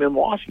team in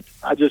Washington.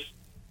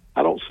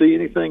 I don't see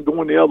anything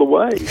going the other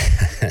way.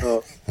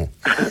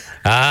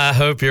 I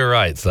hope you're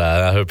right, Si.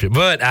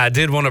 But I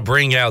did want to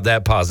bring out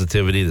that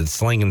positivity that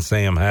Slinging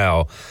Sam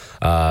Howell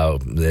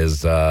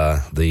is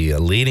the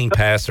leading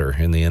passer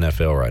in the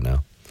NFL right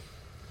now.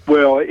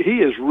 Well,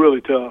 he is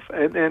really tough,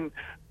 and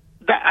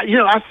that,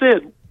 I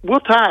said we'll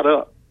tie it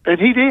up, and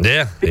he did.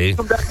 Yeah, he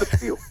come down the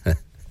field.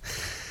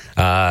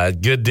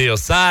 Good deal.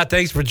 Si,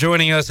 thanks for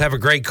joining us. Have a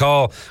great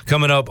call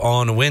coming up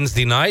on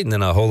Wednesday night, and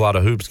then a whole lot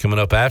of hoops coming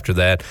up after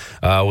that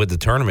with the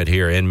tournament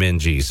here in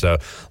Minji. So a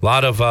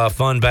lot of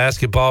fun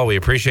basketball. We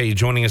appreciate you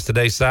joining us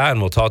today, Si,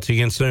 and we'll talk to you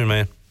again soon,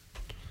 man.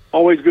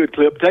 Always good,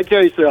 Clip. Take care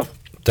of yourself.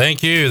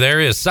 Thank you.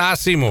 There is Si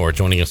Seymour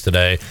joining us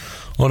today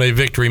on a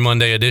Victory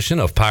Monday edition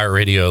of Pirate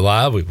Radio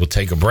Live. We will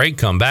take a break,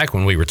 come back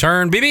when we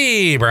return.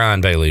 BB Brian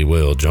Bailey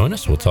will join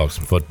us. We'll talk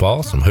some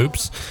football, some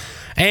hoops,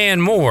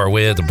 and more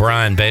with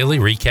Brian Bailey.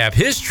 Recap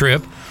his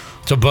trip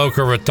to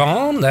Boca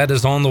Raton. That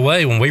is on the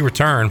way when we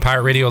return.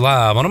 Pirate Radio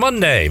Live on a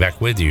Monday.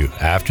 Back with you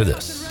after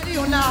this.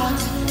 Radio now,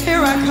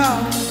 here I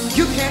come.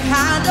 You can't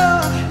hide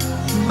up.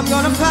 I'm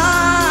gonna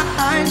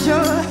find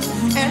you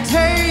and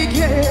take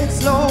it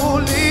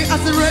slowly. I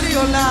said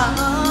radio now,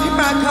 here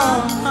I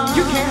come.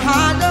 You can't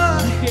hide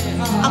up.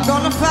 I'm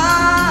gonna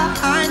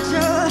find you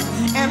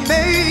and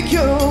make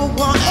you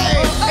one.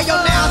 Hey, yo,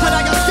 now that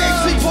I got stage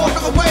sleep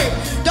walk away.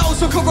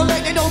 Those who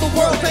correlate, they know the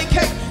world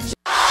vacate.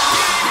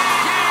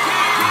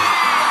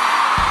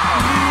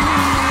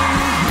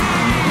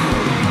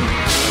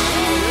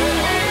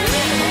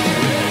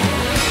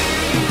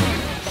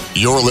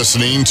 You're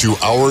listening to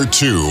Hour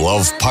 2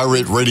 of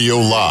Pirate Radio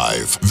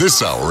Live.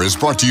 This hour is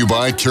brought to you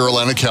by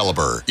Carolina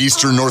Caliber,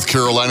 Eastern North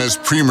Carolina's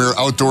premier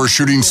outdoor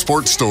shooting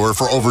sports store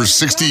for over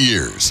 60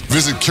 years.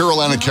 Visit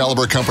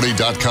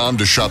CarolinaCaliberCompany.com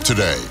to shop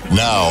today.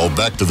 Now,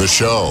 back to the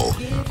show.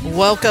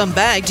 Welcome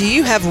back. Do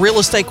you have real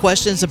estate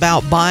questions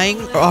about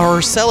buying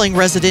or selling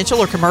residential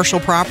or commercial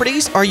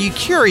properties? Are you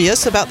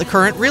curious about the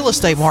current real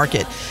estate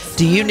market?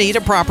 Do you need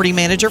a property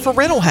manager for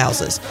rental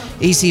houses?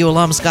 ECU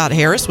alum Scott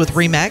Harris with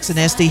RE/MAX and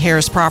SD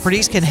Harris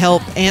Properties can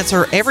help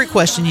answer every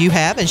question you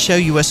have and show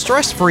you a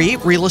stress-free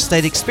real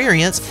estate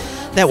experience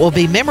that will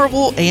be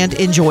memorable and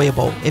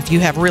enjoyable. If you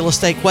have real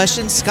estate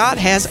questions, Scott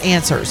has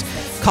answers.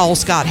 Call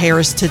Scott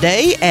Harris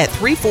today at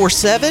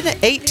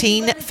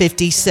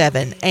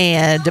 347-1857.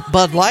 And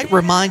Bud Light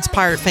reminds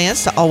Pirate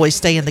fans to always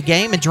stay in the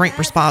game and drink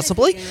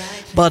responsibly.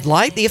 Bud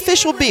Light, the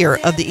official beer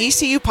of the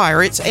ECU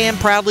Pirates and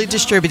proudly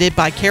distributed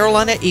by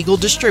Carolina Eagle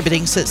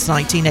Distributing since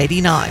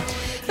 1989.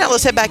 Now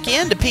let's head back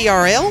into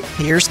PRL.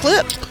 Here's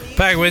Clip.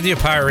 Back with you,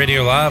 Pirate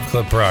Radio Live.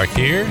 Clip Rock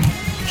here.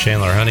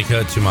 Chandler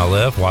Honeycutt to my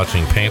left,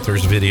 watching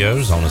Panthers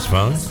videos on his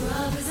phone.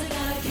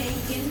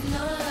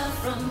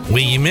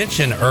 We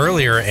mentioned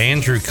earlier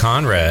Andrew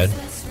Conrad,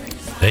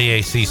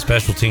 AAC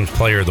Special Teams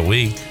Player of the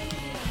Week.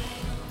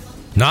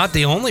 Not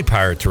the only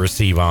Pirate to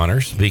receive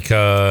honors,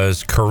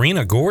 because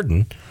Karina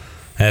Gordon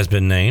has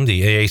been named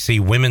the AAC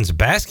Women's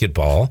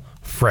Basketball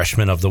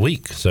Freshman of the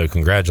Week. So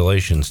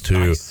congratulations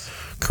to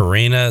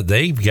Karina.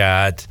 They've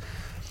got,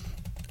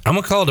 I'm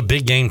going to call it a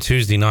big game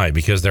Tuesday night,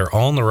 because they're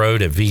on the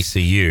road at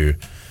VCU.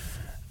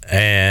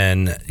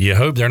 And you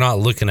hope they're not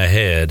looking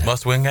ahead.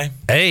 Must-win game?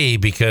 A,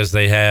 because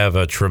they have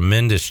a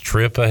tremendous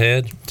trip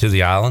ahead to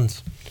the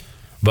islands.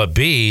 But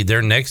B,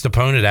 their next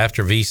opponent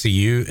after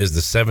VCU is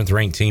the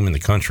 7th-ranked team in the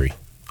country,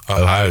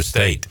 Ohio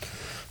State.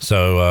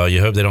 So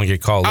you hope they don't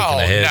get caught looking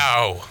ahead.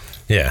 Oh, no.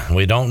 Yeah,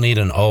 we don't need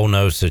an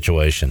oh-no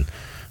situation.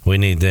 We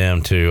need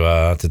them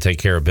to take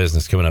care of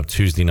business coming up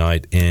Tuesday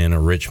night in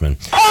Richmond.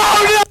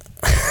 Oh, no!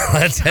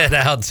 Let's head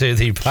out to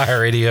the Pirate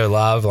Radio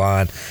Live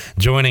line.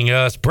 Joining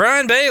us,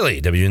 Brian Bailey,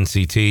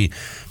 WNCT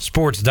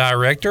Sports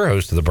Director,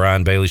 host of the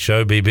Brian Bailey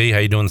Show. BB, how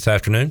you doing this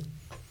afternoon?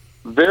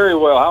 Very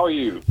well. How are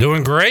you?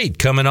 Doing great.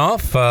 Coming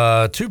off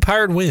 2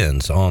 Pirate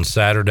wins on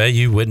Saturday.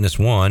 You witnessed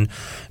one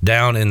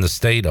down in the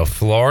state of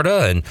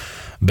Florida. And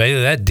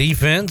Bailey, that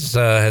defense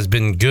has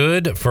been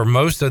good for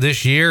most of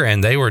this year,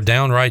 and they were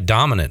downright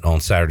dominant on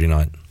Saturday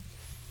night.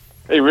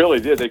 They really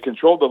did. They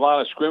controlled the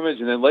line of scrimmage,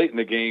 and then late in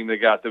the game, they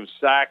got those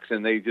sacks,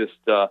 and they just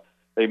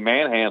they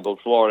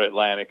manhandled Florida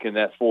Atlantic in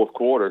that fourth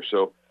quarter.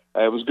 So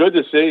it was good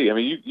to see. I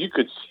mean, you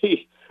could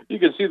see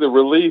the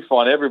relief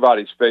on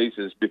everybody's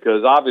faces,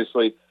 because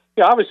obviously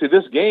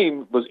this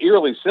game was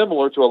eerily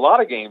similar to a lot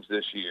of games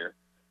this year.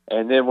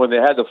 And then when they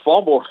had the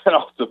fumble right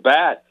off the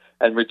bat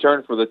and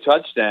returned for the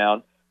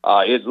touchdown,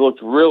 it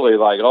looked really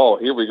like, oh,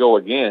 here we go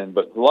again.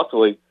 But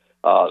luckily,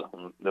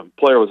 the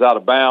player was out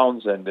of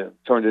bounds, and it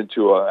turned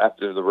into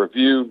after the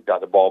review, got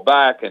the ball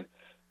back, and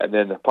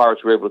then the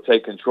Pirates were able to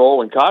take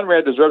control. And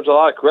Conrad deserves a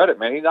lot of credit,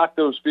 man. He knocked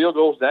those field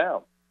goals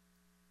down.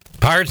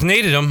 Pirates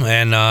needed him,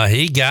 and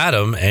he got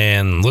him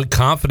and looked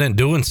confident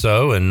doing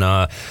so. And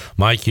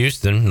Mike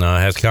Houston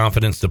has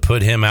confidence to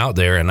put him out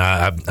there. And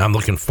I'm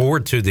looking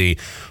forward to the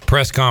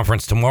press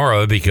conference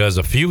tomorrow, because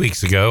a few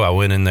weeks ago I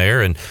went in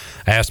there and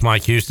asked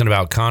Mike Houston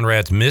about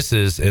Conrad's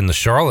misses in the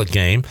Charlotte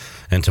game.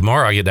 And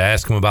tomorrow I get to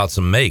ask him about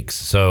some makes.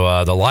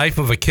 So the life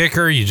of a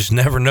kicker, you just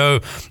never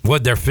know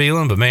what they're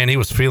feeling. But, man, he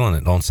was feeling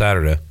it on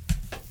Saturday.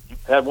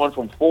 Had one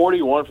from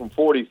 40, one from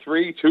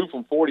 43, two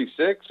from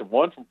 46, and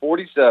one from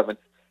 47.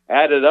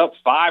 Added up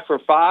 5 for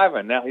 5,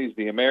 and now he's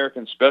the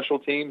American Special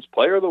Teams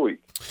Player of the Week.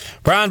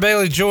 Brian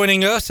Bailey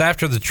joining us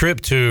after the trip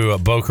to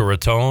Boca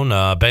Raton.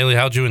 Bailey,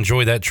 how'd you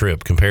enjoy that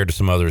trip compared to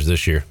some others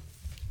this year?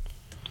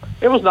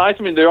 It was nice.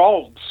 I mean, they're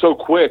all so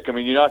quick. I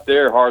mean, you're not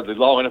there hardly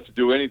long enough to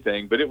do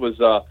anything, but it was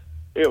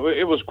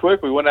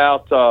quick. We went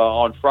out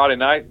on Friday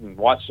night and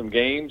watched some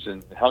games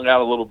and hung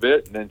out a little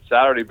bit, and then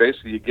Saturday,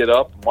 basically, you get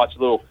up and watch a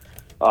little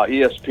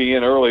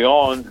ESPN early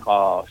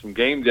on, some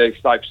game day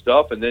type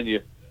stuff, and then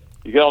you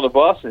get on the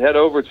bus and head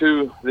over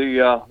to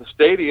the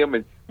stadium.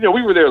 And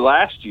we were there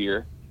last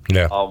year,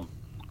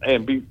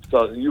 and beat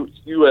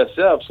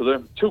USF. So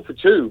they're 2 for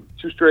 2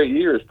 straight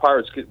years.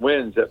 Pirates get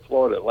wins at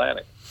Florida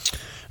Atlantic.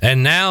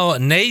 And now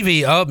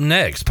Navy up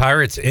next.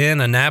 Pirates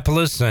in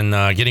Annapolis and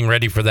getting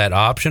ready for that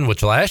option,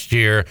 which last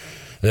year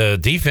the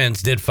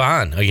defense did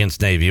fine against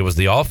Navy. It was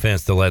the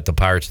offense that let the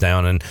Pirates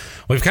down. And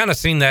we've kind of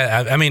seen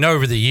that. I mean,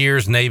 over the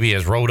years, Navy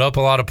has rolled up a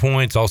lot of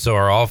points. Also,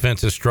 our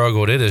offense has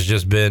struggled. It has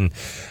just been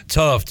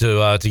tough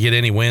to get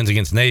any wins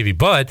against Navy.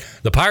 But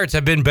the Pirates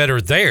have been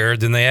better there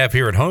than they have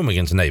here at home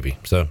against Navy.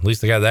 So at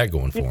least they got that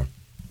going for them.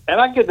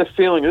 And I get the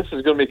feeling this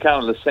is going to be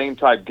kind of the same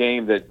type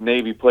game that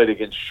Navy played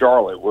against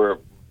Charlotte, where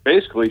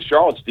basically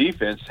Charlotte's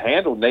defense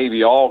handled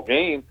Navy all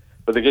game,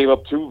 but they gave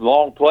up 2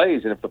 long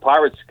plays. And if the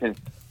Pirates can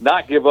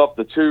not give up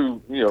the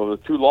two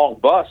long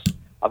busts,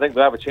 I think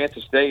they'll have a chance to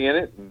stay in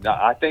it. And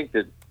I think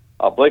that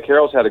Blake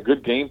Harrell's had a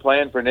good game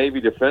plan for Navy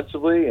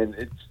defensively.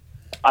 And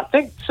I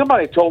think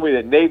somebody told me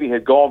that Navy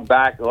had gone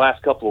back the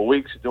last couple of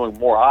weeks doing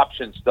more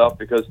option stuff,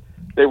 because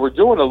they were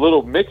doing a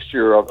little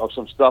mixture of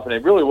some stuff, and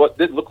it really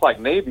didn't look like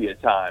Navy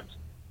at times.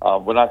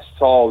 When I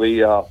saw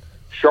the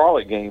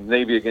Charlotte game,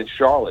 Navy against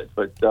Charlotte,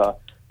 but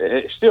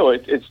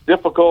it's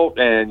difficult,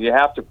 and you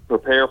have to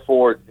prepare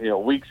for it,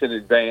 weeks in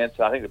advance.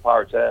 I think the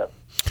Pirates have.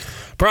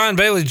 Brian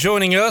Bailey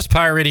joining us,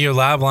 Pirate Radio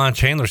Live Line.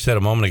 Chandler said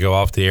a moment ago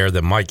off the air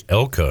that Mike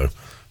Elko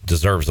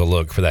deserves a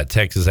look for that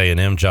Texas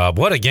A&M job.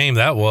 What a game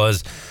that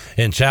was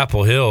in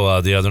Chapel Hill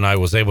the other night.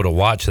 Was able to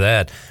watch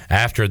that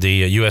after the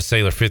U.S.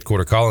 Sailor fifth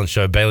quarter call-in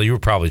show. Bailey, you were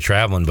probably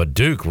traveling, but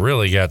Duke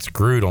really got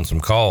screwed on some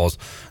calls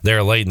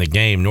there late in the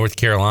game. North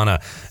Carolina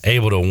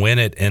able to win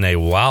it in a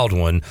wild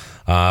one.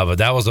 But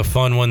that was a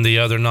fun one the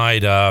other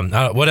night.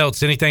 What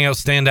else? Anything else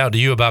stand out to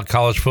you about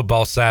college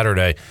football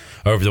Saturday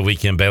over the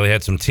weekend? Bailey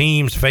had some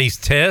teams face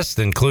tests,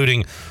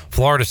 including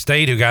Florida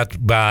State, who got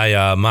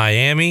by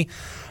Miami.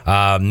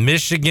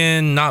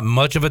 Michigan, not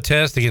much of a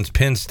test against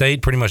Penn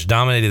State, pretty much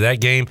dominated that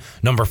game.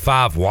 Number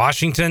 5,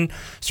 Washington,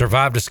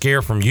 survived a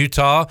scare from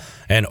Utah.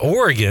 And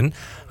Oregon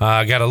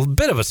got a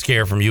bit of a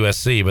scare from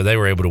USC, but they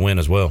were able to win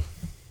as well.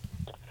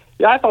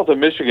 Yeah, I thought the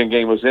Michigan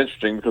game was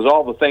interesting because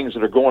all the things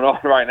that are going on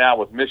right now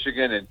with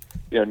Michigan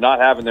and not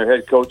having their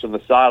head coach on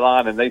the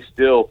sideline, and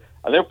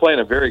they're playing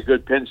a very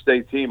good Penn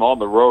State team on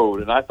the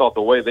road. And I thought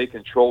the way they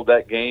controlled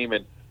that game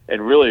and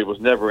really it was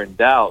never in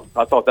doubt.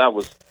 I thought that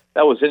was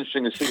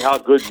interesting to see how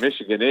good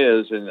Michigan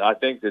is, and I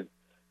think that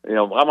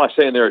I'm not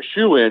saying they're a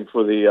shoe-in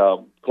for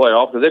the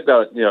playoff because they've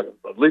got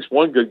at least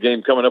one good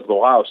game coming up with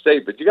Ohio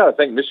State, but you got to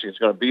think Michigan's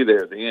going to be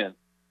there at the end.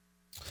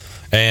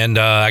 And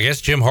I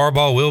guess Jim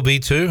Harbaugh will be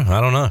too.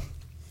 I don't know.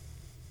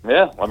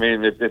 Yeah, I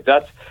mean, if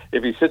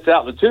he sits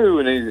out in the 2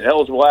 and he's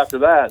eligible after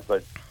that,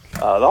 but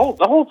the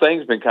whole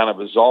thing's been kind of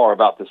bizarre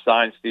about the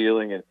sign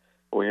stealing and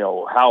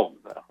how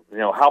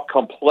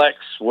complex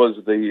was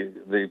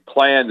the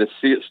plan to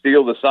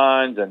steal the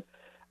signs. And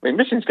I mean,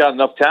 Michigan's got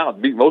enough talent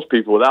to beat most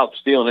people without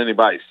stealing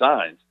anybody's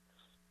signs.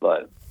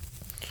 But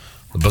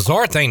the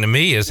bizarre thing to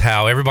me is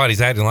how everybody's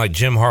acting like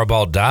Jim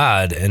Harbaugh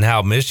died and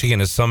how Michigan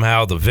is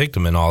somehow the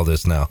victim in all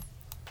this now.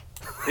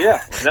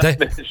 Yeah.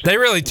 They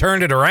really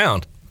turned it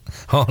around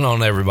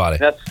on everybody.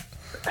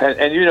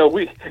 And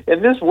we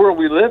in this world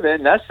we live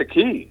in, that's the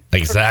key.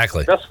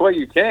 Exactly. That's what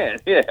you can.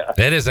 Yeah.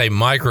 It is a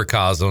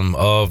microcosm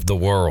of the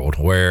world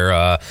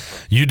where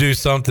you do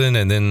something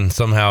and then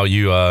somehow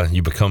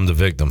you become the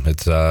victim.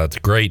 It's a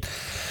great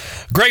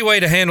way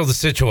to handle the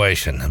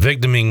situation.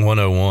 Victiming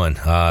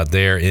 101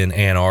 there in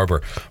Ann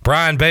Arbor.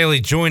 Brian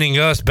Bailey joining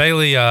us.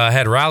 Bailey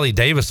had Riley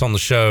Davis on the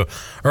show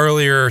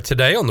earlier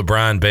today on the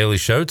Brian Bailey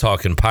Show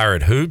talking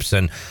Pirate hoops,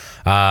 and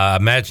I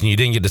imagine you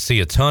didn't get to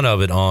see a ton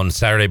of it on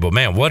Saturday, but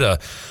man, what a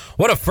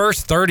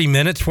first 30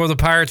 minutes for the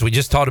Pirates. We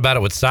just talked about it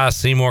with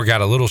Seymour.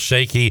 Got a little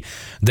shaky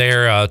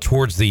there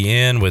towards the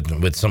end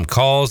with some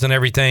calls and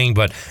everything,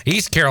 but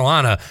East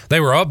Carolina,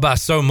 they were up by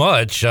so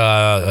much.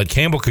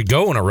 Campbell could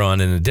go on a run,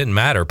 and it didn't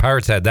matter.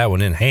 Pirates had that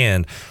one in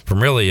hand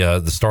from really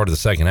the start of the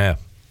second half.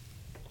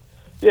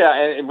 Yeah,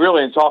 and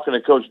really, in talking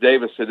to Coach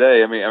Davis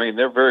today, I mean,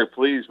 they're very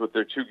pleased with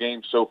their 2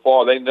 games so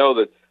far. They know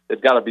that they've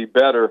got to be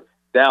better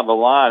down the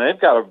line. They've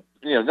got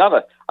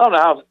I don't know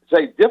how to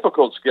say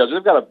difficult schedule.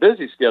 They've got a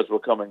busy schedule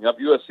coming up.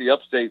 USC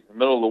Upstate in the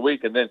middle of the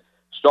week, and then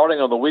starting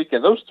on the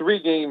weekend. Those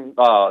 3-game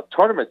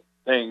tournament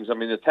things. I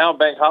mean, the Town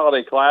Bank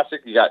Holiday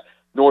Classic. You got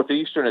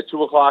Northeastern at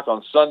 2:00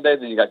 on Sunday.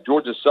 Then you got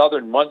Georgia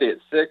Southern Monday at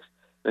 6.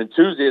 Then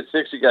Tuesday at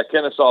 6, you got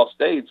Kennesaw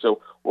State.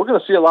 So we're going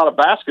to see a lot of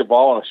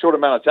basketball in a short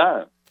amount of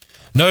time.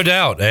 No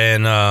doubt,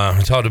 and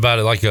we talked about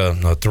it like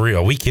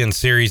a weekend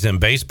series in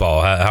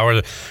baseball.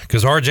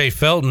 Because R.J.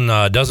 Felton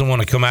doesn't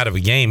want to come out of a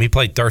game. He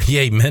played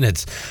 38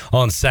 minutes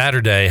on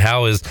Saturday.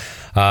 How is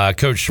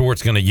Coach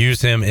Schwartz going to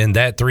use him in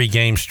that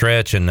 3-game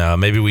stretch? And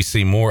maybe we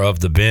see more of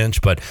the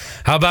bench. But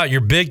how about your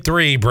big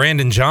 3?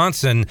 Brandon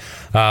Johnson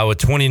with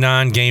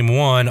 29 game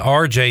 1,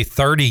 R.J.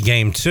 30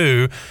 game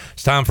 2.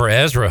 It's time for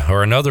Ezra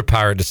or another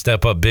Pirate to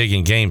step up big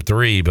in game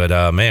 3.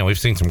 But man, we've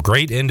seen some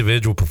great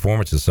individual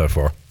performances so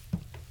far.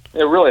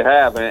 They really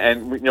have,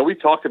 and we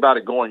talked about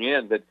it going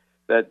in that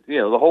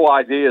the whole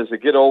idea is to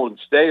get old and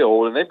stay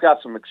old, and they've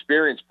got some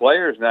experienced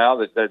players now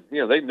that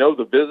they know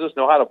the business,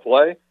 know how to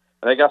play,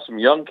 and they got some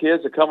young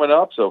kids that are coming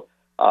up. So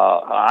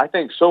I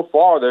think so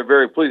far they're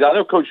very pleased. I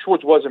know Coach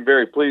Schwartz wasn't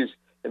very pleased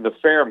in the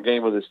Ferrum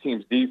game with his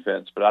team's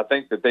defense, but I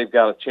think that they've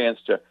got a chance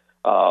to.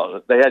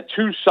 They had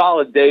 2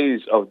 solid days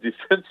of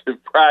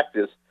defensive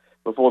practice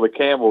before the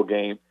Campbell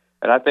game,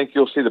 and I think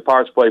you'll see the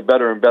Pirates play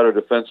better and better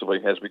defensively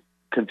as we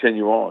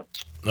continue on.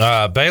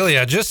 Bailey,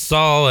 I just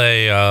saw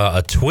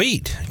a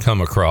tweet come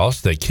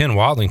across that Ken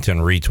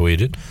Watlington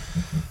retweeted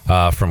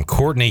from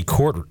Courtney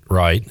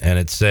Courtwright, and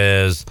it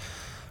says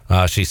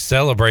she's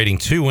celebrating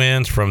 2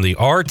 wins from the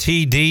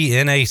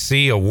RTD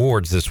NAC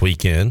Awards this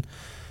weekend,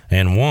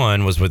 and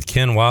one was with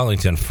Ken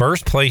Watlington,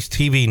 first place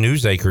TV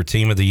Newsacre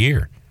Team of the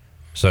Year.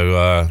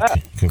 So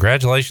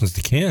congratulations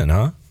to Ken,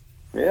 huh?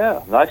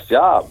 Yeah, nice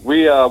job.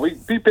 We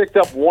picked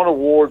up 1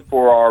 award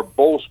for our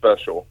bowl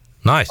special.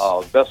 Nice.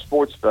 Best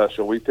sports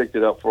special. We picked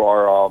it up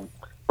for our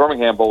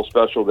Birmingham Bowl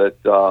special that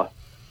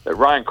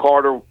Ryan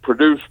Carter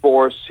produced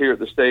for us here at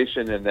the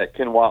station, and that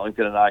Ken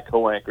Watlington and I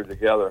co-anchored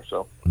together.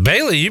 So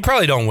Bailey, you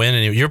probably don't win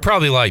any. You're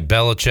probably like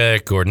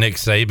Belichick or Nick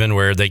Saban,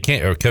 where they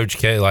can't, or Coach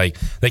K, like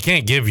they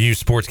can't give you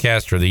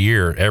Sportscaster of the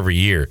Year every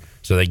year,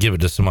 so they give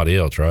it to somebody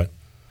else, right?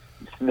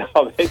 No,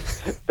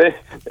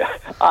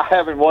 I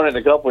haven't won in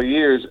a couple of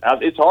years.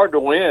 It's hard to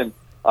win.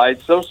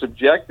 It's so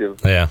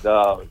subjective. Yeah.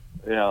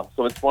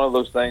 So it's one of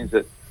those things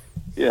that,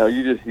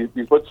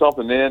 you put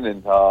something in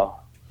and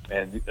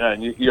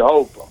you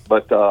hope.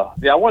 But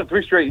I won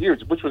 3 straight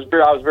years, which was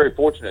I was very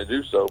fortunate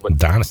to do so. But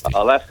Dynasty.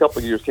 Last couple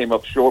of years came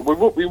up short.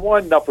 We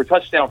won for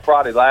Touchdown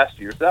Friday last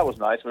year, so that was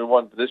nice. We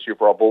won this year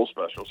for our bowl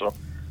special. So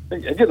I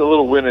get a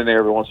little win in there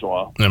every once in a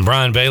while. And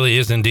Brian Bailey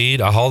is indeed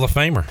a Hall of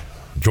Famer,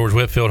 George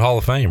Whitfield Hall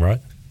of Fame, right?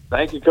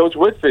 Thank you, Coach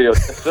Whitfield.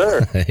 Yes,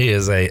 sir. He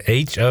is a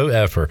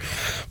HOFer.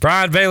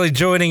 Brian Bailey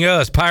joining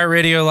us, Pirate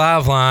Radio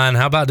Live Line.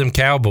 How about them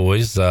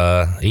Cowboys?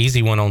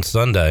 Easy one on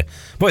Sunday.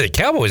 Boy, the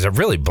Cowboys have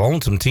really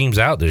blown some teams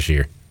out this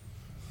year.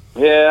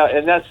 Yeah,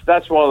 and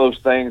that's one of those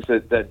things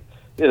that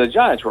the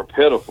Giants were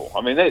pitiful.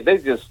 I mean, they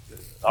just,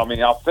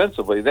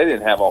 offensively, they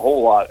didn't have a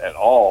whole lot at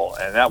all,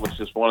 and that was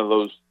just one of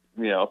those,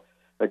 the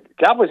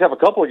Cowboys have a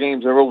couple of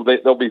games in a row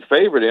they'll be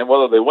favored in,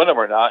 whether they win them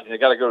or not. And they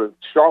got to go to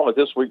Charlotte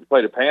this week to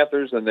play the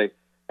Panthers, and they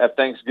have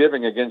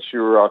Thanksgiving against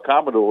your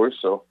Commodores,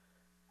 so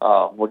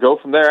we'll go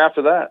from there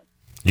after that.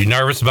 You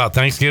nervous about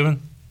Thanksgiving?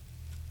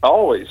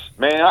 Always,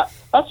 man.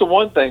 That's the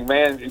one thing,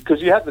 man,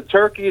 because you have the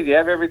turkey, you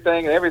have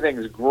everything, and everything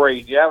is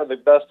great. You're having the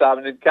best time,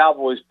 and then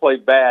Cowboys play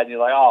bad, and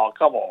you're like, oh,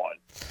 come on.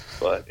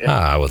 But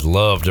I would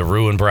love to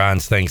ruin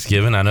Brian's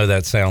Thanksgiving. I know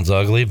that sounds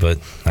ugly, but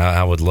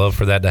I would love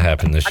for that to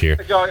happen this year.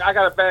 I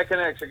got a bad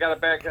connection.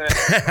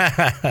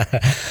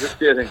 Just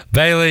kidding.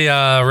 Bailey,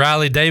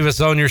 Riley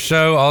Davis on your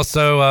show.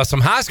 Also, some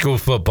high school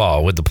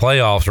football with the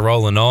playoffs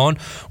rolling on.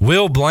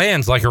 Will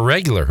Bland's like a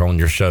regular on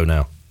your show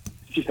now.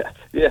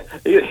 Yeah.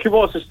 He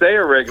wants to stay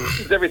a regular.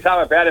 Every time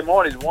I've had him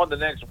on, he's won the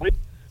next week,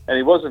 and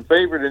he wasn't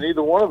favored in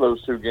either one of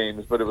those 2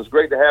 games. But it was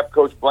great to have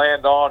Coach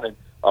Bland on, and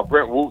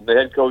Brent Wooten, the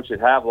head coach at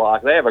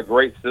Havelock. They have a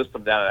great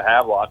system down at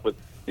Havelock with,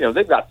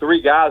 they've got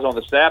 3 guys on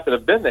the staff that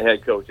have been the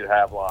head coach at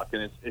Havelock,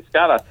 and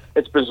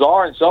it's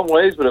bizarre in some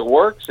ways, but it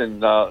works,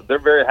 and they're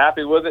very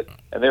happy with it,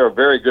 and they're a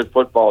very good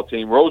football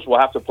team. Rose will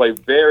have to play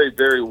very,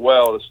 very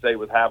well to stay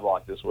with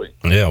Havelock this week.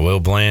 Yeah, Will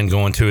Bland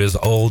going to his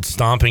old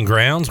stomping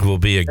grounds will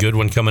be a good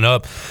one coming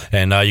up,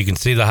 and you can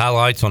see the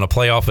highlights on a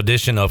playoff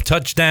edition of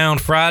Touchdown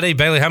Friday.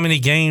 Bailey, how many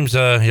games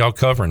y'all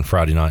covering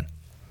Friday night?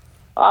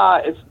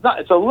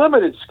 It's a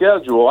limited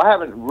schedule. I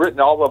haven't written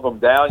all of them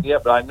down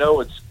yet, but I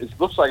know it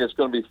looks like it's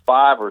going to be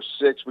 5 or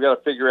 6. We got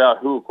to figure out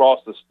who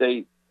across the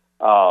state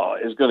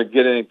is going to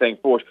get anything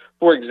for us.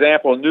 For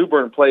example, New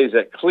Bern plays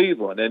at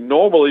Cleveland, and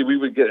normally we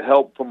would get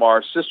help from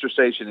our sister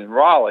station in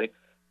Raleigh,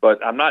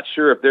 but I'm not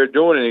sure if they're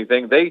doing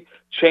anything. They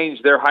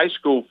changed their high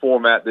school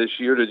format this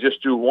year to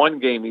just do one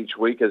game each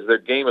week as their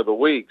game of the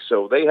week,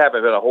 so they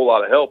haven't been a whole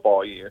lot of help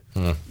all year.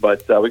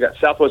 But we got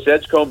Southwest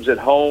Edgecomb's at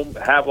home,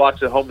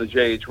 Havelock's at home to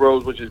J.H.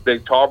 Rose, which is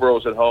big.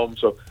 Tarborough's at home,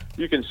 so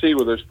you can see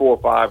where there's 4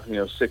 or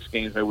 5, 6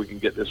 games maybe we can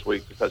get this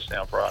week to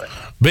Touchdown Friday.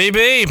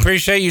 BB,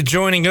 appreciate you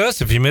joining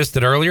us. If you missed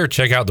it earlier,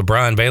 check out the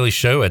Brian Bailey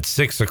Show at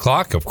 6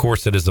 o'clock. Of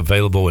course, it is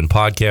available in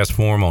podcast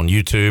form on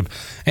YouTube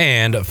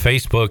and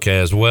Facebook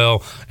as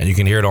well. And you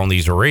can hear it on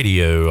these the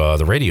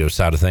radio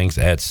side of things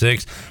at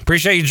 6.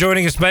 Appreciate you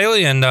joining us,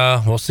 Bailey, and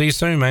we'll see you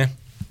soon, man.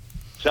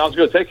 Sounds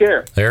good. Take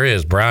care. There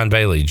is Brian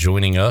Bailey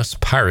joining us,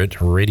 Pirate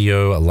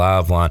Radio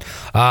Live Line.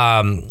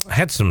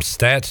 Had some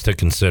stats to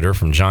consider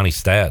from Johnny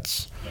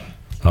Stats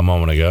a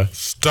moment ago.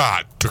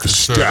 Stat to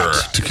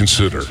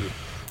consider.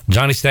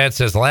 Johnny Stats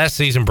says last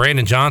season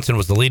Brandon Johnson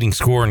was the leading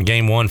scorer in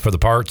Game 1 for the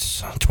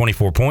Parts,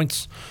 24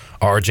 points.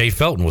 R.J.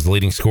 Felton was the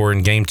leading scorer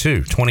in Game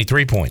 2,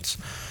 23 points.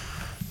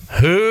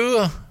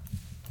 Who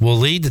will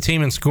lead the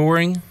team in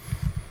scoring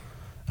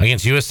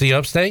against USC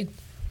Upstate?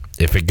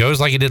 If it goes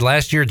like it did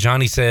last year,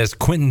 Johnny says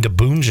Quentin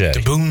DeBunje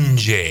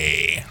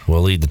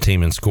will lead the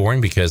team in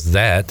scoring because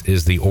that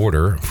is the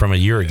order from a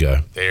year ago.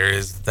 There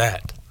is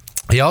that.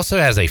 He also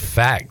has a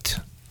fact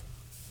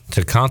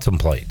to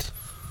contemplate.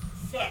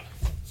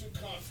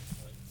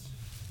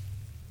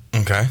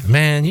 Okay.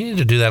 Man, you need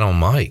to do that on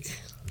mic.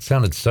 It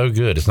sounded so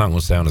good. It's not going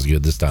to sound as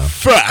good this time.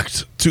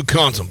 Fact to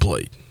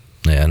contemplate.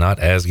 Yeah, not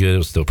as good. It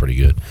was still pretty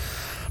good.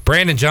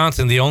 Brandon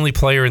Johnson, the only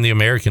player in the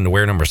American to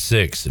wear number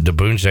 6.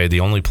 DeBunje, the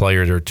only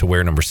player to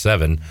wear number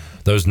 7.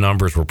 Those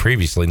numbers were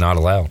previously not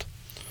allowed.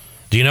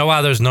 Do you know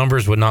why those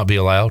numbers would not be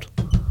allowed?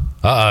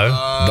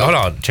 Hold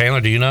on.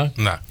 Chandler, do you know?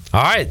 No.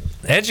 All right.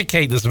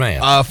 Educate this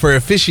man. For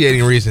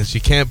officiating reasons,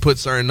 you can't put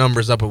certain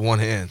numbers up with one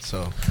hand.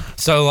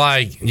 So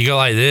like, you go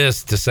like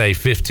this to say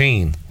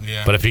 15.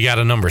 Yeah. But if you got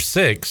a number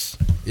 6.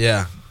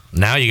 Yeah.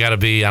 Now you got to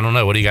be, I don't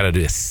know, what do you got to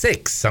do?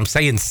 6. I'm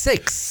saying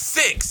 6.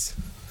 6.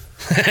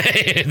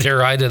 To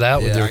write it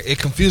out. Yeah, it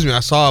confused me. I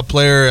saw a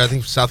player, I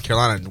think from South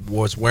Carolina,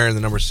 was wearing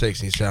the number 6,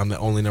 and he said, I'm the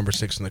only number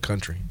 6 in the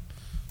country.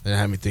 And it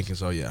had me thinking,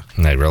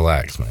 Hey,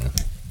 relax, man.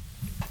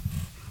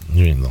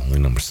 You ain't the only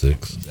number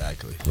 6.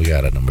 Exactly. We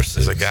got a number 6.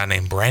 There's a guy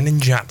named Brandon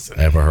Johnson.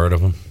 Ever heard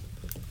of him?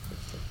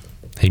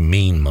 He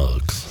mean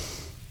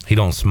mugs. He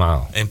don't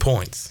smile. And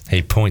points.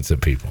 He points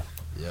at people.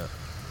 Yeah.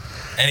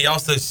 And he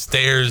also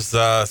stares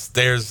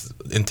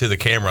into the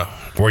camera.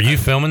 Were you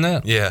filming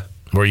that? Yeah.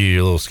 Were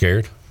you a little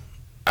scared?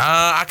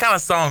 I kind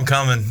of saw him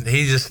coming.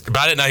 But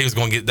I didn't know he was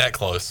going to get that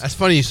close. That's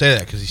funny you say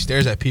that because he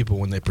stares at people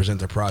when they present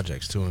their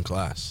projects too in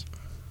class,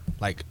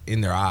 like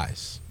in their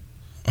eyes.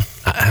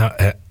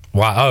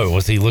 Why? Oh,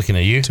 was he looking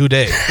at you?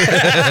 Today.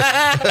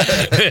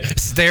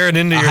 Staring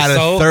into your soul? I had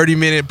soul? a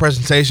 30-minute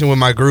presentation with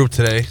my group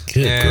today.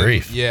 Good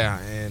grief. Yeah,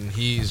 and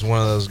he's one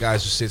of those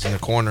guys who sits in the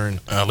corner. And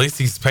at least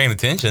he's paying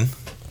attention.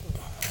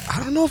 I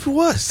don't know if it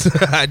was.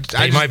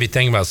 He might be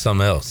thinking about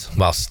something else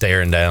while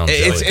staring down.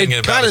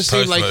 It kind of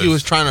seemed like he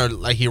was trying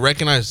to, he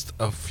recognized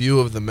a few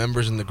of the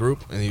members in the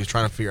group, and he was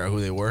trying to figure out who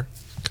they were.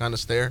 Kind of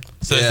stare.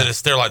 So is it a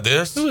stare like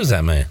this? Who is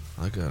that man?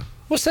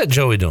 What's that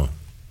Joey doing?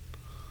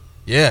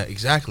 Yeah,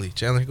 exactly.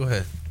 Chandler, go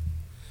ahead.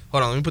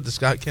 Hold on, let me put the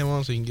Scott cam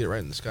on so you can get right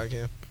in the Scott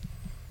cam.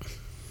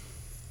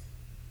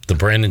 The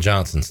Brandon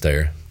Johnson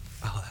stare.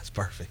 Oh, that's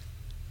perfect.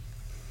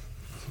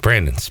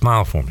 Brandon,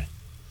 smile for me.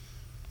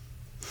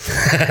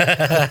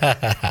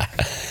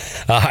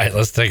 All right,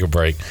 let's take a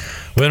break.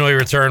 When we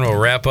return, we'll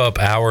wrap up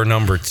hour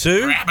number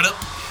 2. Wrap it up.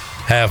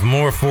 Have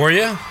more for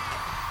you.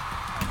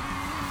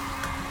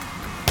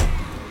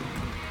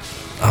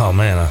 Oh,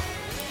 man. I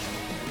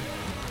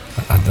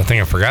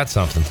think I forgot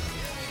something.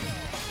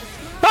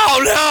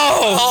 Oh,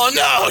 no! Oh,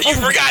 no! You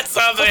forgot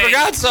something! I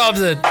forgot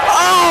something!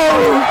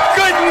 Oh,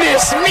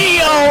 goodness me,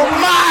 oh,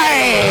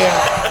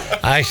 my!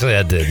 Actually,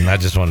 I didn't. I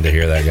just wanted to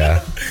hear that guy.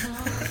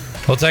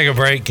 We'll take a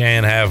break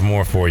and have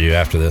more for you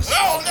after this.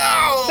 Oh,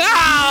 no!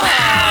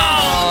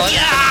 Oh,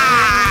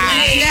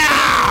 yeah! Yeah!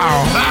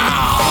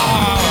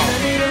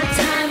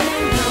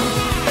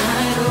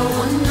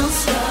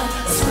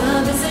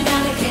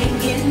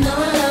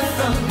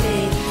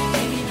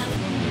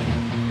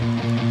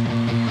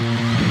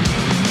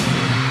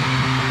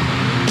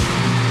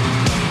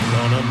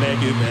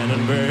 Make you bend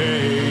and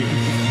break.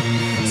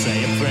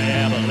 Say a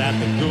prayer, but let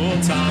the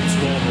good times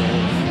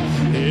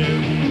roll.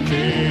 In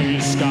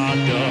case God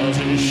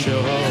doesn't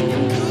show.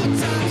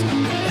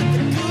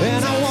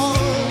 And I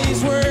want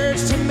these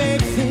words to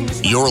make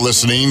things. You're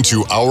listening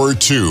to Hour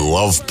 2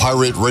 of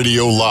Pirate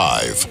Radio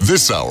Live.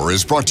 This hour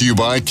is brought to you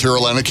by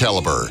Carolina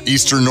Caliber,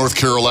 Eastern North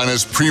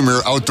Carolina's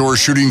premier outdoor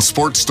shooting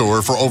sports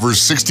store for over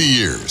 60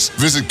 years.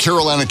 Visit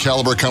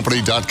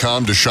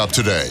CarolinaCaliberCompany.com to shop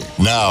today.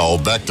 Now,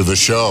 back to the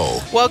show.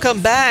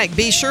 Welcome back.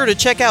 Be sure to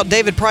check out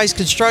David Price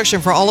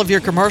Construction for all of your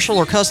commercial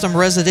or custom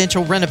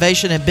residential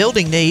renovation and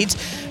building needs.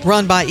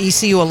 Run by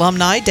ECU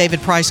alumni,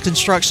 David Price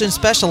Construction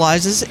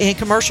specializes in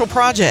commercial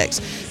projects,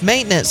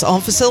 maintenance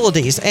on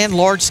facilities, and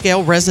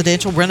large-scale residential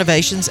substantial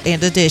renovations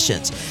and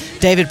additions.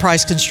 David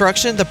Price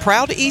Construction, the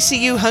proud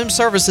ECU home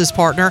services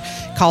partner.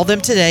 Call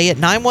them today at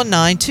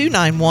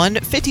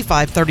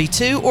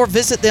 919-291-5532 or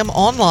visit them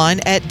online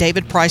at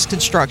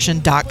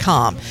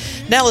davidpriceconstruction.com.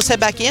 Now let's head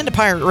back into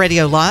Pirate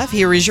Radio Live.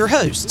 Here is your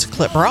host,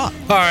 Clip Brock.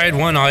 All right,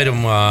 one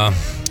item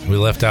we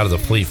left out of the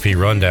Fleet Fee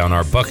Rundown,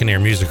 our Buccaneer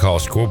Music Hall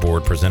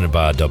scoreboard presented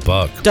by Da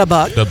Buck. Da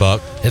Buck. Da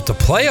Buck. If the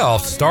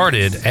playoffs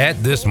started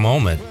at this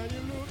moment,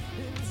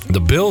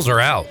 the Bills are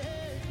out.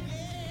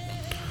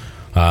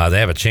 They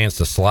have a chance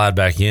to slide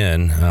back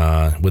in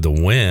with a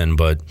win,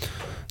 but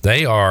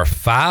they are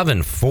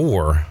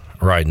 5-4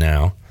 right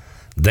now.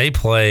 They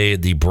play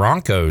the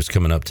Broncos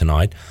coming up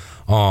tonight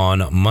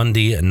on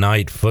Monday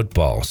Night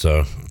Football.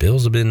 So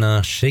Bills have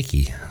been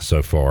shaky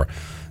so far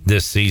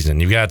this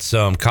season. You've got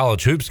some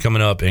college hoops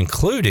coming up,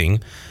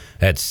 including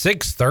at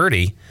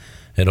 6:30.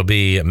 It'll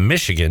be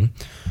Michigan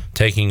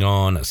taking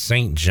on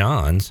St.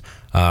 John's.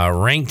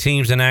 Ranked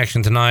teams in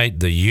action tonight.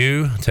 The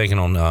U taking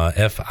on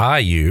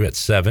FIU at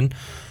 7.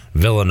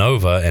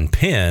 Villanova and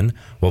Penn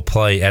will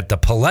play at the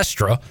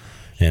Palestra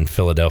in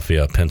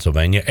Philadelphia,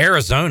 Pennsylvania.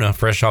 Arizona,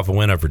 fresh off a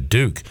win over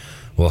Duke,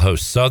 will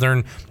host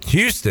Southern.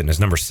 Houston is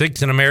number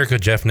 6 in America.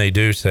 Jeff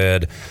Nadeau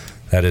said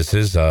that is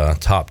his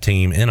top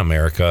team in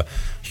America.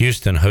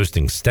 Houston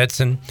hosting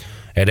Stetson.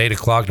 At 8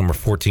 o'clock, number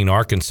 14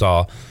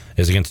 Arkansas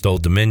is against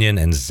Old Dominion,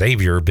 and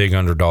Xavier, big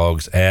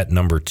underdogs, at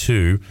number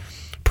 2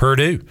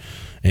 Purdue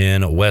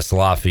in West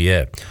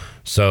Lafayette.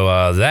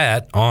 So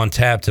that on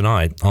tap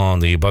tonight on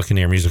the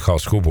Buccaneer Music Hall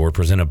scoreboard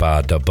presented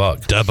by Da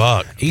Buck. Da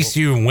Buck.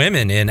 ECU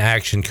women in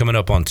action coming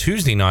up on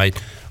Tuesday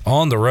night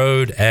on the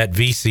road at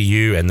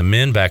VCU, and the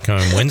men back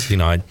home Wednesday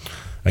night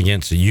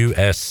against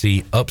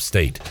USC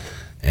Upstate.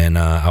 And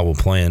I will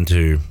plan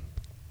to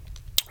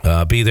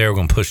be there. We're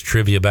going to push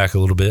trivia back a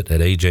little bit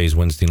at AJ's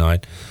Wednesday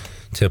night.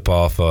 Tip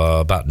off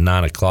about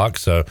 9 o'clock.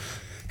 So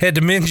head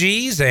to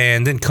Minji's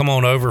and then come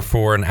on over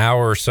for an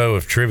hour or so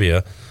of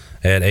trivia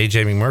at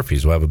AJ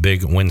McMurphy's. We'll have a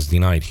big Wednesday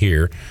night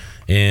here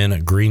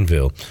in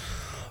Greenville.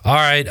 All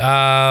right.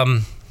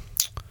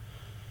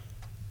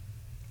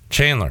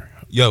 Chandler.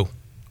 Yo.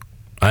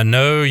 I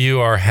know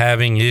you are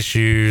having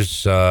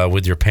issues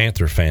with your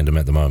Panther fandom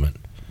at the moment.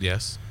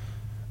 Yes.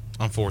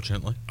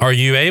 Unfortunately. Are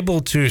you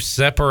able to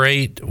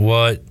separate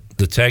what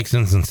the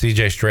Texans and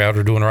C.J. Stroud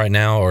are doing right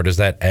now, or does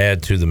that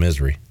add to the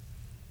misery?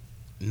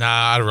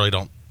 Nah, I really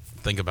don't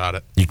think about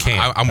it. You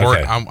can't. I'm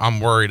worried.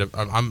 I'm worried.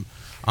 I'm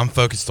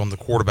focused on the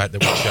quarterback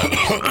that we showed.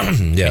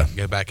 Yeah. Can't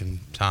go back in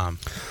time.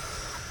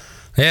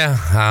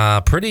 Yeah.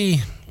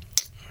 Pretty.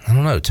 I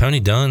don't know. Tony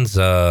Duns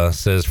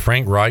says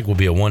Frank Reich will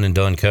be a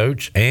one-and-done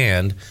coach,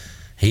 and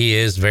he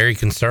is very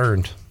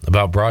concerned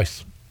about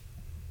Bryce.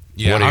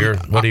 Yeah.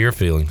 What are your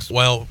feelings?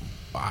 Well,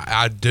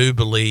 I do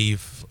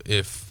believe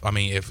if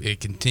it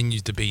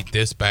continues to be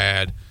this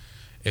bad,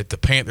 if the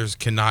Panthers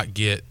cannot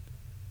get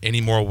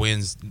any more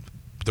wins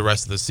the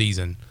rest of the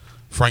season,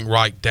 Frank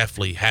Reich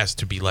definitely has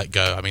to be let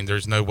go. I mean,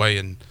 there's no way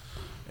in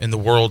the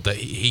world that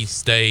he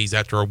stays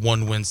after a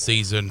 1-win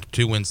season,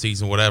 2-win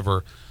season,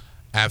 whatever,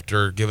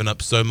 after giving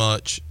up so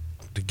much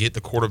to get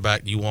the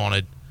quarterback you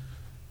wanted.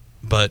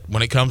 But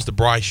when it comes to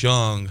Bryce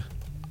Young,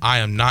 I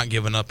am not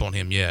giving up on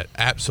him yet.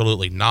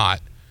 Absolutely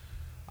not.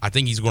 I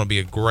think he's going to be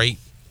a great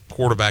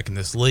quarterback in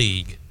this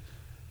league.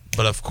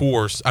 But, of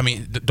course, I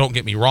mean, don't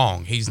get me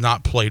wrong. He's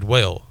not played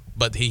well.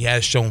 But he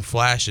has shown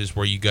flashes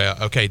where you go,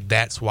 okay,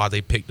 that's why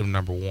they picked him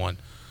number 1.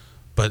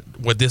 But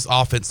with this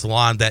offensive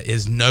line, that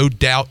is no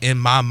doubt in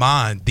my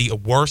mind the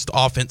worst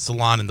offensive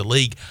line in the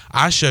league.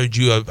 I showed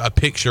you a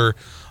picture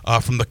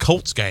from the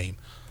Colts game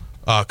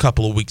a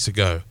couple of weeks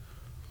ago.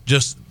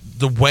 Just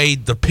the way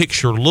the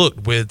picture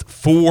looked with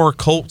 4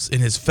 Colts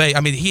in his face. I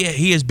mean,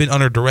 he has been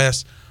under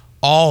duress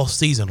all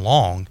season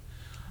long.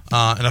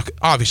 And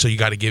obviously, you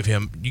got to get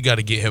him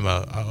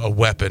a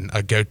weapon,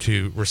 a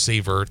go-to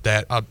receiver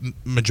that a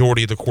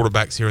majority of the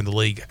quarterbacks here in the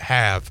league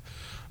have.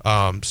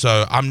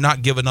 So I'm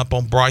not giving up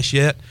on Bryce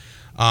yet.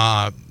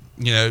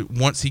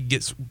 Once he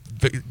gets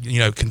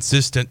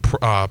consistent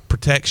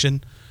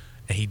protection,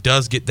 and he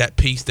does get that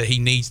piece that he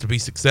needs to be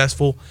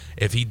successful.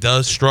 If he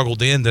does struggle,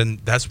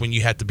 then that's when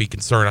you have to be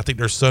concerned. I think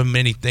there's so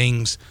many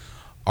things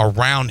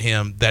around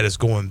him that is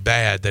going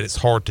bad that it's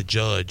hard to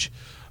judge.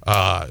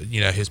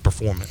 His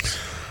performance.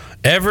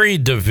 Every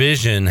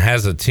division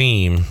has a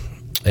team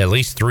at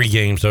least 3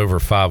 games over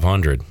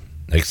 500,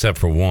 except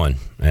for one,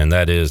 and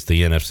that is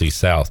the NFC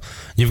South.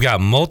 You've got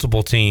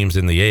multiple teams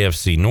in the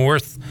AFC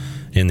North,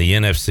 in the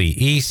NFC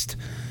East,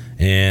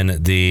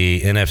 in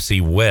the NFC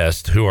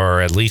West who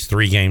are at least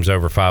 3 games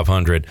over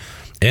 500.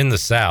 In the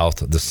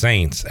South, the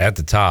Saints at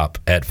the top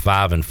at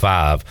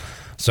 5-5.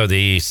 So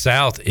the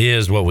South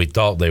is what we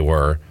thought they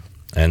were.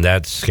 And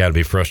that's got to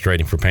be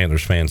frustrating for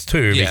Panthers fans,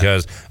 too,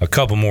 because a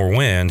couple more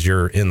wins,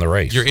 you're in the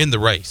race. You're in the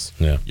race.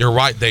 Yeah. You're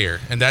right there.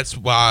 And that's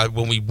why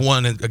when we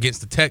won against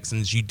the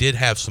Texans, you did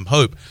have some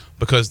hope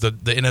because the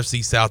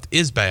NFC South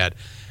is bad.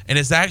 And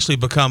it's actually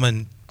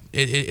becoming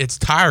it's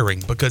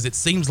tiring because it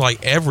seems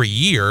like every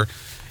year,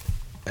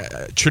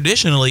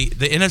 traditionally,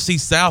 the NFC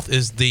South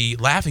is the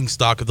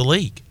laughingstock of the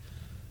league.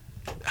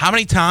 how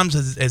many times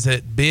has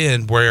it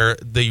been where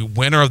the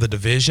winner of the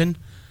division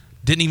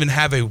didn't even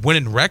have a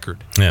winning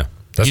record? Yeah.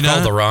 That's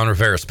called the Ron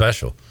Rivera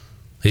special.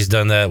 He's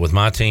done that with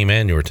my team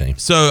and your team.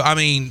 So, I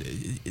mean,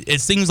 it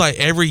seems like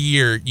every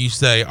year you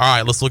say, all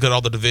right, let's look at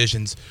all the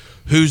divisions.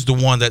 Who's the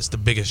one that's the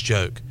biggest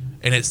joke?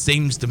 And it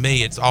seems to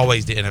me it's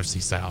always the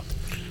NFC South.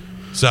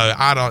 So,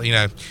 I don't,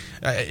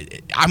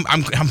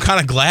 I'm kind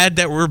of glad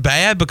that we're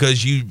bad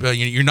because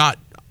you're not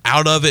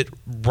out of it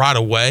right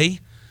away.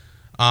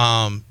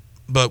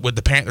 But with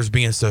the Panthers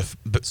being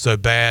so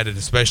bad, and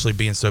especially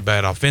being so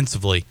bad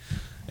offensively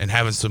and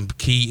having some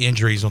key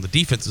injuries on the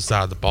defensive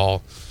side of the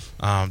ball,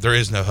 there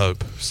is no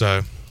hope.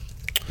 So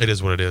it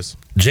is what it is.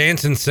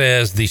 Jansen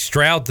says the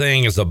Stroud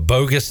thing is a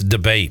bogus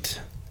debate.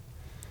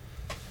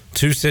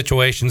 Two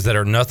situations that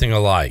are nothing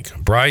alike.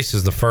 Bryce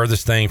is the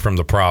furthest thing from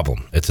the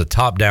problem. It's a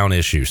top-down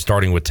issue,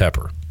 starting with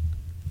Tepper.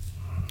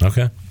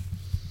 Okay.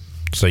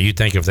 So you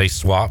think if they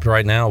swapped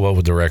right now, what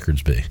would the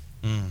records be?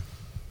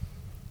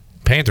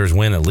 Panthers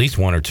win at least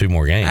one or two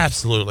more games.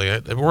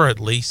 Absolutely. We're at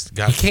least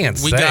got. You can't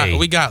say.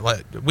 We got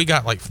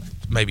like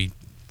maybe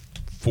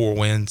 4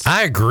 wins.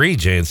 I agree,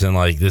 Jansen.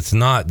 Like, it's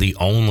not the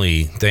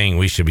only thing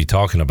we should be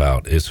talking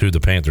about is who the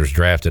Panthers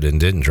drafted and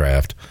didn't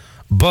draft,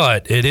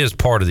 but it is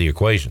part of the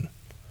equation.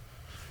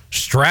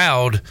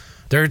 Stroud,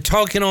 they're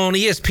talking on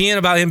ESPN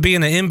about him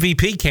being an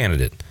MVP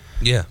candidate.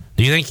 Yeah.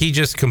 Do you think he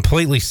just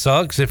completely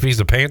sucks if he's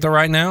a Panther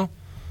right now?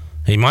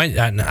 He might.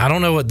 I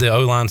don't know what the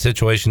O-line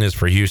situation is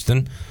for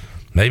Houston.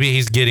 Maybe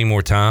he's getting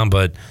more time,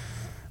 but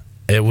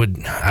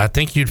I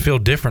think you'd feel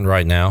different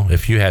right now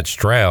if you had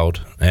Stroud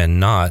and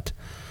not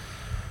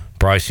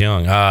Bryce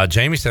Young.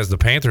 Jamie says the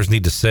Panthers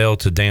need to sell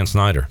to Dan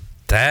Snyder.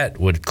 That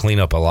would clean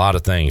up a lot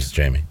of things,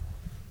 Jamie.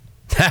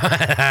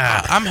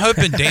 I'm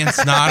hoping Dan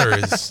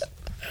Snyder is.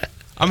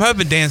 I'm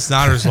hoping Dan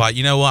Snyder's like,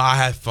 you know what? I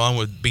had fun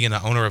with being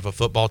the owner of a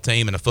football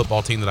team and a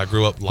football team that I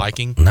grew up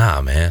liking. Nah,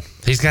 man.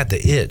 He's got the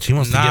itch. He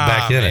wants to get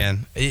back in it.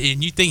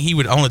 And you think he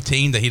would own a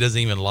team that he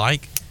doesn't even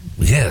like?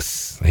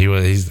 Yes, he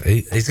was.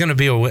 He's going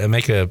to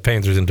make a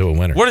Panthers into a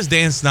winner. What is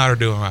Dan Snyder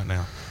doing right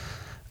now?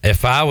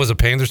 If I was a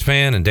Panthers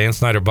fan and Dan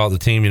Snyder bought the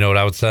team, you know what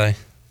I would say?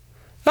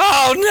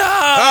 Oh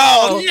no!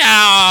 Oh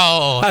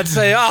no! I'd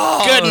say,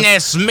 oh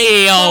goodness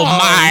me, oh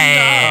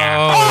my!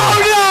 No.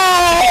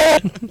 Oh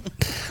no!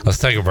 Let's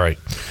take a break.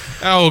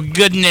 Oh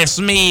goodness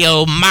me,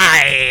 oh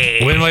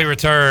my! When we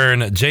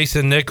return,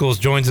 Jason Nichols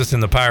joins us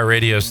in the Pirate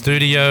Radio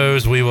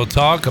studios. We will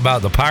talk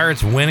about the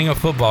Pirates winning a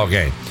football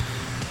game.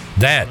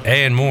 That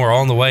and more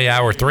on the way.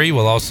 Hour 3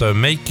 will also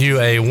make you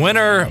a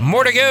winner.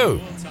 More to go.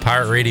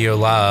 Pirate Radio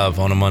Live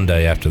on a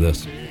Monday after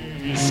this.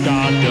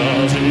 Scott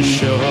doesn't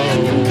show.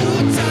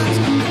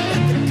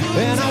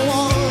 And I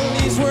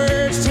want these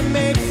words to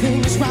make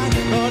things right,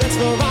 but it's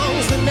the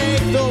wrongs that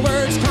make the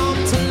words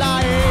come to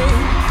life.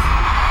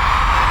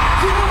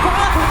 You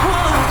are the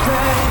one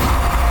thing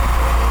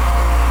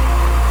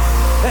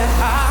that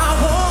I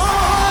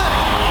want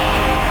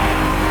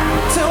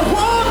to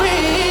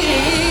worry.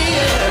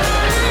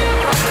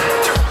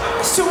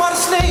 So what a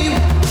slave.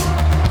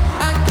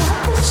 I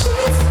got the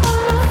sheets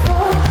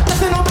on,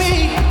 nothing on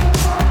me.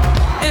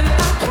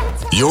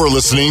 You're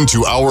listening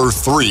to Hour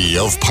 3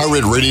 of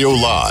Pirate Radio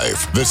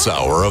Live. This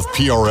hour of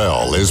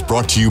PRL is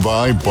brought to you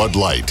by Bud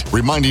Light,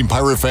 reminding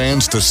Pirate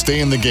fans to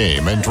stay in the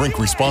game and drink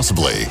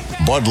responsibly.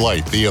 Bud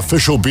Light, the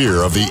official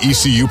beer of the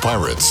ECU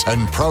Pirates,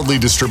 and proudly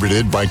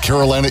distributed by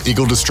Carolina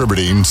Eagle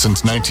Distributing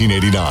since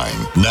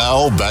 1989.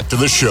 Now, back to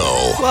the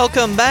show.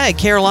 Welcome back.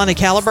 Carolina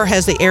Caliber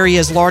has the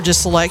area's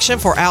largest selection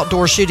for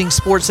outdoor shooting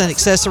sports and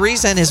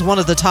accessories and is one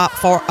of the top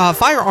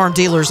firearm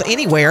dealers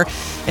anywhere.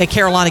 At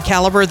Carolina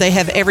Caliber, they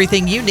have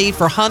everything you need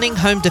for hunting,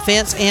 home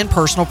defense, and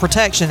personal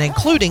protection,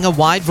 including a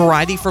wide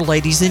variety for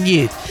ladies and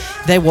youth.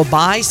 They will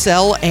buy,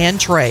 sell, and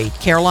trade.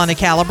 Carolina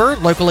Caliber,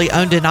 locally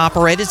owned and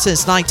operated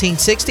since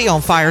 1960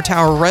 on Fire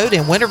Tower Road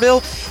in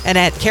Winterville and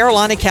at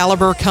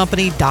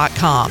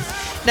carolinacalibercompany.com.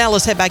 Now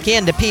let's head back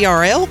into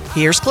PRL.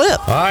 Here's Clip.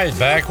 All right,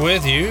 back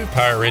with you,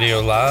 Pirate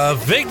Radio Live.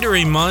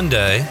 Victory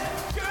Monday.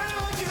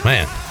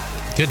 Man,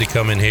 good to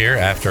come in here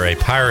after a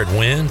Pirate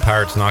win.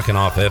 Pirates knocking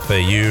off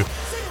FAU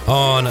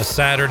on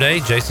Saturday.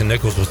 Jason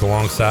Nichols was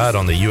alongside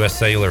on the U.S.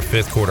 Sailor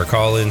 5th quarter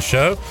call-in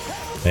show,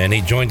 and he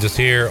joins us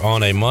here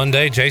on a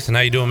Monday. Jason,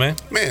 how you doing, man?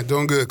 Man,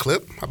 doing good,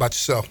 Clip. How about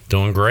yourself?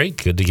 Doing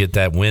great. Good to get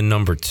that win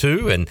number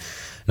 2, and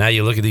now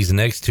you look at these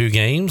next 2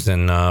 games,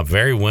 and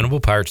very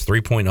winnable. Pirates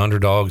 3-point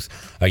underdogs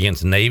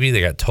against Navy.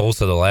 They got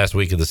Tulsa the last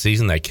week of the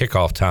season. That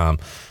kickoff time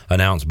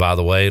announced, by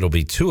the way. It'll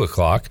be 2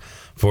 o'clock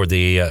for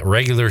the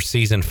regular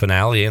season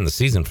finale and the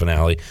season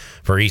finale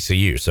for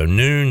ECU. So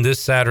noon this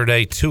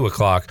Saturday, 2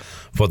 o'clock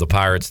for the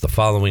Pirates the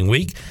following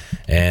week.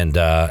 And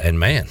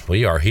man,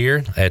 we are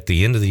here at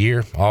the end of the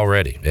year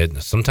already.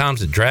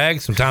 Sometimes it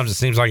drags, sometimes it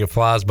seems like it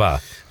flies by.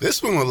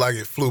 This one looked like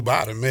it flew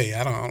by to me.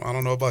 I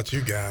don't know about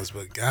you guys,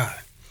 but God,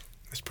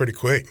 it's pretty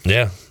quick.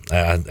 Yeah.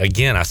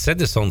 Again, I said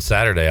this on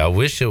Saturday. I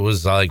wish it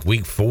was like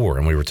week 4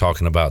 and we were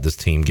talking about this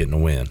team getting a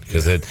win,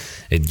 because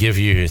it'd give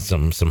you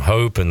some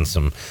hope and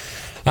some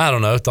I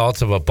don't know,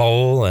 thoughts of a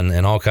bowl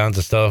and all kinds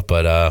of stuff,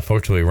 but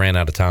fortunately we ran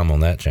out of time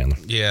on that, Chandler.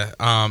 Yeah.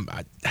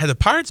 Have the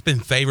Pirates been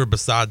favored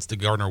besides the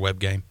Gardner-Webb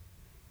game?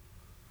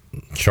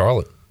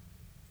 Charlotte.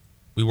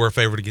 We were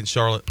favored against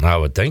Charlotte? I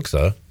would think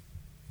so.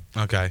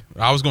 Okay.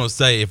 I was going to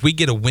say, if we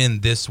get a win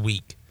this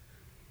week,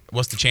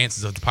 what's the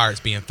chances of the Pirates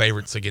being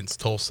favorites against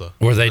Tulsa?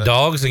 Were they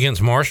dogs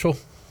against Marshall?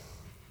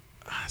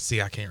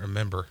 See, I can't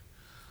remember.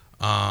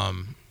 I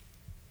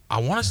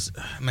want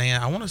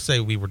to say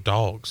we were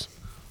dogs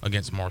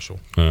against Marshall.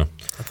 Yeah.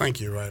 I think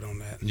you're right on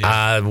that.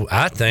 Yeah.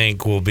 I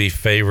think we'll be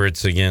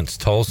favorites against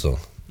Tulsa.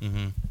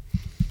 Mm-hmm.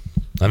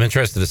 I'm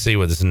interested to see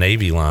what this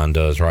Navy line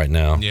does right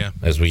now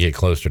as we get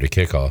closer to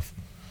kickoff.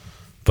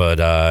 But,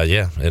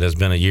 it has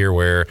been a year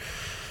where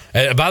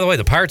by the way,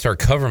 the Pirates are a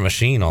cover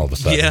machine all of a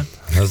sudden. Yeah.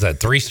 Was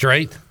that 3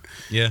 straight?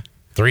 Yeah.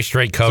 3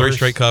 straight covers? 3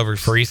 straight covers.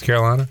 For East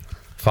Carolina,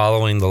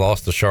 following the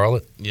loss to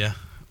Charlotte? Yeah.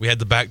 We had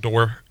the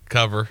backdoor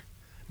cover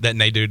that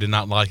Nadeau did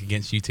not like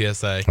against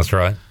UTSA. That's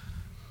right.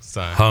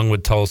 So hung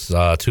with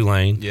Tulsa,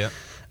 Tulane. Yeah.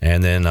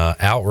 And then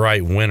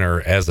outright winner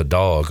as a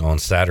dog on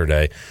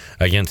Saturday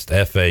against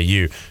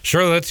FAU.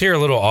 Shirley, let's hear a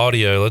little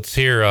audio. Let's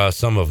hear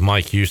some of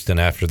Mike Houston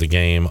after the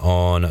game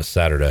on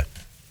Saturday.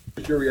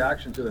 What's your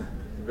reaction to the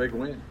big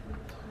win?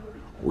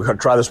 We're going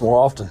to try this more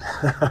often.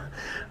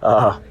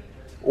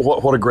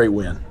 What a great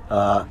win.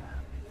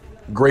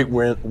 Great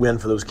win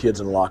for those kids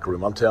in the locker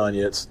room. I'm telling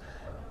you,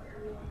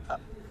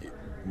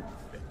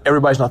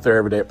 everybody's not there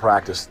every day at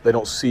practice. They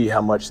don't see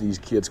how much these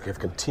kids have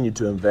continued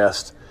to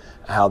invest,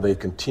 how they've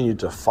continued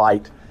to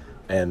fight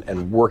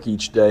and work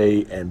each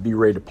day and be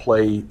ready to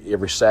play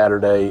every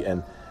Saturday.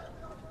 And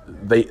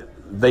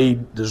they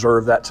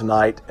deserve that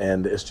tonight,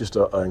 and it's just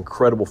an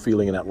incredible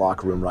feeling in that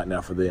locker room right now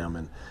for them,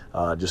 and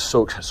just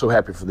so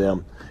happy for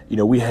them. You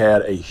know, we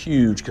had a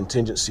huge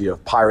contingency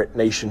of Pirate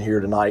Nation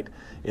here tonight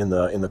in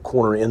the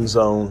corner end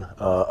zone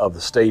of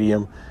the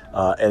stadium,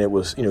 and it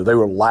was, they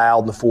were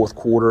loud in the fourth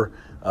quarter.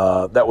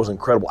 That was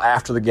incredible.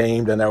 After the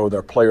game, then there with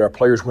our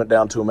players went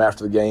down to them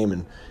after the game,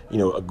 and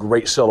a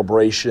great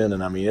celebration.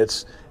 And I mean,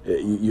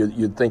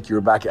 you'd think you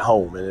were back at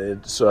home.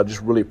 And so I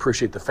just really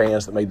appreciate the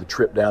fans that made the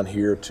trip down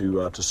here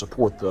to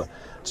support the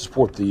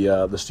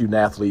student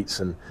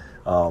athletes,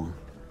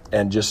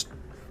 and just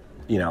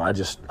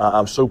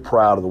I'm so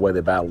proud of the way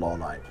they battled all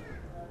night.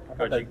 How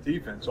about that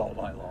defense all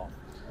night long?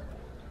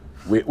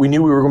 We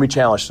knew we were going to be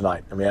challenged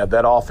tonight. I mean,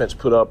 that offense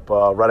put up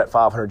right at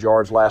 500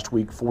 yards last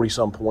week,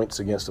 40-some points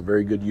against a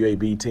very good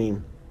UAB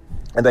team,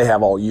 and they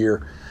have all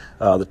year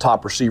the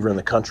top receiver in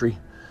the country.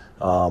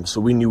 So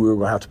we knew we were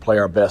going to have to play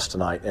our best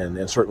tonight,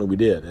 and certainly we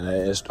did. And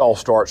it all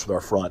starts with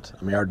our front.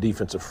 I mean, our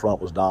defensive front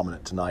was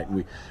dominant tonight,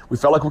 and we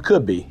felt like we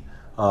could be.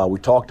 We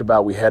talked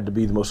about we had to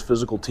be the most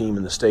physical team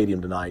in the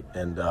stadium tonight,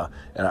 and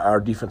our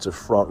defensive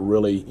front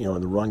really, in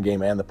the run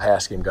game and the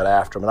pass game got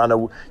after them. And I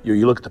know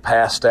you look at the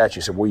pass stats,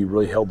 you said, well, you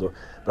really held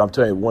but I'm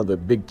telling you, one of the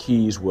big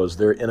keys was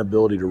their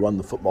inability to run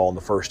the football in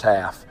the first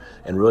half,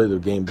 and really the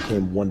game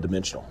became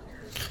one-dimensional.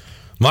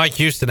 Mike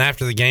Houston,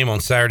 after the game on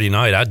Saturday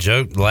night, I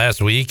joked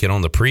last week and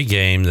on the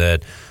pregame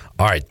that,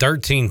 all right,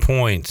 13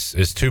 points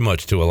is too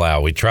much to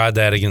allow. We tried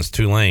that against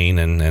Tulane,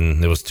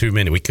 and it was too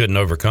many. We couldn't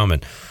overcome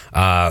it.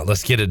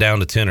 Let's get it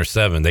down to 10 or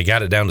 7. They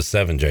got it down to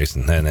 7,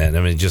 Jason. And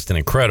I mean, just an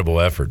incredible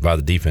effort by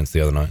the defense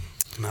the other night.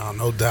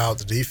 No doubt.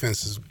 The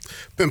defense has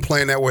been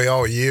playing that way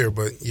all year,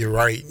 but you're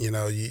right. You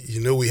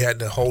knew we had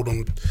to hold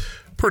them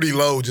pretty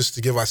low just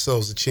to give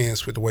ourselves a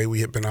chance with the way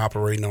we had been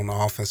operating on the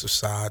offensive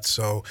side.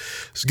 So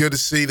it's good to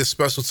see the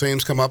special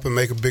teams come up and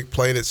make a big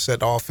play that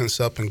set the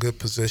offense up in good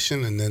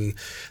position, and then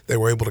they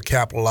were able to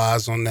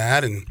capitalize on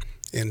that. And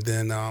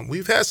then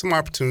we've had some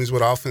opportunities where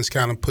the offense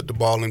kind of put the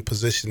ball in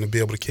position to be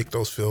able to kick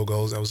those field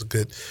goals. That was a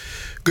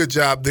good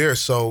job there.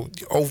 So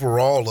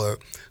overall, a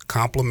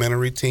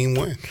complimentary team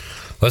win.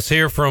 Let's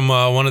hear from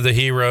one of the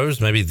heroes,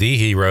 maybe the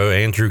hero,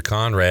 Andrew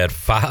Conrad,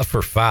 5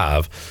 for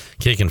 5,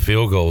 kicking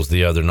field goals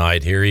the other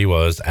night. Here he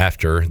was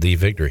after the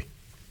victory.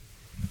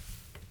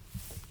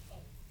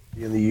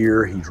 In the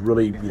year, he's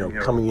really,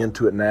 coming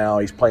into it now.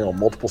 He's playing on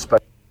multiple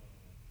special.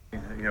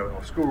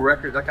 School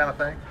record, that kind of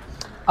thing?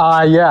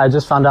 Yeah, I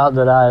just found out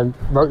that I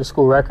broke the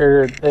school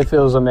record. It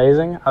feels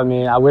amazing. I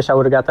mean, I wish I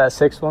would have got that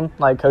 6th one,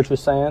 like Coach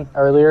was saying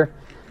earlier.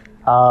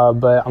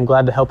 But I'm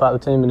glad to help out the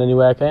team in any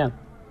way I can.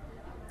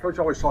 Coach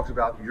always talks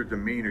about your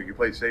demeanor. You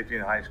played safety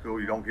in high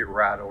school. You don't get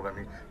rattled. I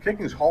mean,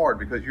 kicking's hard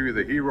because you're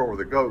the hero or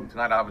the GOAT.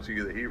 Tonight, obviously,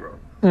 you're the hero.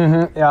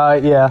 Mm-hmm.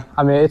 Yeah.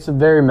 I mean, it's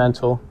very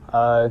mental.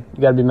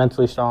 You got to be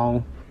mentally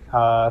strong.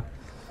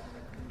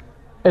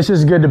 It's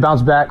just good to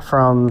bounce back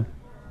from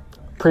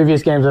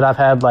previous games that I've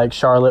had, like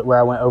Charlotte, where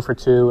I went 0 for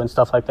 2 and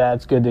stuff like that.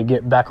 It's good to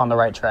get back on the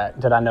right track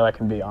that I know I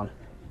can be on.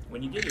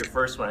 When you get your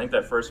first one, I think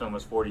that first one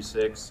was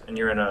 46, and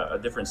you're in a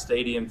different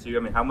stadium too.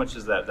 I mean, how much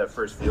is that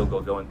first field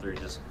goal going through?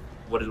 Just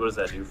what does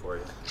that do for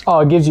you?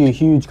 Oh, it gives you a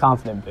huge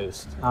confidence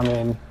boost. I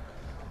mean,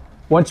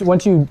 once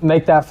you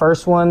make that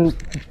first one,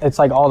 it's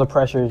like all the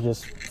pressure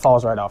just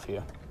falls right off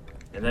you.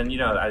 And then,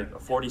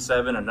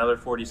 47, another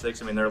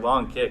 46. I mean, they're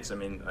long kicks. I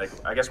mean,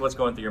 I guess what's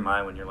going through your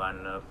mind when you're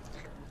lining up?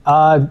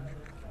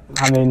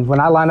 I mean, when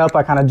I line up,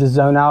 I kind of just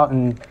zone out,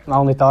 and my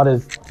only thought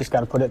is just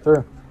got to put it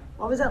through.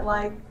 What was it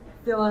like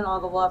feeling all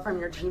the love from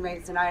your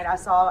teammates tonight? I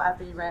saw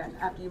after you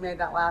made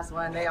that last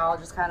one, they all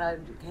just kind of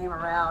came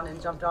around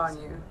and jumped on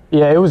you.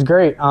 Yeah, it was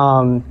great.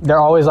 They're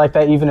always like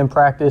that, even in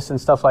practice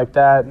and stuff like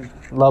that.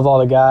 Love all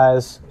the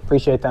guys.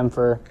 Appreciate them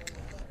for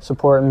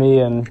supporting me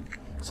and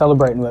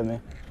celebrating with me.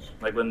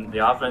 Like when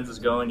the offense is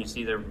going, you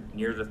see they're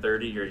near the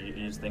 30, you're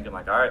just thinking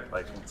like, all right,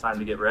 like it's time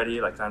to get ready,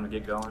 like time to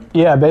get going.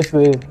 Yeah,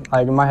 basically,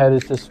 like in my head,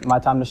 it's just my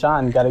time to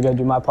shine. Got to go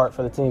do my part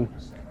for the team.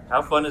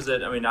 How fun is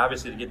it? I mean,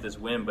 obviously to get this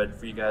win, but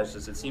for you guys,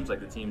 it seems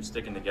like the team's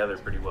sticking together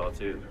pretty well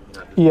too.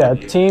 Yeah,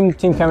 team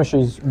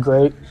chemistry's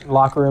great.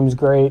 Locker room's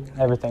great.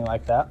 Everything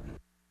like that.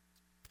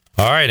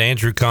 All right,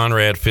 Andrew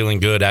Conrad feeling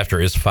good after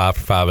his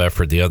 5-for-5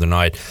 effort the other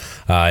night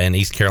in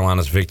East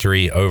Carolina's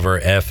victory over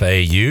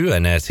FAU.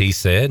 And as he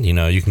said,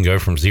 you can go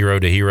from zero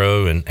to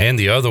hero and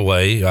the other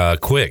way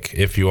quick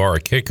if you are a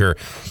kicker.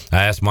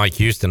 I asked Mike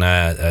Houston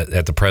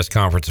at the press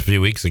conference a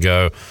few weeks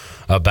ago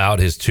about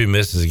his 2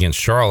 misses against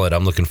Charlotte.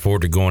 I'm looking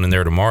forward to going in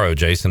there tomorrow,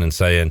 Jason, and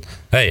saying,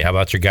 hey, how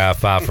about your guy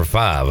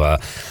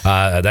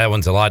 5-for-5? That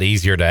one's a lot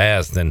easier to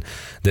ask than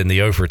the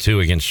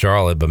 0-for-2 against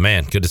Charlotte. But,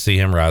 man, good to see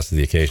him rise to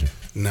the occasion.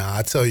 Nah,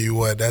 I tell you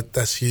what,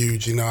 that's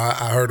huge.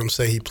 I heard him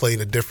say he played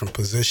a different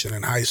position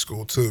in high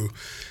school, too,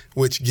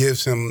 which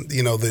gives him,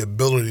 the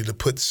ability to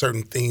put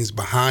certain things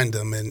behind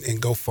him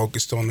and go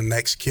focused on the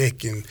next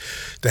kick. And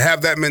to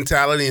have that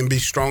mentality and be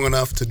strong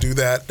enough to do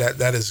that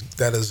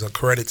is a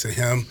credit to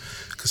him.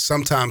 Because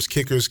sometimes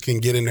kickers can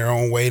get in their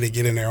own way, they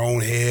get in their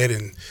own head,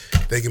 and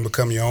they can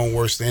become your own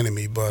worst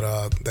enemy. But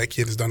that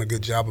kid has done a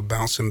good job of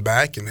bouncing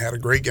back and had a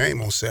great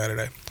game on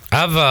Saturday.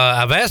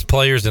 I've asked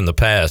players in the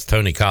past.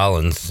 Tony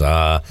Collins,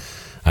 I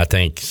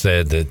think,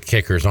 said that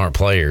kickers aren't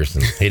players,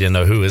 and he didn't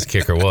know who his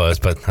kicker was.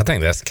 But I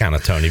think that's kind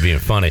of Tony being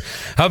funny.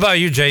 How about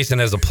you,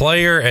 Jason, as a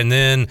player and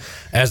then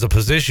as a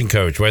position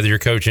coach, whether you're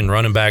coaching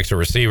running backs or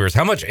receivers?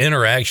 How much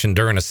interaction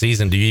during a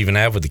season do you even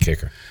have with the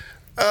kicker?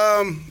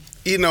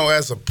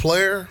 As a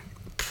player,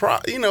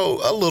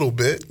 a little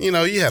bit. You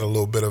had a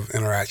little bit of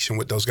interaction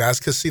with those guys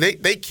because, see,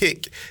 they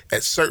kick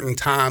at certain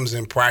times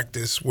in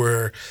practice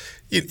where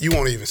you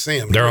won't even see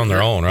them. They're on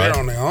their own, right? They're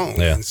on their own.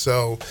 Yeah. And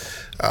so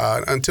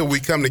until we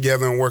come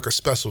together and work a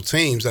special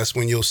teams, that's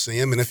when you'll see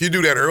them. And if you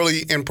do that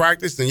early in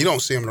practice, then you don't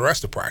see them the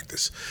rest of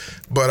practice.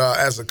 But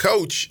as a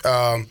coach,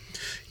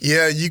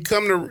 you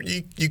come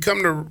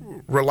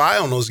to rely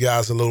on those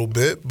guys a little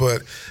bit,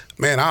 but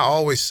man, I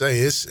always say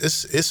it's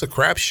a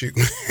crapshoot,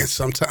 man.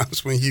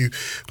 Sometimes when you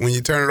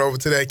turn it over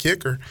to that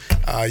kicker,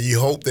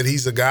 you hope that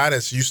he's a guy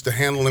that's used to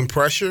handling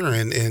pressure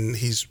and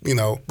he's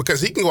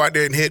because he can go out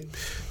there and hit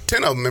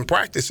 10 of them in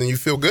practice and you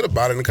feel good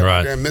about it and come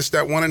out there and miss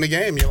that one in the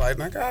game. You're like,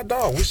 God,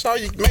 dog, we saw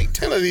you make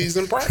 10 of these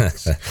in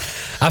practice.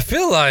 I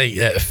feel like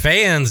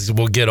fans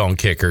will get on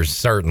kickers,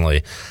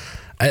 certainly.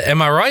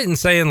 Am I right in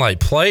saying, like,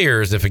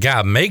 players, if a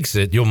guy makes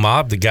it, you'll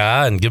mob the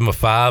guy and give him a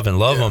 5 and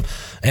love him?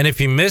 And if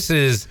he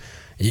misses,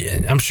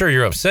 I'm sure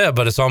you're upset,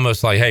 but it's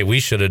almost like, hey, we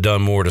should have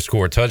done more to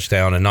score a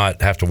touchdown and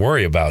not have to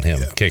worry about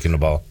him kicking the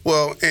ball.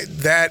 Well,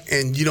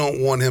 and you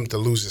don't want him to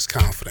lose his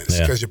confidence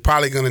because you're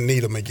probably going to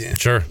need him again.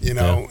 Sure.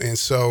 And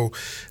so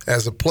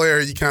as a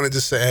player, you kind of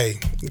just say, hey,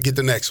 get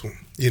the next one.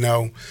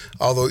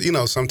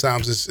 Although,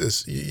 sometimes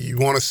it's you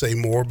want to say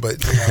more,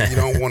 but you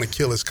don't want to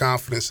kill his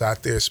confidence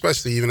out there,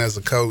 especially even as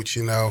a coach,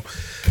 and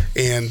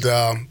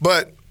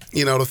but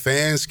the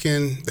fans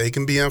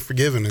can be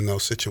unforgiving in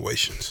those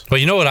situations. Well,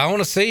 you know what I want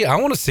to see? I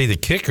want to see the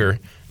kicker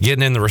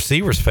getting in the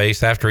receiver's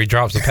face after he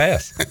drops a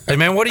pass. Hey,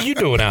 man, what are you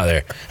doing out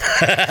there?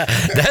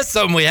 That's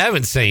something we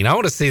haven't seen. I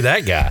want to see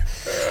that guy.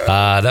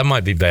 That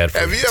might be bad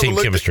for team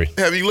chemistry.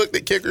 Have you looked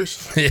at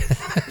kickers?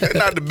 They're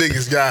not the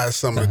biggest guys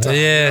some of the time.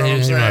 Yeah,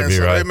 you might be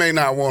right. They may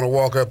not want to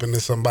walk up into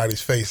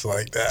somebody's face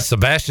like that.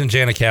 Sebastian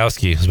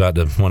Janikowski was about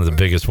one of the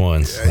biggest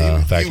ones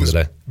back in the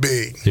day.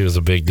 Big. He was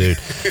a big dude.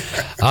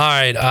 All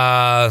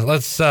right,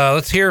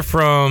 let's hear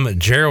from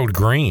Gerald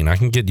Green. I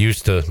can get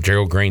used to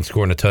Gerald Green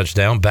scoring a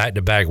touchdown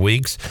back-to-back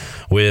weeks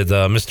with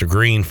Mr.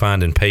 Green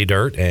finding pay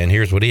dirt, and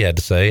here's what he had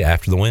to say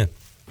after the win.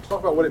 Talk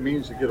about what it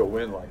means to get a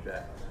win like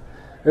that.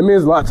 It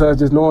means a lot to us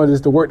just knowing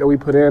just the work that we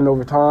put in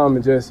over time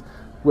and just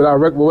with our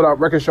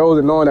record shows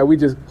and knowing that we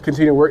just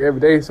continue to work every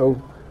day.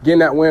 So getting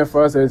that win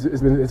for us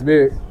it's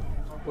big.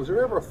 Was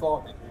there ever a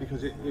thought,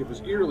 because it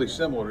was eerily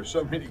similar to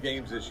so many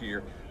games this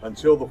year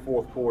until the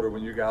fourth quarter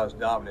when you guys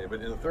dominated,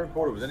 but in the third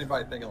quarter, was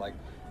anybody thinking like,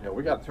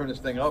 we got to turn this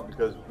thing up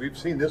because we've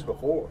seen this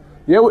before?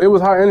 Yeah, it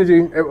was high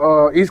energy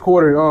each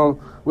quarter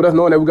with us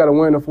knowing that we got to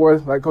win in the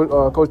fourth, like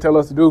Coach tell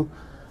us to do,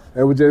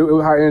 and it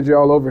was high energy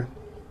all over.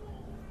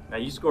 Now,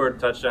 you scored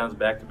touchdowns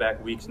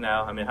back-to-back weeks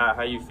now. I mean, how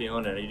are you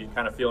feeling? And are you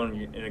kind of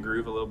feeling in a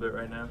groove a little bit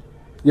right now?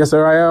 Yes,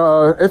 sir, I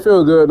am. It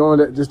feels good knowing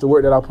that just the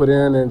work that I put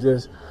in and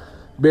just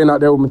being out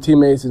there with my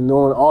teammates and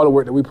knowing all the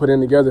work that we put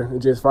in together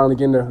and just finally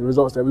getting the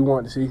results that we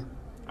wanted to see.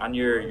 On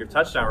your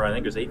touchdown run, I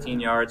think it was 18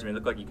 yards. I mean, it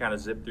looked like you kind of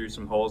zipped through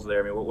some holes there.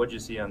 I mean, what did you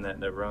see on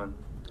that run?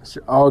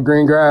 All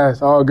green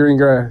grass.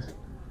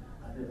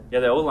 Yeah,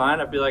 the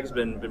O-line, I feel like, has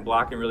been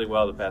blocking really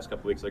well the past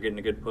couple weeks. They're getting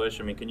a good push.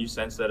 I mean, can you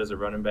sense that as a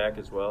running back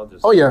as well?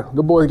 Oh, yeah.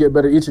 The boys get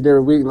better each and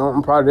every week, and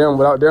I'm proud of them.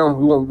 Without them,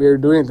 we won't be able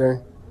to do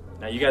anything.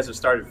 Now, you guys have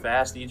started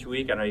fast each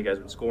week. I know you guys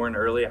have been scoring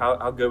early.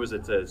 How good was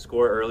it to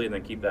score early and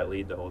then keep that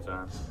lead the whole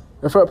time?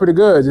 It felt pretty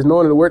good, just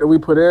knowing the work that we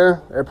put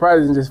in at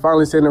practice and just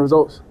finally seeing the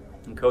results.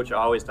 And Coach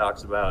always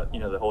talks about,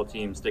 the whole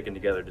team sticking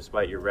together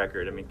despite your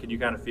record. I mean, can you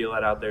kind of feel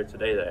that out there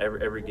today, that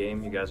every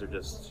game you guys are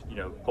just,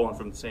 pulling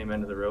from the same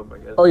end of the rope, I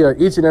guess? Oh, yeah,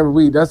 each and every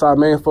week. That's our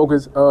main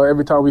focus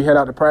every time we head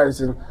out to practice,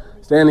 and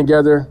staying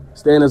together,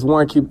 staying as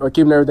one,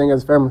 keeping everything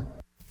as a family.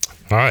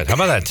 All right, how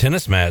about that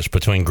tennis match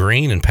between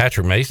Green and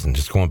Patrick Mason,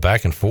 just going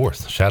back and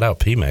forth? Shout out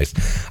P. Mace.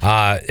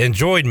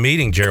 Enjoyed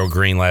meeting Gerald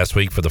Green last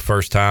week for the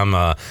first time.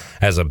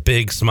 Has a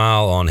big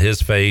smile on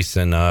his face,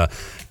 and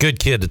good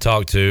kid to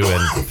talk to,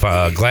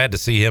 and glad to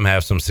see him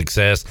have some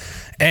success.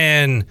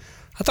 And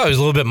I thought he was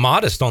a little bit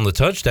modest on the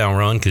touchdown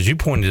run, because you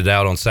pointed it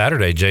out on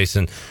Saturday,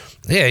 Jason.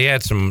 Yeah, he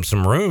had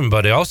some room,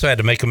 but he also had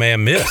to make a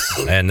man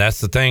miss. And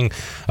that's the thing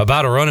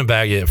about a running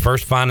back,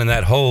 first finding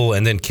that hole,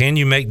 and then can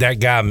you make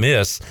that guy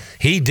miss?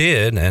 He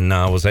did, and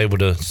was able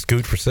to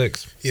scoot for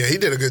 6. Yeah, he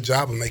did a good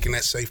job of making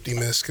that safety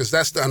miss, because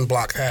that's the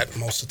unblocked hat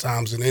most of the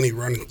times in any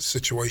running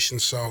situation.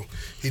 So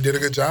he did a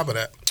good job of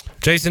that.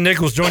 Jason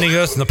Nichols joining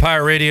us in the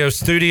Pirate Radio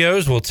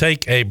studios. We'll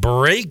take a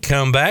break,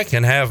 come back,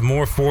 and have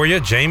more for you.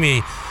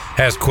 Jamie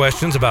has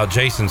questions about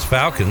Jason's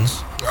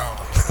Falcons.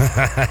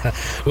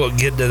 We'll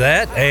get to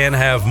that and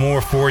have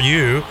more for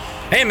you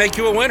and make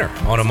you a winner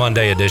on a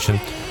Monday edition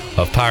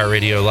of Pirate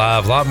Radio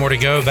Live. A lot more to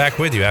go. Back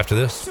with you after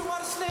this.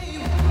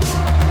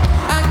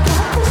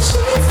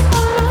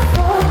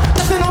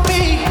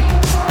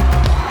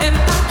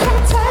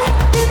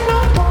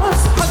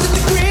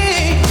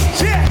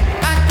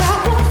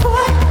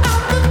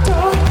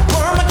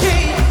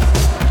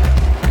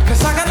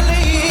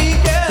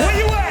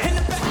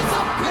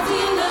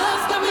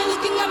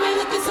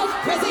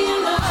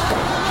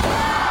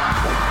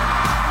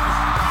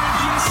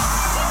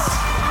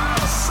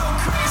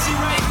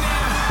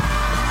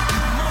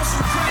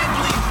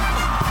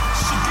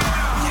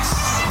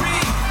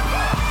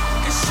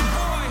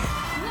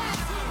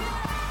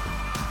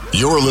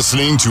 You're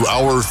listening to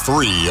Hour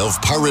 3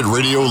 of Pirate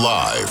Radio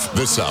Live.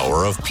 This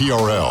hour of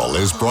PRL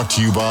is brought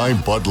to you by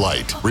Bud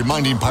Light,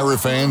 reminding Pirate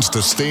fans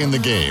to stay in the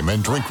game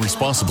and drink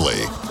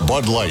responsibly.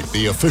 Bud Light,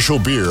 the official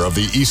beer of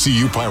the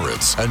ECU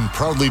Pirates, and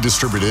proudly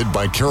distributed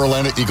by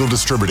Carolina Eagle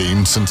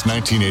Distributing since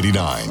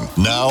 1989.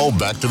 Now,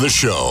 back to the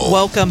show.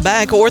 Welcome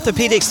back.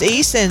 Orthopedics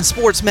East and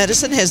Sports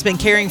Medicine has been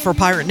caring for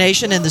Pirate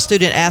Nation and the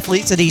student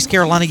athletes at East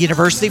Carolina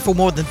University for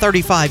more than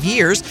 35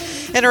 years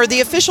and are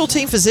the official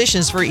team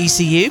physicians for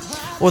ECU.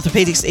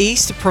 Orthopedics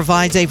East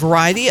provides a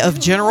variety of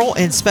general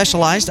and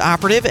specialized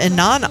operative and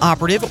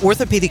non-operative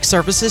orthopedic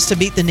services to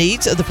meet the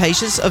needs of the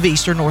patients of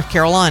Eastern North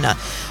Carolina.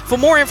 For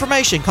more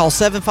information, call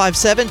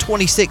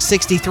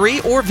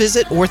 757-2663 or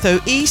visit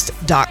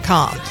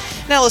orthoeast.com.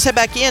 Now let's head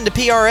back into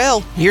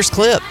PRL. Here's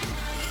Clip.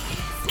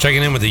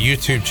 Checking in with the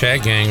YouTube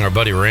chat gang, our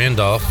buddy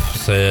Randolph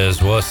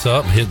says, what's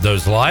up? Hit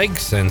those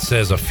likes, and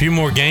says a few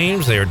more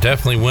games. They are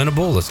definitely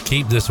winnable. Let's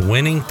keep this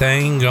winning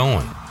thing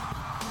going.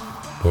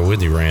 We're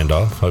with you,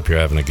 Randolph. Hope you're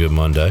having a good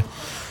Monday.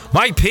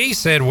 Mike P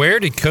said, where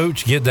did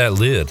Coach get that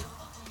lid?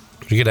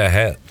 Where'd you get that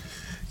hat?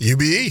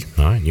 UBE.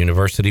 All right,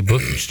 University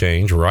Book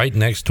Exchange, right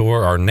next to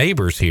our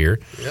neighbors here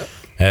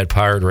at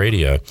Pirate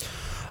Radio.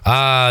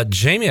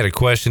 Jamie had a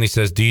question. He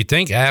says, do you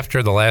think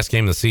after the last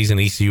game of the season,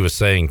 ECU was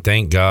saying,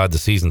 thank God the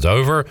season's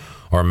over,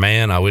 or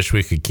man, I wish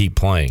we could keep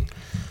playing?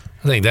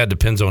 I think that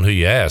depends on who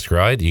you ask,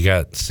 right? You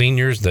got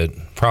seniors that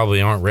probably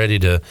aren't ready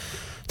to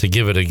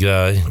give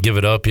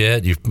it up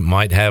yet. You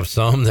might have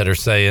some that are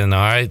saying, all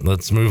right,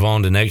 let's move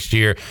on to next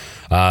year.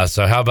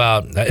 So how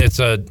about it's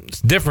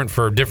different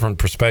for different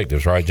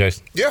perspectives, right,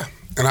 Jason? Yeah.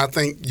 And I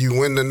think you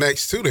win the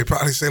next two, they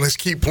probably say, let's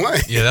keep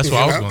playing. Yeah, that's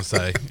what I was going to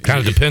say. Kind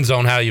of depends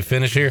on how you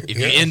finish here. If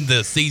you end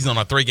the season on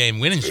a 3-game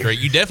winning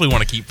streak, you definitely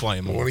want to keep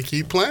playing more. Want to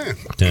keep playing.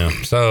 Yeah.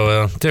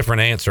 So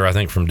different answer, I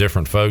think, from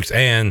different folks,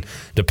 and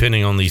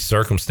depending on these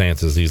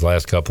circumstances, these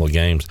last couple of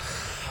games.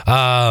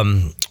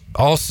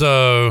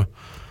 Also,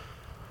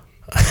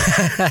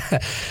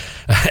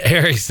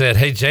 Eric said,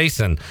 hey,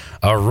 Jason,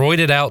 a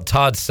roided out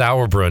Todd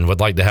Sauerbrunn would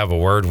like to have a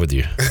word with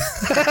you.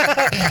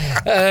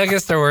 I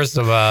guess there are a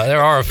few.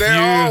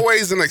 There's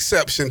always an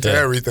exception to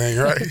everything,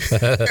 right?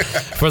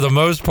 For the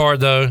most part,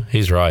 though,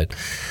 he's right.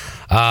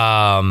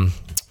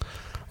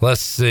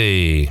 Let's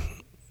see.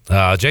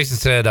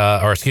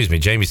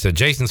 Jamie said,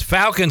 Jason's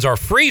Falcons are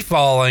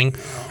free-falling.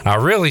 I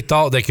really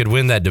thought they could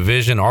win that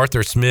division.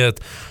 Arthur Smith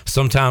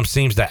sometimes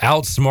seems to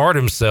outsmart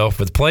himself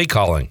with play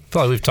calling. I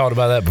feel like we've talked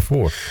about that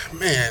before.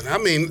 Man, I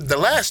mean, the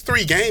last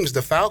 3 games,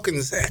 the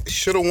Falcons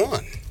should have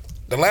won.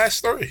 The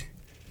last 3.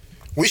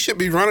 We should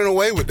be running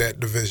away with that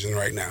division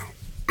right now.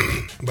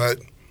 But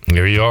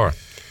here you are.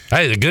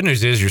 Hey, the good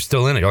news is you're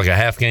still in it. You're like a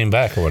half game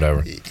back or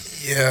whatever.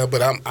 Yeah,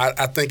 but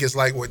I think it's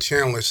like what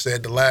Chandler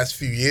said. The last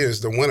few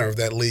years, the winner of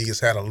that league has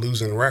had a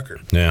losing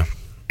record. Yeah.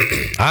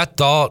 I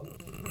thought,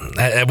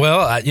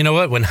 you know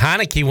what? When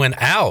Heineke went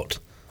out,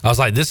 I was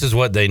like, this is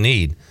what they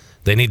need.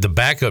 They need the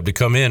backup to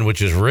come in,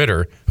 which is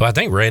Ritter, who I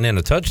think ran in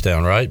a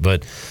touchdown, right?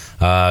 But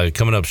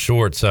coming up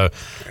short. So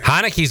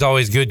Heineke's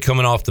always good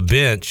coming off the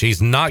bench.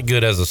 He's not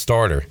good as a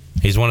starter.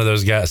 He's one of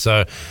those guys.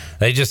 So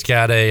they just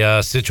got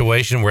a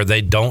situation where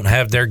they don't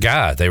have their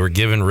guy. They were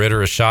giving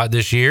Ritter a shot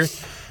this year.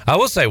 I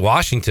will say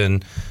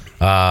Washington,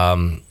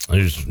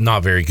 who's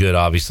not very good,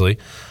 obviously,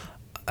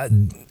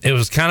 it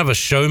was kind of a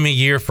show-me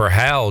year for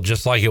Howell,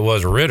 just like it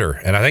was Ritter.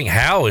 And I think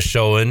Howell is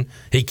showing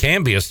he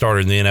can be a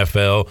starter in the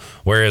NFL,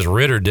 whereas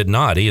Ritter did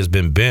not. He has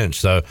been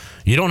benched. So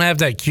you don't have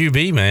that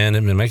QB, man.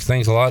 It makes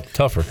things a lot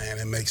tougher. Man,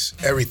 it makes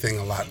everything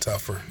a lot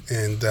tougher.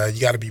 And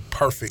you got to be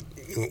perfect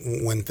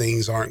when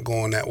things aren't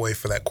going that way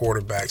for that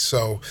quarterback.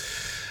 So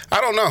I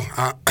don't know.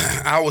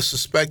 I would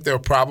suspect they'll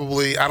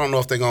probably – I don't know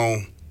if they're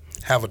going to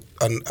have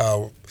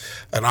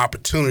an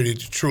opportunity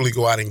to truly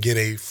go out and get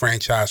a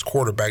franchise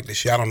quarterback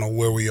this year. I don't know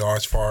where we are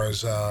as far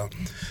as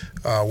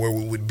where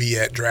we would be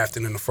at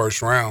drafting in the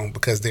first round,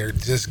 because they're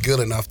just good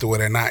enough to where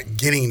they're not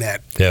getting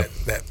that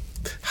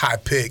high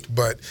pick.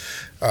 But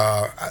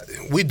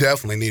we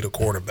definitely need a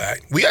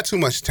quarterback. We got too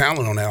much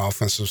talent on that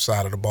offensive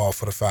side of the ball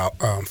for the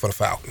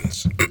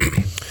Falcons.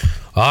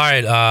 All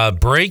right,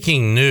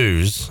 breaking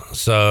news.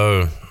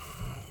 So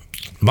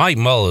Mike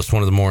Mullis,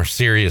 one of the more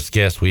serious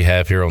guests we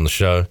have here on the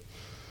show.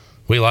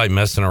 We like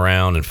messing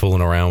around and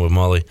fooling around with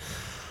Mully.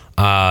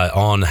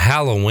 On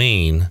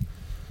Halloween,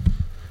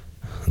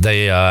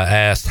 they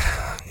asked,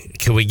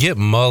 can we get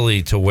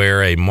Mully to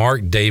wear a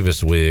Mark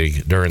Davis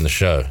wig during the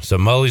show? So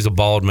Mully's a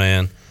bald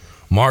man.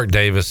 Mark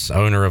Davis,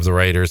 owner of the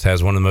Raiders,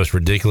 has one of the most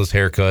ridiculous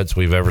haircuts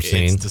we've ever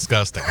seen. It's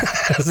disgusting.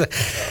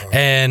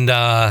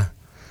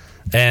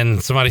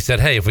 And somebody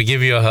said, hey, if we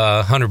give you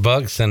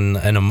 $100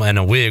 and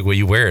a wig, will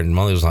you wear it? And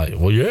Mully was like,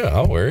 well, yeah,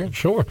 I'll wear it,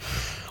 sure.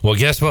 Well,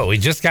 guess what? We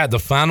just got the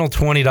final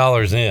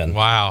 $20 in.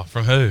 Wow.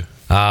 From who?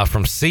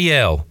 From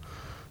CL,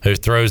 who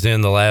throws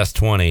in the last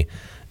 20.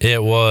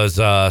 It was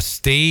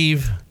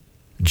Steve,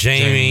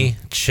 Jamie,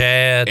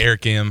 Chad,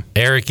 Eric M,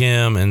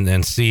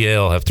 and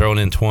CL have thrown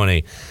in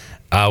 20.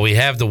 We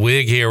have the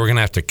wig here. We're going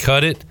to have to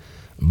cut it,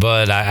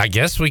 but I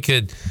guess we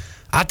could.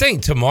 I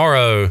think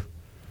tomorrow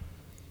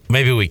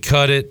maybe we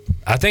cut it.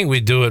 I think we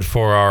do it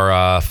for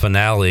our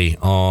finale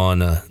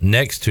on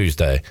next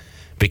Tuesday,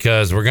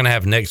 because we're going to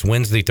have next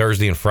Wednesday,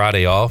 Thursday, and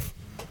Friday off.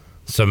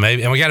 So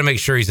maybe, and we got to make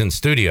sure he's in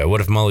studio. What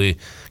if Mully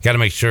got to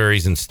make sure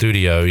he's in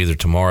studio either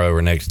tomorrow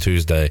or next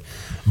Tuesday?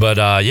 But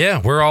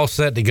yeah, we're all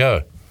set to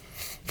go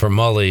for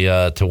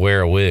Mully to wear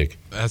a wig.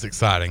 That's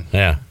exciting.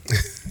 Yeah.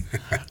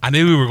 I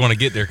knew we were going to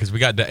get there because we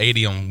got to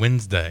 80 on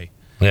Wednesday.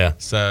 Yeah.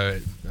 So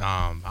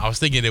I was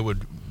thinking it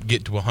would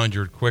get to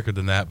 100 quicker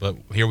than that, but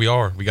here we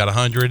are. We got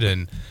 100,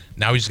 and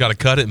now we just got to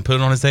cut it and put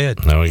it on his head.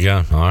 There we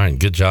go. All right.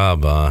 Good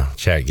job,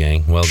 chat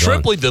gang. Well done.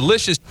 Triply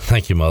delicious.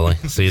 Thank you,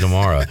 Mully. See you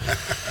tomorrow.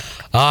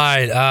 All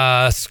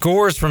right.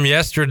 Scores from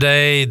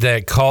yesterday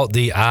that caught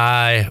the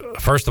eye.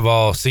 First of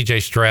all,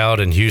 C.J. Stroud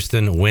and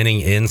Houston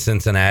winning in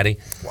Cincinnati.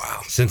 Wow.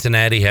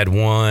 Cincinnati had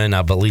won,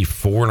 I believe,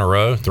 3 in a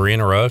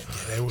row.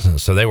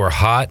 So they were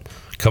hot,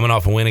 coming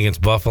off a win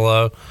against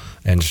Buffalo.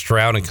 And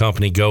Stroud and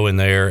company go in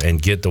there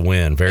and get the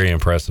win. Very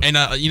impressive. And,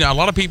 a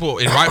lot of people,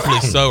 and rightfully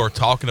so, are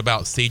talking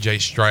about C.J.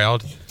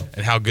 Stroud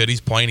and how good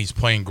he's playing. He's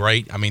playing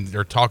great. I mean,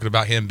 they're talking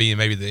about him being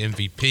maybe the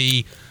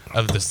MVP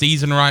of the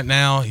season right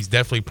now. He's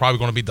definitely probably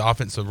going to be the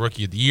offensive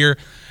rookie of the year.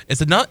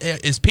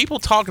 Is people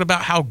talking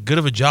about how good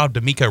of a job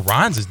DeMeco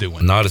Ryans is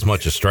doing? Not as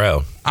much as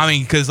Stroud.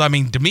 Because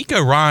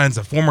DeMeco Ryans,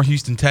 a former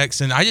Houston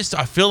Texan, I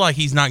feel like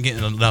he's not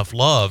getting enough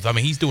love. I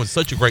mean, he's doing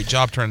such a great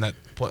job turning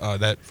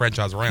that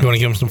franchise around. You want to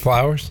give him some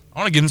flowers? I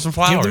want to give him some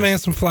flowers. Give the man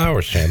some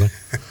flowers, Chandler.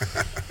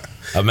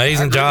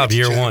 Amazing job,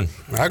 year one.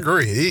 I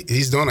agree.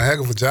 He's doing a heck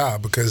of a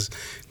job, because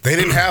they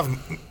didn't have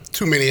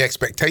too many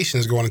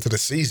expectations going into the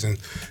season.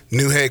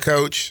 New head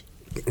coach,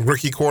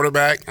 rookie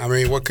quarterback. I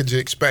mean, what could you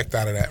expect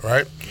out of that,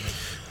 right?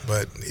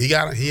 But he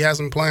has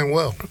them playing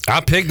well.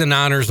 I picked the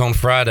Niners on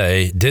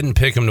Friday. Didn't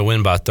pick them to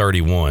win by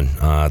 31.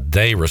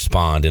 They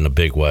respond in a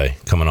big way,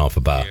 coming off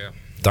a bye.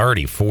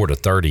 34 to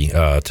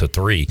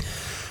 3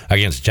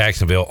 against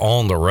Jacksonville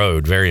on the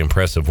road. Very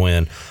impressive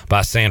win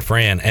by San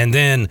Fran. And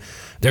then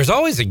there's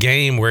always a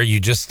game where you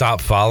just stop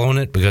following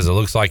it because it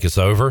looks like it's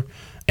over.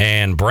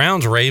 And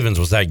Browns-Ravens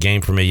was that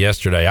game for me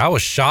yesterday. I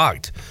was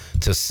shocked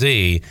to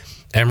see,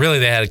 and really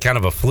they had kind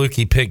of a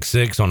fluky pick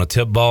six on a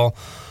tip ball,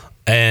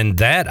 and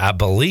that, I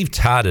believe,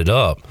 tied it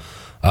up.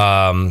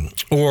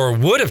 Or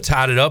would have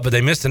tied it up, but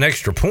they missed an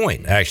extra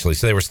point, actually,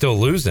 so they were still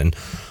losing.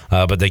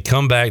 But they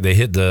come back, they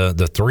hit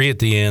the 3 at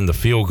the end, the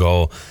field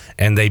goal,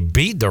 and they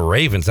beat the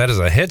Ravens. That is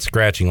a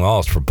head-scratching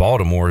loss for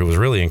Baltimore, who was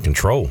really in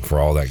control for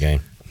all that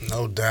game.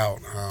 No doubt.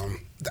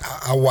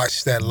 I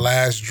watched that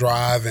last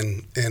drive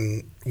and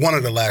one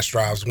of the last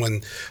drives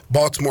when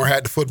Baltimore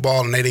had the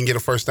football and they didn't get a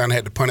first down. They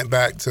had to punt it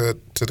back to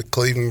the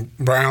Cleveland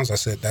Browns. I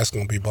said, that's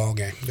going to be a ball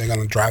game. They're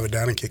going to drive it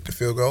down and kick the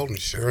field goal, and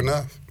sure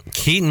enough.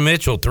 Keaton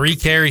Mitchell, 3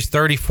 carries,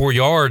 34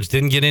 yards,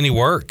 didn't get any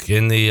work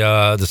in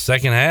the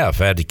second half.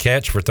 Had to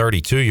catch for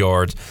 32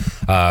 yards.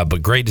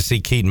 But great to see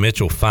Keaton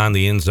Mitchell find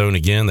the end zone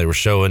again. They were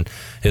showing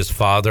his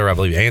father, I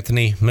believe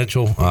Anthony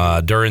Mitchell,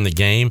 during the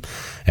game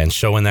and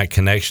showing that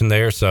connection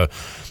there. So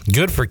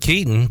good for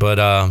Keaton. But,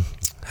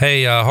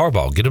 hey,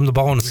 Harbaugh, get him the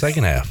ball in the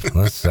second half.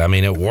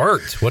 It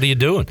worked. What are you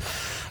doing?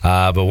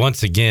 But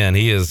once again,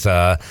 he is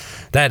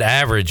that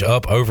average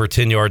up over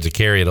 10 yards a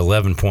carry at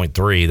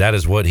 11.3. That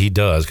is what he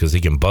does because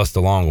he can bust a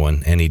long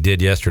one, and he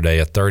did yesterday,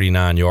 a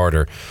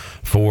 39-yarder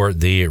for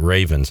the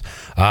Ravens.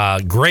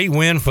 Great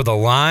win for the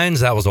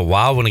Lions. That was a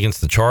wild one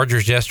against the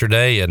Chargers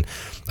yesterday, and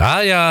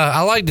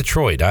I like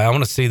Detroit. I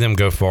want to see them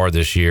go far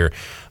this year.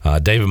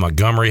 David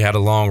Montgomery had a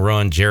long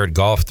run. Jared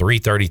Goff,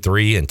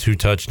 333 and 2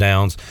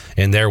 touchdowns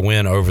in their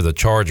win over the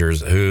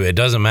Chargers, who it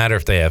doesn't matter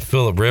if they have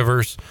Phillip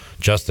Rivers,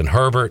 Justin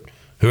Herbert,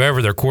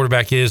 whoever their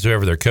quarterback is,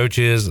 whoever their coach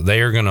is,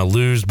 they are going to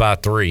lose by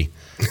 3.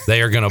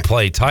 They are going to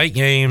play tight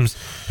games.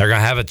 They're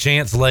going to have a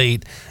chance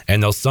late,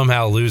 and they'll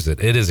somehow lose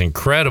it. It is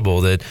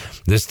incredible that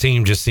this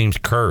team just seems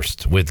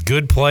cursed with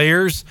good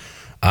players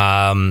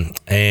and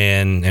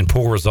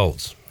poor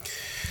results.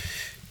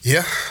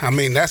 Yeah,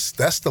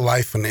 that's the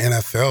life in the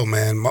NFL,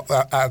 man.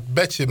 I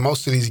bet you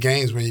most of these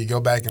games, when you go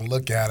back and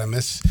look at them,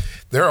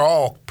 they're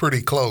all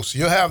pretty close.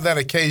 You'll have that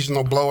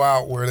occasional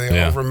blowout where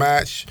they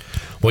overmatch.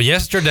 Well,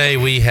 yesterday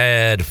we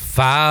had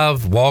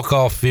 5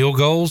 walk-off field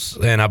goals,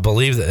 and I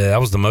believe that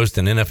was the most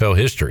in NFL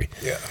history.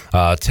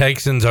 Yeah.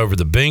 Texans over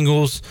the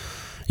Bengals.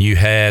 You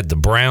had the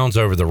Browns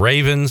over the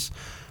Ravens.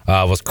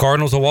 Was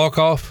Cardinals a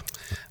walk-off?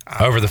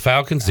 Over the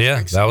Falcons?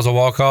 Yeah, that was a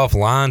walk-off.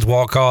 Lions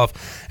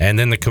walk-off. And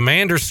then the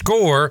Commanders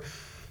score.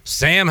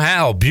 Sam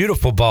Howell,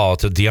 beautiful ball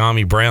to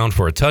De'Ami Brown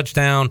for a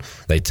touchdown.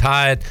 They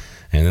tie it.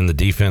 And then the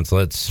defense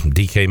lets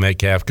DK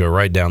Metcalf go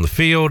right down the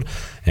field.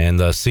 And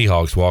the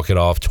Seahawks walk it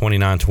off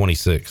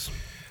 29-26.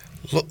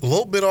 A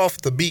little bit off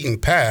the beaten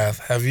path.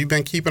 Have you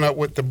been keeping up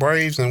with the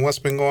Braves and what's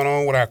been going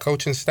on with our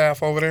coaching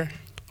staff over there?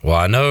 Well,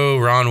 I know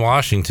Ron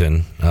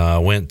Washington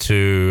went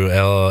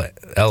to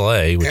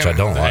L.A., which I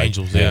don't like.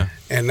 Angels, yeah.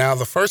 And now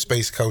the first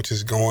base coach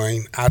is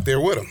going out there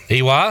with him.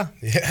 EY?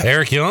 Yeah.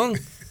 Eric Young?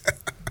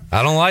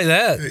 I don't like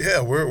that.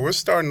 Yeah, we're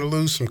starting to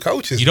lose some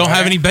coaches. You don't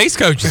have any base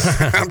coaches.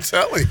 I'm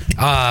telling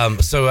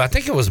you. So I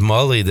think it was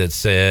Mully that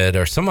said,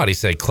 or somebody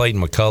said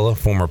Clayton McCullough,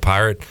 former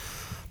Pirate,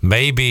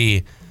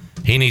 maybe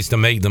he needs to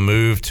make the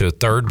move to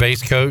third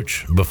base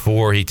coach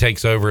before he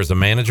takes over as a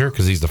manager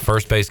because he's the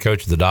first base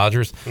coach of the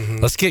Dodgers. Mm-hmm.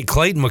 Let's get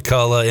Clayton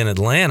McCullough in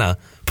Atlanta,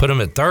 put him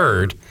at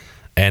third,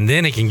 and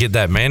then he can get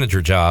that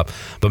manager job.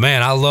 But,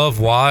 man, I love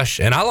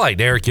Wash, and I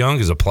liked Eric Young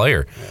as a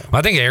player. Yeah.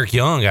 I think Eric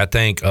Young,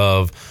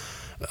 of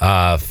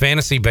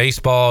fantasy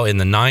baseball in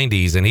the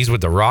 90s, and he's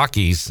with the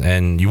Rockies,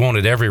 and you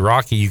wanted every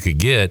Rocky you could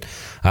get.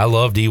 I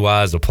loved EY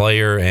as a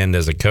player and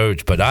as a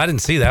coach, but I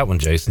didn't see that one,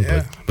 Jason.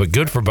 Yeah. But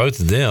good for both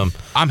of them.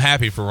 I'm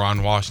happy for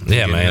Ron Washington.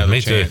 Yeah, man, me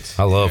chance.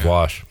 Too. I love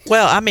Wash.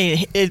 Well,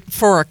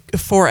 for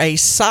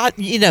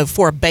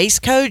a base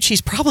coach,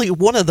 he's probably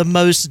one of the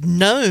most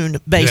known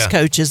base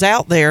coaches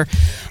out there.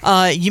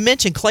 You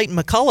mentioned Clayton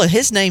McCullough.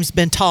 His name's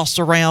been tossed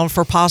around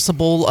for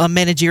possible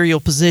managerial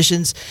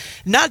positions,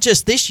 not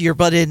just this year,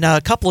 but in a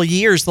couple of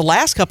years. The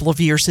last couple of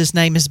years, his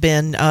name has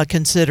been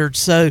considered.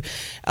 So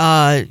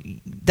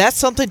that's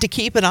something to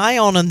keep an eye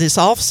on in this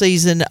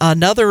offseason.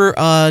 Another,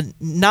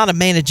 not a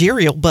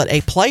managerial, but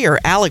a player,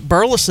 Alec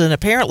Burleson.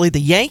 Apparently, the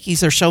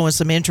Yankees are showing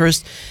some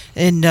interest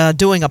in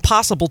doing a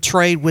possible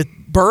trade with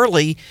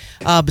Burley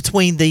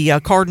between the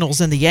Cardinals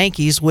and the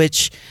Yankees,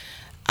 which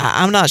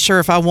I'm not sure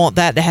if I want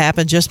that to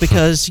happen just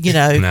because,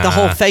 the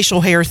whole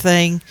facial hair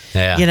thing.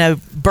 Yeah.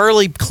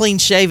 Burley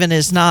clean-shaven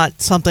is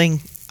not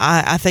something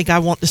I think I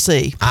want to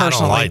see personally. I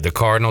don't like the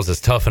Cardinals.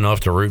 It's tough enough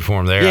to root for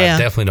them there. Yeah. I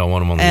definitely don't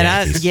want them on the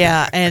Yankees.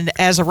 And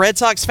as a Red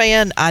Sox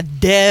fan, I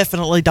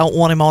definitely don't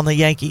want him on the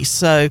Yankees.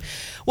 So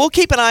we'll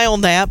keep an eye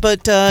on that.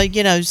 But,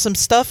 some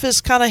stuff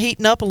is kind of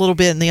heating up a little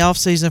bit in the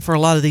offseason for a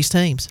lot of these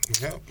teams.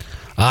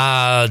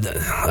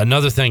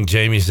 Another thing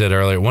Jamie said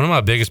earlier, one of my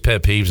biggest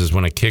pet peeves is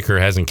when a kicker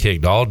hasn't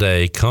kicked all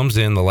day, comes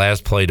in the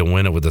last play to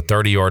win it with a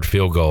 30-yard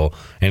field goal,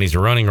 and he's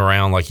running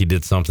around like he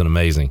did something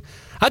amazing.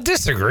 I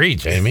disagree,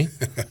 Jamie.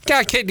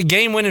 Guy kicked a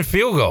game-winning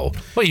field goal.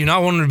 What, you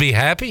not want him to be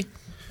happy?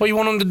 What do you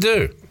want him to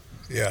do?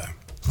 Yeah.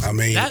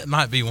 That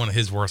might be one of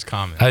his worst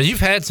comments. You've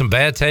had some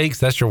bad takes.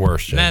 That's your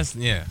worst, Jamie.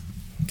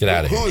 Get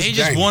out of here. He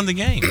just won the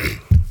game.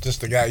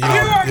 Just the guy.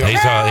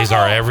 He's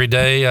our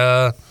everyday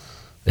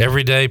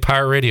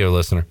Pirate Radio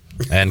listener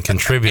and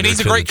contributor. And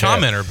he's a great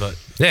commenter, but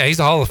he's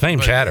a Hall of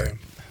Fame chatter.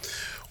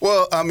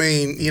 Well,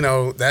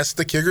 that's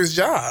the kicker's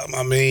job.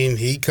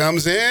 He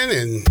comes in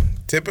and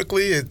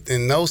typically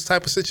in those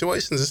type of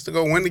situations it's to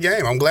go win the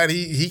game. I'm glad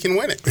he can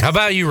win it. How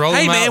about you roll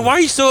him out? Hey, man, why are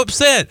you so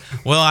upset?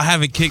 Well, I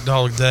haven't kicked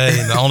all day,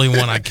 and the only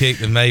one I kicked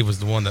in May was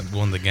the one that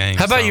won the game.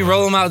 How about you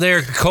roll him out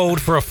there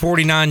cold for a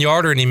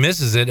 49-yarder and he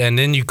misses it, and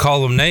then you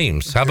call him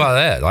names? How about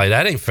that? Like,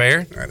 that ain't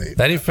fair.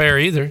 That ain't fair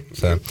either.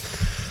 So,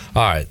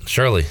 all right,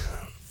 Shirley,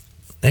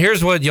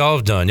 Here's what y'all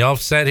have done. Y'all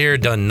have sat here,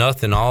 done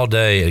nothing all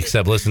day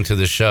except listen to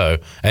the show,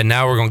 and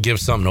now we're going to give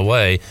something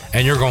away,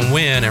 and you're going to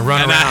win and run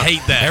around. I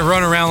hate that. And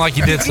run around like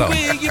you did something.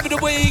 Give it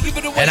away, give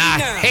it away. And I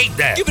now. hate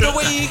that. Give it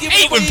away, give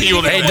it away. when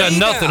people They done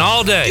nothing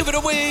all day. Give it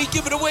away,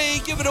 give it away,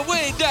 give it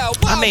away now.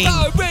 I mean-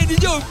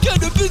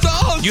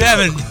 You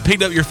haven't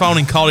picked up your phone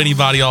and called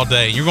anybody all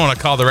day. You're going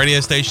to call the radio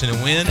station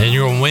and win? And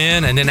you're going to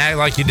win and then act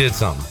like you did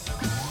something.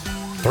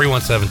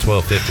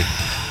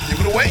 317-1250. Give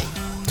it away.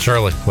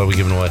 Shirley, what are we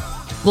giving away?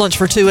 Lunch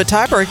for two at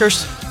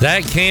Tiebreakers.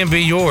 That can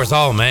be yours.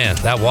 Oh, man.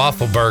 That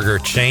waffle burger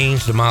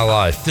changed my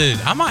life. Dude,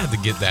 I might have to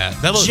get that.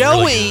 That looks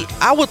Joey, really good.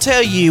 I will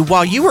tell you,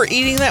 while you were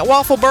eating that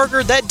waffle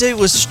burger, that dude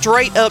was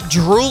straight up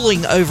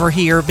drooling over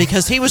here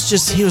because he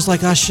was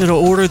like, I should have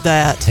ordered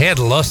that. He had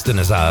lust in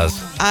his eyes.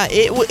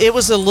 It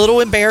was a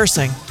little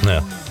embarrassing. No.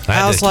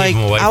 I was like,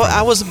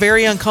 I was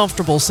very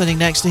uncomfortable sitting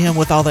next to him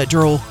with all that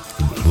drool.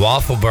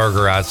 Waffle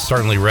burger, I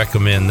certainly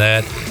recommend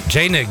that.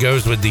 J-Nick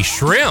goes with the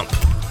shrimp.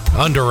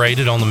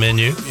 Underrated on the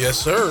menu. Yes,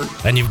 sir.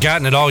 And you've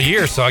gotten it all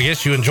year, so I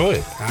guess you enjoy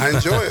it. I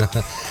enjoy it.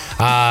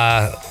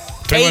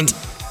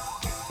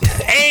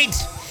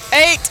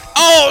 8.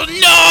 Oh,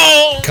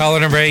 no.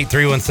 Caller number 8,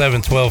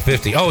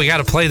 317-1250. Oh, we got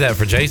to play that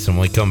for Jason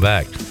when we come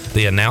back.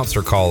 The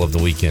announcer call of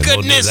the weekend.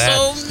 Goodness, we'll do that.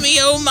 oh me,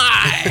 oh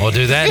my. We'll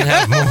do that and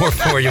have more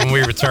for you when we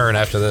return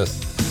after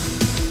this.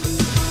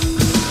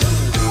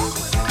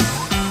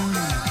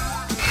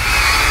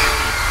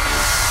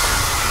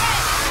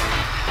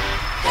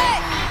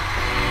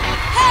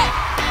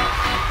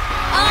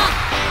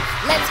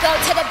 Let's go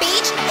to the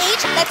beach,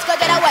 each, let's go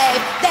get a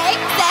wave. They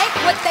say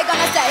what they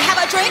gonna say. Have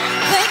a drink,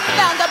 clink,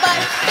 found a butt.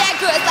 Bad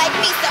girls like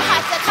me, so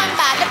hard to come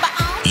by.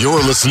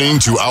 You're listening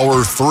to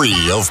Hour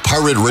 3 of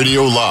Pirate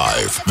Radio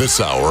Live. This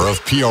hour of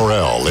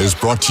PRL is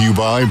brought to you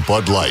by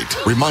Bud Light,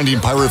 reminding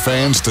Pirate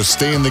fans to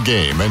stay in the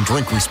game and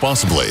drink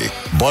responsibly.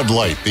 Bud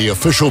Light, the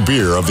official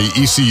beer of the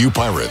ECU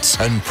Pirates,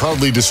 and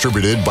proudly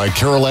distributed by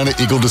Carolina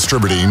Eagle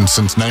Distributing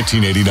since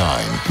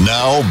 1989.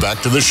 Now,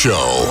 back to the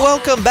show.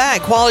 Welcome back.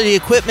 Quality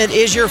Equipment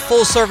is your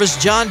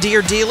full-service John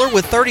Deere dealer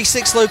with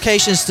 36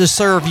 locations to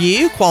serve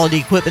you. Quality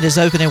Equipment is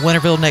open in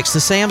Winterville next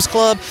to Sam's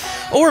Club,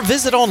 or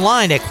visit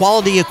online at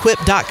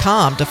qualityequip.com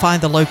to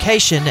find the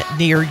location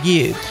near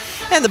you.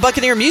 And the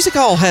Buccaneer Music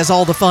Hall has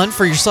all the fun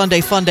for your Sunday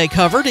Fun Day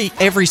covered.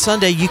 Every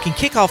Sunday, you can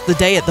kick off the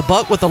day at the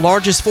Buck with the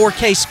largest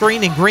 4K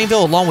screen in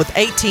Greenville, along with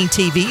 18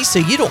 TVs, so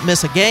you don't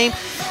miss a game.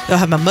 They'll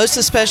have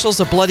mimosa specials,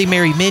 a Bloody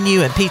Mary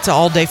menu, and pizza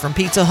all day from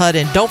Pizza Hut.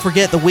 And don't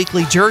forget the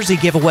weekly jersey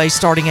giveaway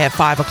starting at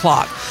 5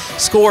 o'clock.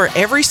 Score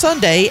every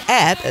Sunday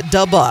at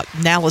the Buck.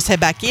 Now let's head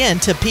back in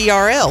to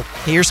PRL.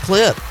 Here's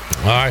Clip.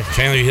 All right,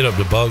 Chandler, you hit up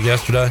the Bug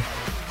yesterday?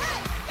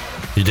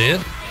 You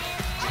did?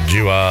 Did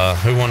you,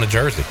 who won the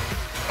jersey?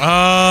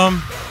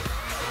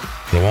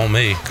 It won't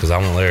me, because I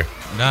wasn't there.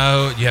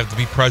 No, you have to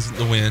be present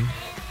to win.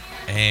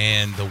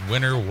 And the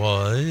winner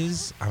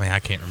was, I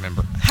can't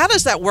remember. How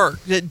does that work?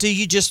 Do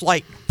you just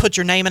like put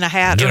your name in a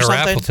hat Get or a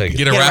something? raffle ticket.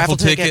 Get a raffle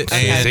ticket.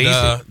 Okay.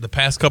 And the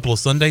past couple of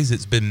Sundays,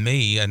 it's been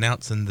me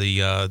announcing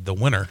the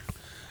winner.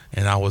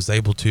 And I was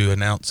able to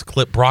announce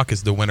Clip Brock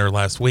as the winner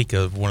last week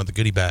of one of the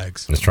goodie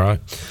bags. That's right.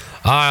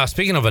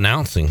 Speaking of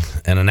announcing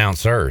and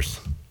announcers,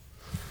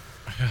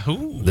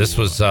 this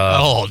was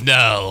oh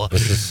no!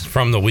 This is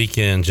from the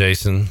weekend,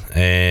 Jason,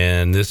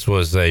 and this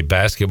was a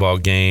basketball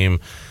game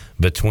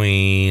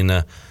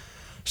between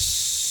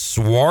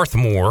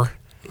Swarthmore.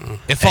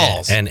 It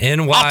falls and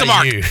NYU, off the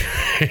mark.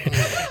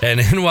 and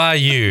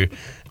NYU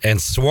and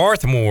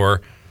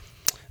Swarthmore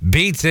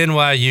beats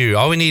NYU.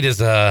 All we need is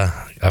a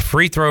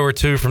free throw or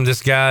two from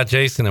this guy,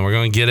 Jason, and we're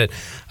going to get it.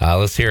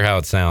 Let's hear how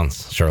it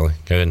sounds. Shirley,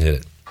 go ahead and hit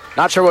it.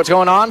 Not sure what's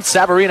going on.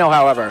 Savarino,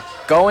 however,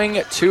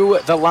 going to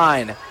the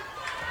line.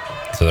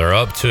 So they're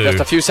up 2. Just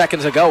a few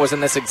seconds ago was in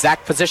this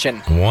exact position.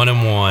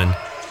 1-1.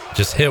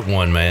 Just hit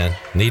one, man.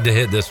 Need to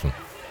hit this one.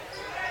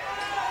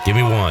 Give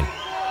me one.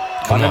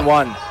 Come on.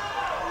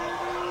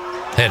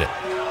 1-1. Hit it.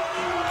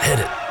 Hit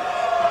it.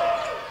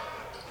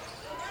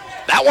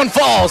 That one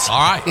falls. All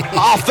right.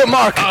 Off the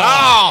mark.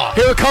 Oh.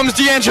 Here comes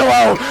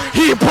D'Angelo.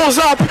 He pulls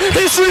up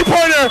his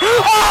three-pointer.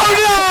 Oh,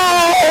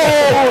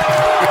 no!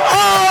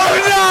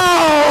 Oh, no!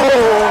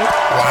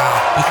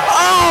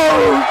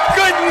 Oh,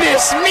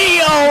 goodness me,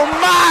 oh,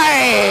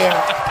 my!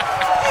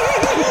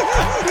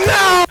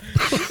 No!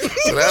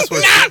 So that's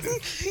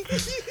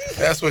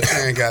what you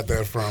ain't got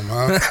that from,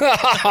 huh?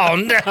 Oh,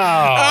 no.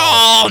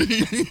 Oh,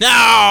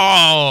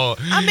 no.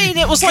 I mean,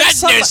 it was like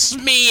goodness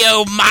me,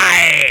 oh,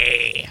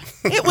 my.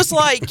 It was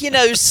like,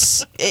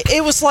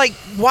 it was like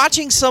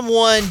watching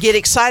someone get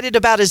excited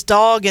about his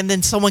dog and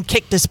then someone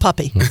kicked his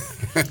puppy.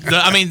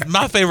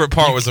 My favorite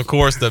part was, of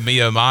course, the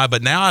me, oh, my,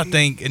 but now I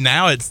think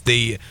it's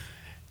that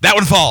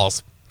one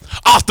falls.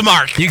 Off the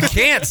mark. You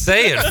can't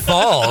say it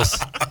falls.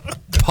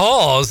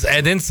 Pause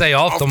and then say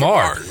off the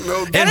mark.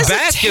 No, in that is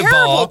basketball, a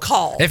terrible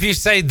call. If you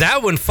say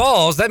that one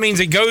falls, that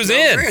means it goes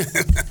in.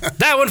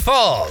 That one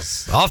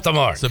falls. Off the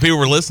mark. So people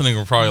were listening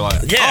were probably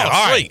like, yeah, oh,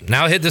 all right. sweet.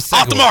 Now hit the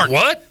second Off the mark.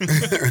 What?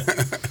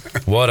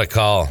 What a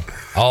call.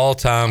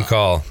 All-time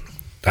call.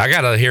 I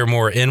got to hear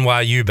more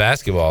NYU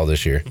basketball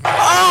this year.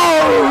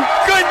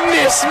 Oh,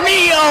 goodness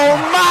me, oh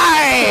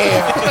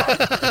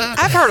my!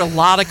 I've heard a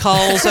lot of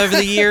calls over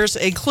the years,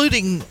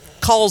 including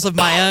calls of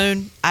my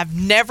own. I've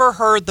never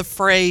heard the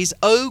phrase,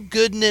 oh,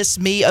 goodness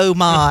me, oh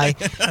my,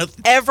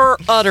 ever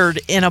uttered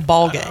in a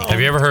ball game.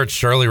 Have you ever heard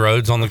Shirley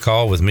Rhodes on the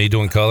call with me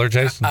doing color,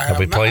 Jason? Have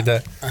we played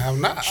that? I have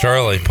not.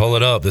 Shirley, pull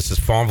it up. This is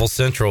Farmville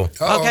Central.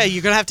 Okay,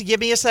 you're going to have to give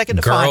me a second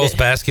to find Girls it.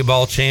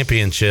 basketball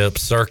championship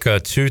circa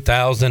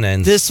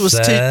 2007. This was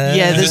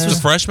This was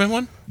the freshman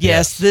one?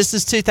 Yes, this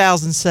is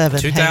 2007.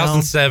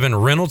 2007,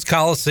 Reynolds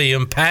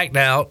Coliseum, packed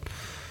out.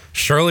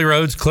 Shirley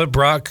Rhodes, Clip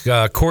Brock,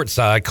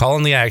 courtside,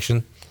 calling the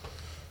action.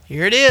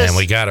 Here it is. And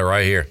we got it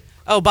right here.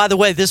 Oh, by the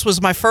way, this was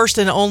my first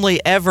and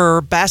only ever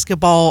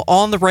basketball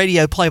on the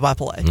radio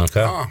play-by-play. Okay. Megan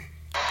Zulu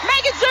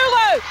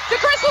to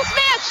Crystal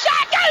Smith.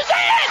 Shot goes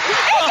in.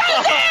 It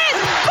goes in.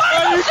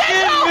 Farmville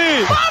Central.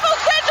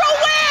 Farmville Central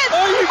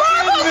wins.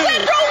 Farmville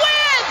Central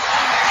wins.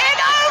 In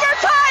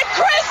overtime,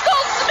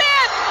 Crystal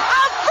Smith,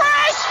 a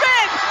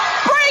freshman,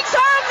 brings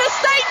home the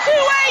state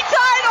 2A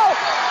title.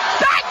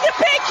 Back to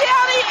Pitt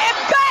County and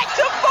back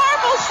to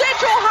Farmville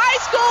Central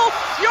High School.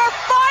 Your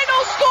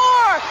final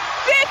score,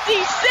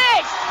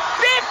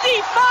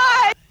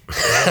 56-55.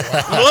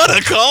 What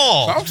a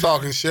call. I'm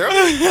talking, Sheriff.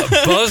 A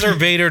buzzer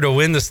beater to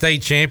win the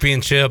state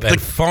championship,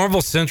 and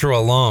Farmville Central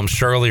alum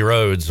Shirley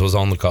Rhodes was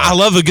on the call. I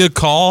love a good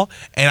call,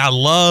 and I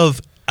love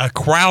a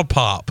crowd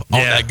pop on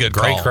that good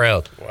great call.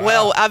 crowd.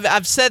 Well,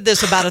 I've said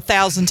this about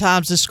 1,000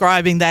 times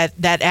describing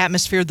that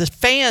atmosphere. The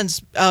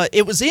fans,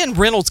 it was in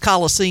Reynolds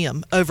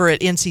Coliseum over at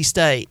NC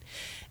State.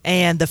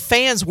 And the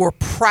fans were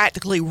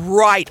practically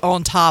right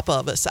on top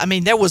of us. I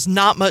mean, there was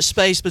not much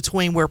space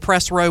between where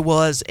press row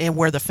was and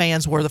where the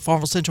fans were, the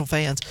Farmville Central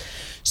fans.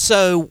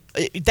 So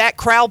that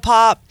crowd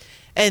pop,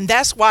 and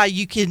that's why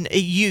you can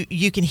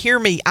hear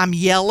me. I'm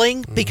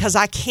yelling because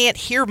I can't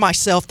hear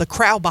myself. The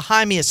crowd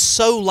behind me is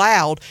so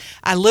loud.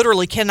 I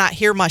literally cannot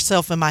hear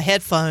myself in my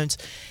headphones.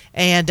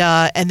 And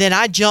then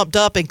I jumped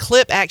up, and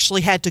Clip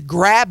actually had to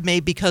grab me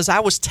because I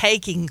was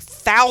taking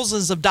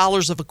thousands of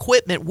dollars of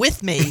equipment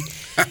with me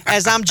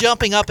as I'm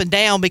jumping up and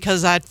down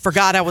because I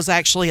forgot I was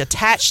actually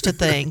attached to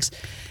things.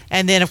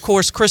 And then, of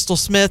course, Crystal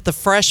Smith, the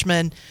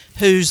freshman,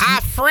 who's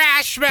a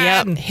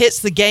freshman,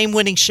 hits the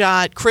game-winning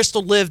shot.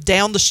 Crystal lived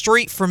down the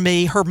street from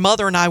me. Her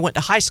mother and I went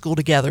to high school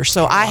together,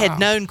 so I had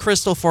known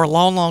Crystal for a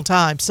long, long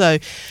time. So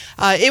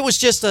it was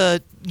just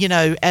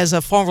as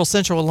a Farmville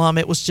Central alum,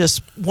 it was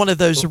just one of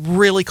those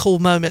really cool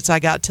moments I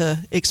got to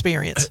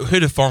experience. Who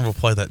did Farmville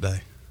play that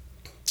day?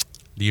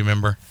 Do you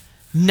remember?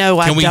 No,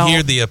 I don't. Can we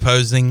hear the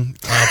opposing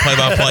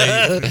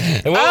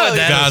play-by-play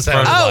guys?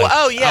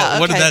 Oh, yeah.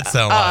 What did that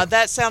sound like?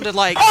 That sounded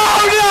like...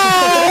 Oh,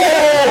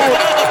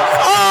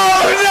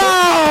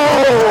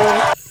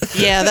 no!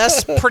 Yeah,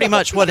 that's pretty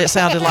much what it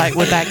sounded like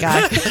with that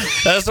guy.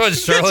 That's what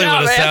Shirley would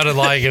have sounded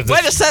like. If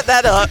Way to set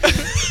that up.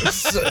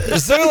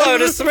 Zulu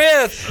to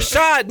Smith.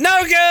 Shot.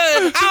 No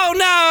good. Oh,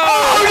 no.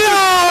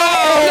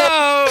 Oh,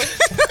 no.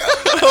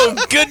 Oh,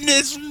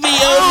 goodness me,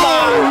 oh,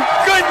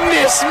 my.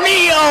 Goodness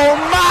me, oh,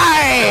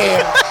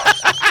 my.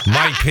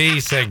 Mike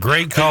P. said,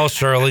 great call,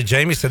 Shirley.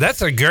 Jamie said,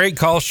 that's a great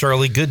call,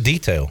 Shirley. Good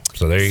detail.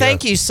 So there you go.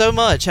 Thank you so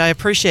much. I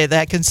appreciate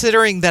that.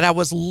 Considering that I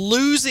was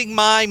losing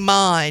my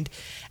mind,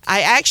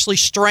 I actually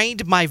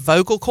strained my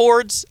vocal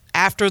cords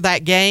after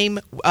that game.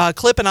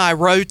 Clip and I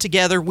rode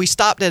together. We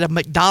stopped at a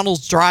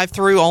McDonald's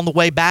drive-thru on the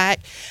way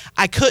back.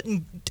 I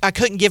couldn't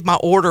give my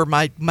order.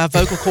 My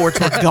vocal cords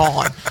were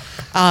gone.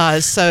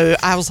 So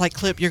I was like,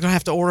 Clip, you're going to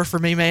have to order for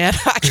me, man.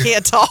 I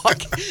can't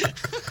talk.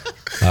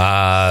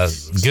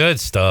 Good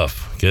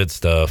stuff. Good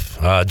stuff.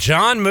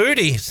 John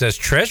Moody says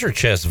treasure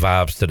chest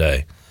vibes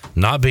today.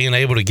 Not being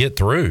able to get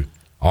through.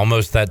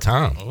 Almost that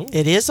time.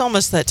 It is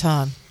almost that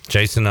time.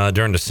 Jason,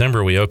 during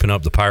December, we opened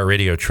up the Pirate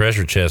Radio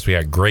Treasure Chest. We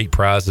got great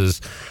prizes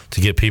to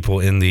get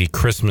people in the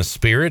Christmas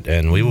spirit,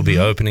 and we will be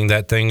opening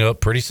that thing up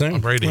pretty soon.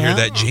 I'm ready to hear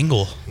that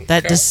jingle.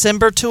 That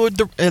December to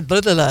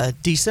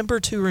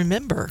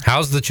remember.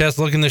 How's the chest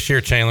looking this year,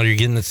 Chandler? You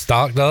getting it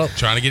stocked up?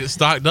 Trying to get it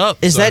stocked up.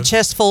 Is that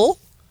chest full?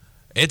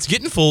 It's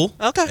getting full.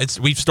 Okay.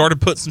 We've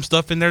started putting some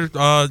stuff in there in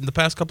the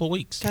past couple of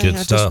weeks. Okay, Good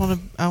stuff.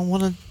 I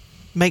want to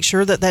make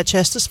sure that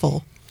chest is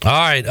full. All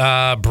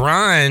right,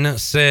 Brian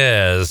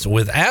says,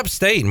 with App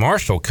State,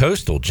 Marshall,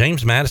 Coastal,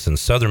 James Madison,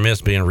 Southern Miss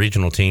being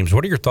regional teams,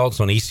 what are your thoughts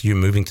on ECU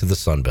moving to the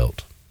Sun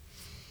Belt?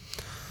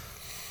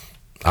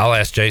 I'll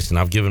ask Jason.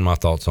 I've given my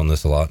thoughts on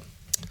this a lot.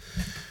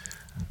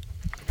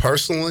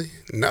 Personally,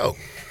 no.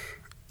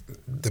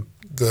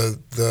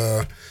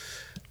 The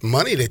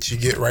money that you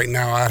get right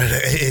now out of the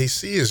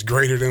AAC is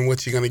greater than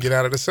what you're going to get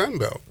out of the Sun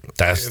Belt.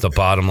 That's the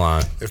bottom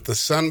line. If the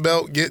Sun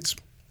Belt gets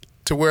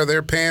to where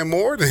they're paying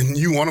more, then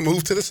you want to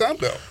move to the Sun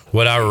Belt.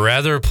 Would I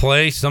rather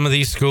play some of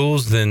these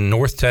schools than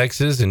North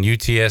Texas and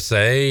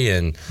UTSA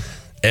and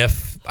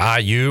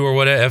FIU or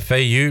whatever,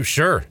 FAU?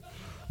 Sure.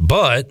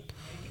 But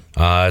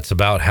it's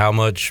about how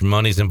much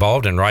money's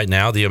involved. And right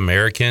now, the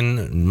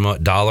American,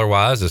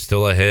 dollar-wise, is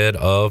still ahead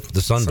of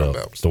the Sun Belt.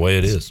 It's the way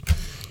it is.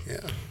 Yeah.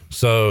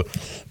 So,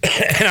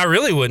 and I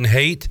really wouldn't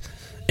hate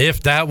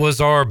if that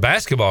was our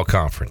basketball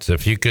conference,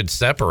 if you could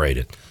separate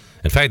it.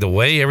 In fact, the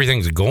way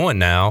everything's going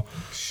now,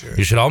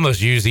 you should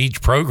almost use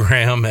each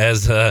program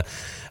as a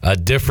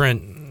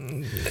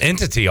different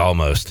entity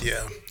almost.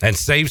 Yeah. And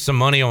save some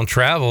money on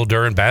travel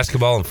during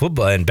basketball and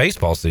football and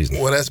baseball season.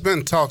 Well, that's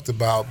been talked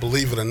about,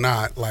 believe it or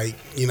not, like,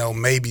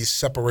 maybe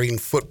separating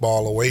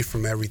football away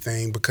from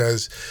everything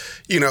because,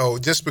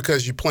 just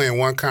because you play in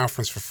one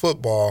conference for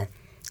football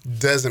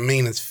doesn't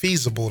mean it's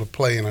feasible to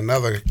play in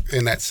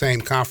that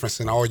same conference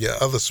in all your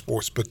other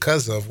sports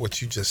because of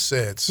what you just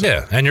said. So.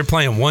 Yeah, and you're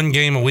playing one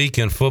game a week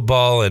in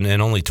football and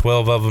only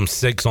 12 of them,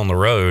 6 on the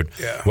road.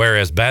 Yeah.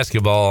 Whereas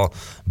basketball,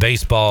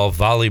 baseball,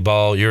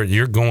 volleyball,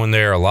 you're going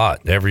there a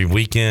lot every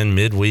weekend,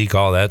 midweek,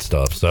 all that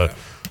stuff. So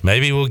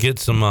maybe we'll get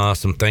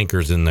some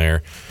thinkers in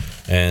there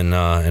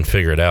and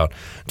figure it out.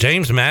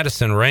 James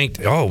Madison ranked.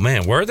 Oh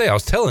man, where are they? I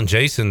was telling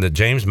Jason that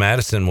James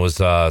Madison was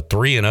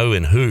 3-0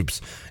 in hoops,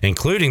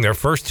 including their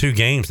first 2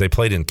 games. They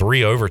played in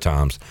 3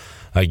 overtimes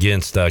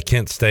against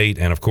Kent State,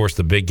 and of course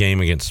the big game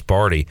against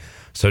Sparty.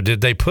 So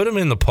did they put them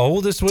in the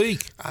poll this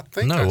week? I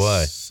think no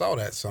way. Saw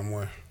that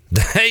somewhere.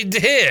 They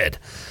did.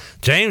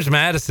 James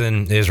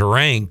Madison is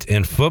ranked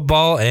in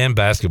football and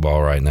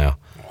basketball right now,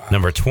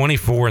 number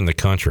 24 in the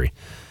country.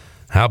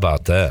 How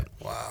about that?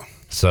 Wow.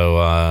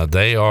 So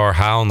they are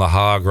high on the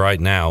hog right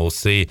now. We'll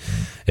see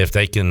if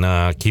they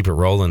can keep it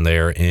rolling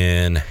there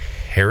in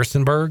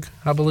Harrisonburg,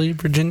 I believe,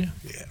 Virginia.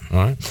 Yeah. All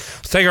right.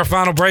 Let's take our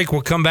final break.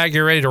 We'll come back, get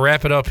ready to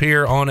wrap it up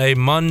here on a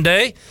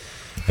Monday,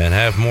 and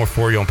have more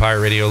for you on Pirate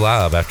Radio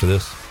Live after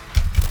this.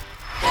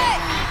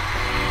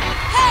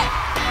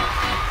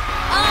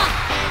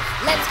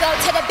 Let's go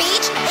to the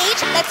beach,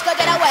 each, let's go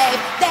get a wave.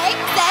 They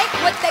say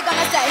what they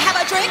gonna say. Have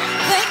a drink,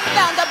 clink,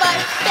 found a butt.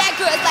 Bad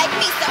girls like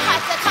me, so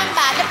hard to come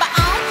by. Nipper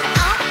on,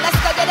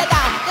 let's go get it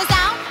down. The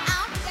sound,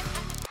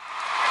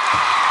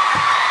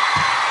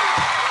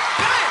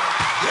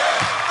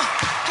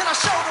 Can I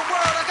show the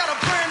world I got a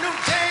brand new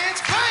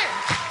dance? Bam!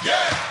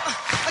 Yeah!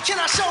 Can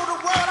I show the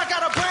world I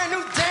got a brand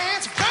new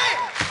dance? Bam!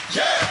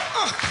 Yeah!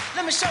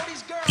 Let me show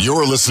these girls.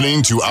 You're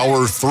listening to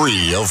Hour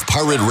 3 of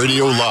Pirate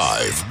Radio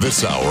Live.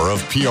 This hour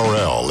of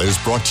PRL is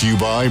brought to you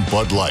by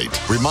Bud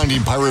Light,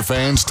 reminding Pirate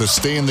fans to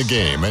stay in the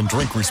game and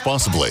drink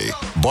responsibly.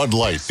 Bud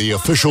Light, the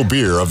official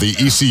beer of the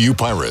ECU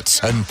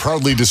Pirates, and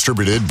proudly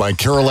distributed by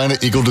Carolina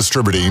Eagle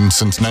Distributing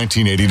since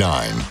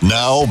 1989.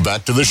 Now,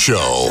 back to the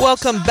show.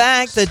 Welcome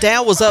back. The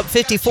Dow was up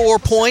 54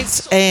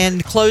 points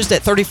and closed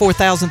at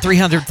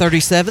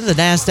 34,337. The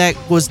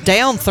NASDAQ was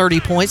down 30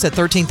 points at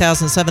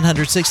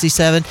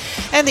 13,767.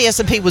 And the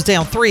S&P was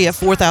down 3 at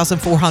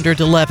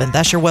 4,411.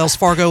 That's your Wells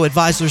Fargo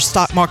Advisors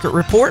Stock Market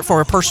Report.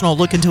 For a personal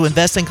look into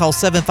investing, call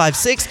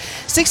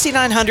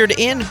 756-6900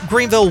 in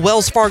Greenville.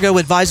 Wells Fargo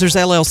Advisors,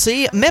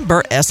 LLC,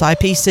 member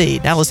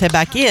SIPC. Now let's head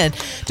back in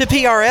to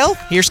PRL.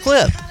 Here's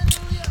Clip.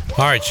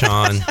 All right,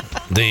 Sean.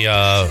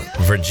 The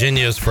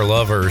Virginia's for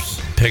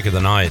Lovers pick of the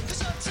night.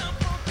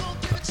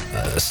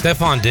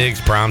 Stephon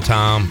Diggs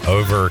primetime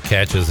over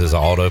catches his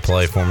auto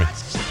play for me.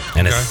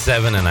 And it's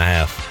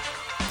 7.5.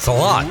 It's a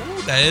lot.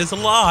 Ooh, that is a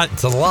lot.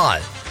 It's a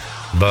lot.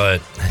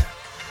 But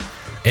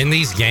in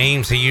these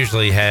games, he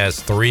usually has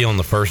 3 on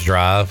the first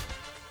drive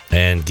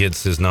and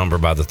gets his number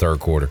by the third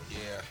quarter.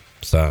 Yeah.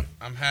 So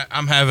I'm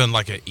having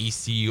like an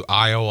ECU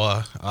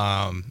Iowa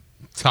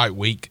type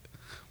week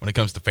when it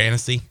comes to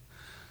fantasy.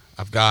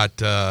 I've got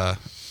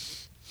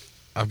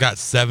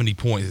 70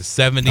 points. It's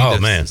 70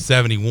 to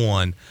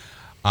 71.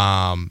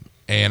 And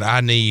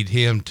I need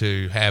him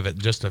to have it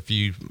just a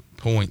few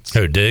points.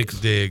 Who, Diggs?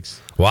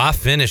 Diggs. Well, I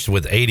finished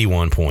with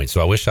 81 points,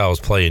 so I wish I was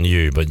playing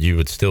you, but you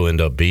would still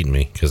end up beating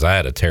me because I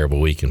had a terrible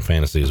week in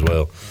fantasy as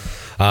well.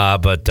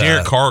 But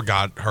Derek Carr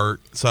got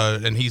hurt,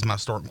 and he's my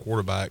starting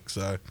quarterback.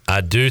 So I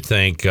do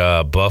think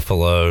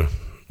Buffalo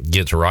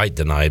gets right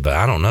tonight, but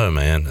I don't know,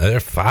 man. They're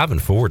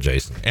 5-4,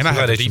 Jason. And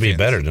I they should be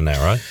better than that,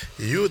 right?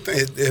 You would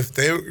think if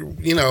they're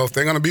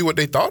going to be what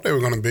they thought they were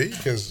going to be,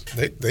 because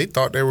they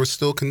thought they were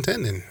still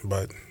contending,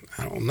 but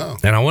I don't know.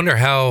 And I wonder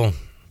how.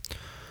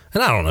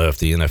 And I don't know if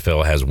the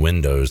NFL has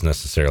windows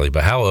necessarily,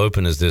 but how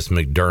open is this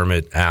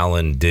McDermott,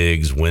 Allen,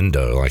 Diggs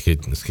window? Like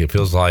it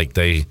feels like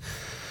they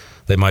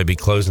might be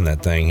closing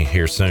that thing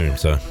here soon.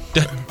 So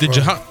did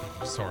Jahan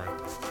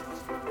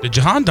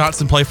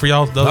Dotson play for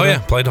y'all? Oh yeah,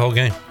 played the whole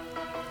game.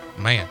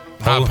 Man,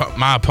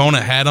 my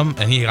opponent had him,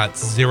 and he got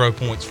 0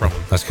 points from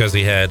him. That's because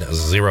he had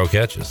 0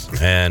 catches,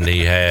 and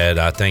he had,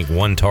 I think,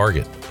 1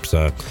 target.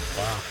 So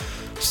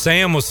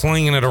Sam was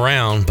slinging it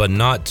around, but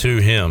not to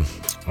him.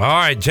 All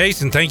right,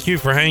 Jason, thank you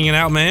for hanging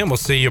out, man. We'll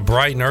see you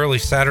bright and early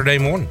Saturday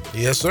morning.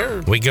 Yes,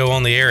 sir. We go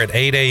on the air at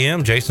 8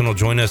 a.m. Jason will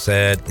join us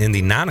in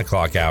the 9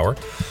 o'clock hour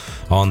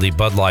on the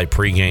Bud Light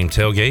pregame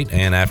tailgate,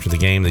 and after the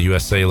game, the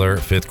U.S. Sailor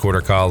 5th quarter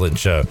call-in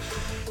show.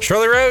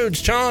 Shirley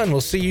Rhodes, John,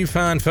 we'll see you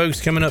fine folks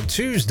coming up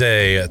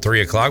Tuesday at 3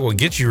 o'clock. We'll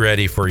get you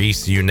ready for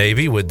ECU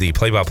Navy with the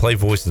play-by-play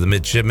voice of the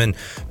midshipman,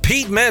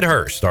 Pete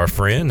Medhurst, our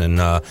friend. And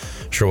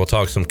sure, we'll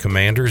talk some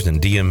Commanders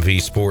and DMV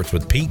sports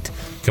with Pete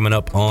coming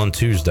up on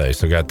Tuesday.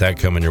 So got that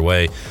coming your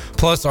way.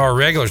 Plus our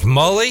regulars.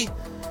 Mully,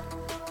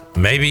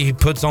 Maybe he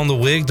puts on the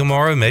wig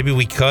tomorrow. Maybe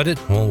we cut it.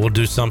 We'll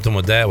do something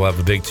with that. We'll have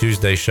a big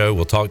Tuesday show.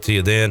 We'll talk to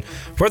you then.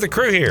 For the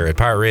crew here at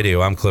Pirate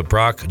Radio, I'm Clip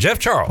Brock. Jeff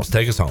Charles,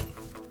 take us home.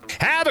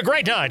 Have a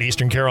great night,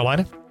 Eastern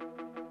Carolina.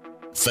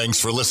 Thanks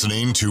for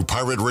listening to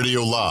Pirate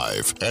Radio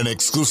Live, an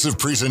exclusive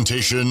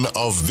presentation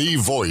of the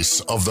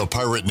voice of the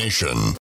Pirate Nation.